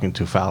actually talking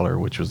to Fowler,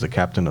 which was the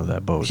captain of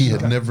that boat. he had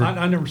Okay. never.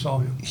 I never saw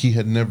him. He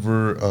had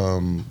never.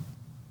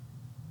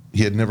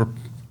 He had never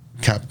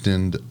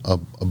captained a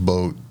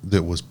boat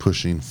that was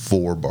pushing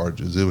 4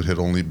 barges. It had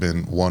only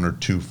been 1 or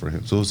 2 for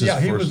him. So it was his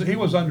first. He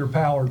was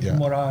underpowered Yeah. from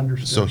what I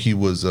understood. So he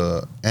was,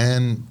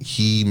 and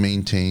he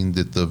maintained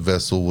that the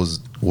vessel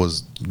was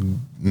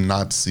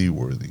not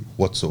seaworthy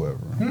whatsoever,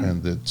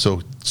 and that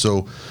so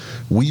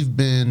we've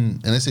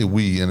been, and I say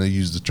we, and I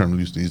use the term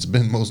loosely. It's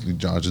been mostly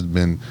Josh has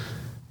been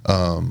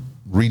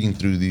reading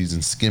through these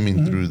and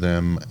skimming through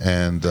them,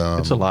 and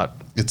It's a lot.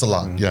 It's a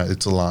lot, yeah,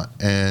 it's a lot,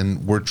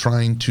 and we're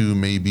trying to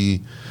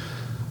maybe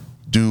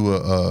do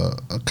a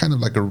kind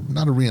of like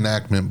not a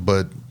reenactment,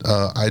 but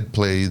I'd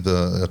play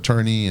the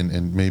attorney,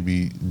 and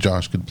maybe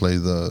Josh could play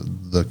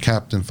the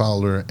Captain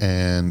Fowler,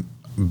 and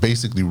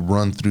basically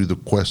run through the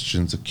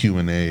questions, the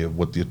Q&A of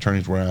what the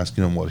attorneys were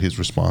asking and what his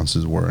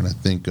responses were. And I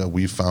think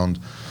we found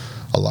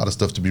a lot of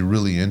stuff to be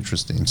really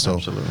interesting. So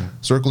Absolutely.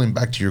 Circling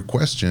back to your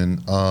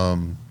question,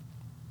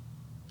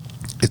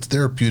 it's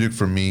therapeutic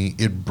for me.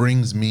 It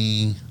brings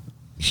me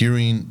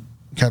hearing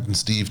Captain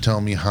Steve tell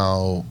me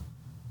how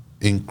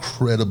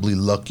incredibly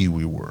lucky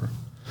we were.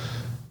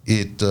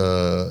 It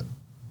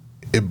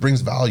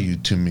brings value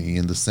to me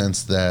in the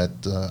sense that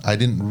I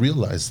didn't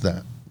realize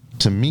that.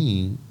 To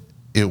me,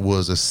 it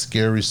was a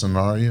scary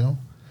scenario.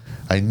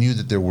 I knew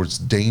that there was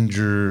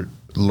danger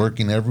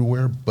lurking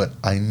everywhere, but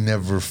I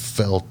never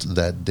felt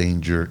that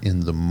danger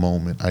in the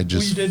moment. I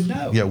just you didn't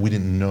know. Yeah, we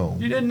didn't know.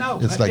 You didn't know.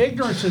 It's like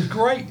Ignorance is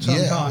great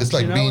sometimes. yeah, it's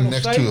like being it'll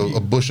next save to you.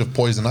 a bush of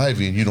poison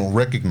ivy and you don't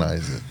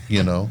recognize it.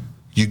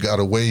 You got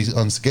away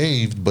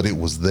unscathed, but it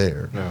was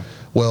there. Yeah.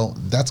 Well,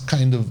 that's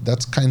kind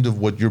of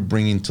what you're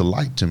bringing to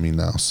light to me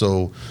now.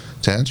 So,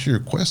 to answer your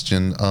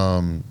question,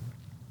 I'm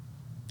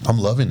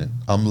loving it.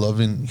 I'm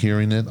loving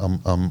hearing it.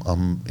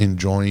 I'm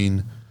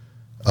enjoying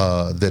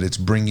that it's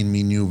bringing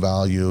me new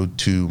value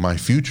to my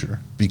future,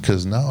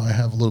 because now I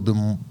have a little bit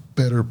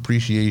better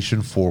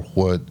appreciation for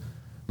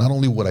not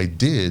only what I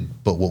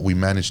did, but what we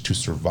managed to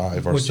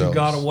survive What you ourselves.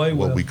 got away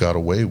What with. we got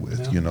away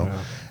with,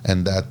 Yeah.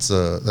 and that's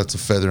a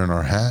feather in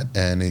our hat,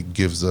 and it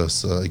gives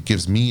us, it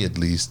gives me at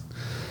least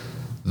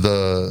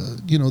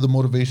the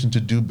motivation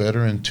to do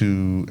better and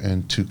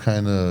to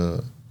kind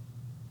of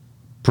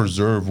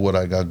preserve what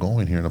I got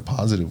going here in a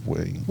positive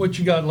way. What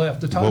you got left,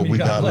 the time What you we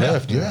got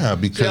left. yeah,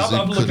 See, because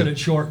I'm looking at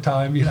short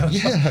time, yeah.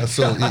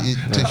 So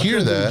to hear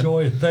I'm that,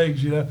 enjoying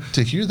things,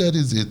 to hear that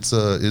is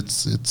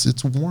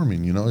it's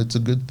warming. It's a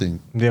good thing.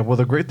 Yeah, well,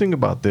 the great thing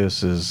about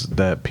this is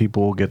that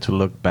people get to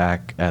look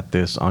back at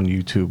this on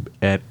YouTube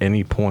at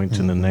any point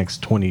in the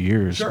next 20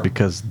 years, Sure.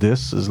 because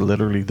this is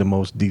literally the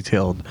most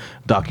detailed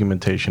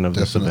documentation of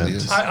this Definitely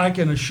event. is. I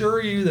can assure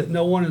you that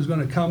no one is going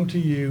to come to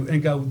you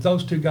and go,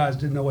 those two guys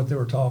didn't know what they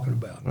were talking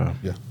about.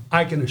 Yeah.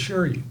 I can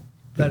assure you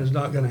that is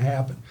not going to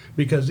happen,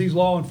 because these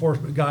law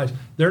enforcement guys,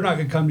 they're not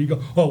going to come to you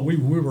and go, oh, we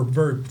were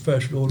very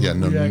professional. Yeah,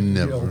 no, We acted,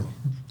 never.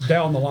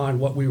 down the line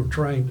what we were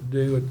trained to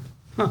do.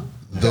 And,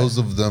 Those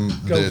of them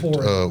Go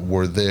for that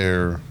were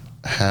there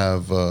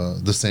have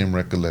the same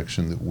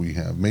recollection that we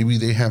have. Maybe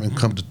they haven't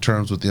come to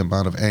terms with the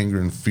amount of anger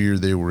and fear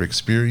they were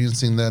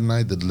experiencing that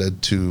night that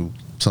led to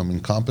some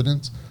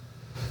incompetence,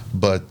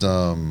 but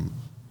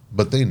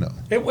they know.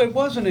 It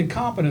wasn't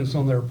incompetence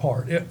on their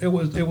part. It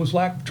was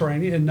lack of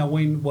training and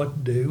knowing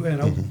what to do.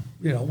 And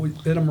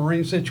in a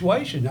Marine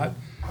situation, I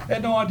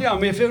had no idea. I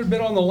mean, if it had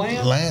been on the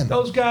land,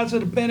 those guys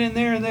would have been in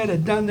there and they'd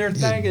have done their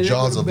thing. And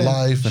Jaws of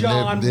life.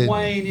 John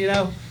Wayne,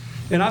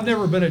 And I've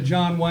never been a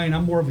John Wayne.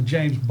 I'm more of a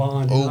James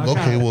Bond. Oh,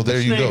 okay. Well, there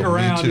you go.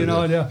 Around, Me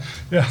too.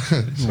 Yeah.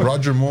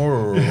 Roger Moore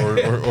or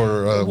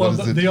well, what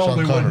is it? The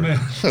only Sean one, man.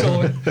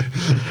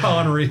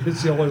 Connery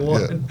is the only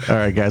one. Yeah. All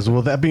right, guys.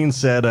 Well, that being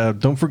said,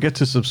 don't forget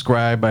to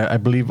subscribe. I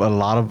believe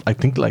I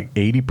think like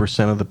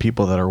 80% of the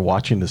people that are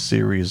watching the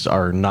series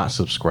are not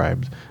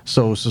subscribed.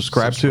 So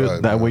subscribe to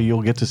it. That way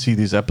you'll get to see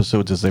these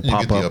episodes as they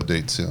pop get up. The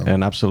updates, yeah.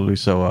 And absolutely.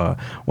 So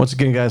once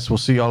again, guys, we'll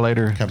see y'all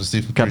later. Captain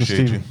Steve,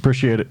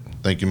 Appreciate it.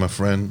 Thank you, my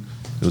friend.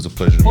 It was a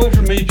pleasure.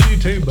 Pleasure to meet you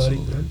too, buddy.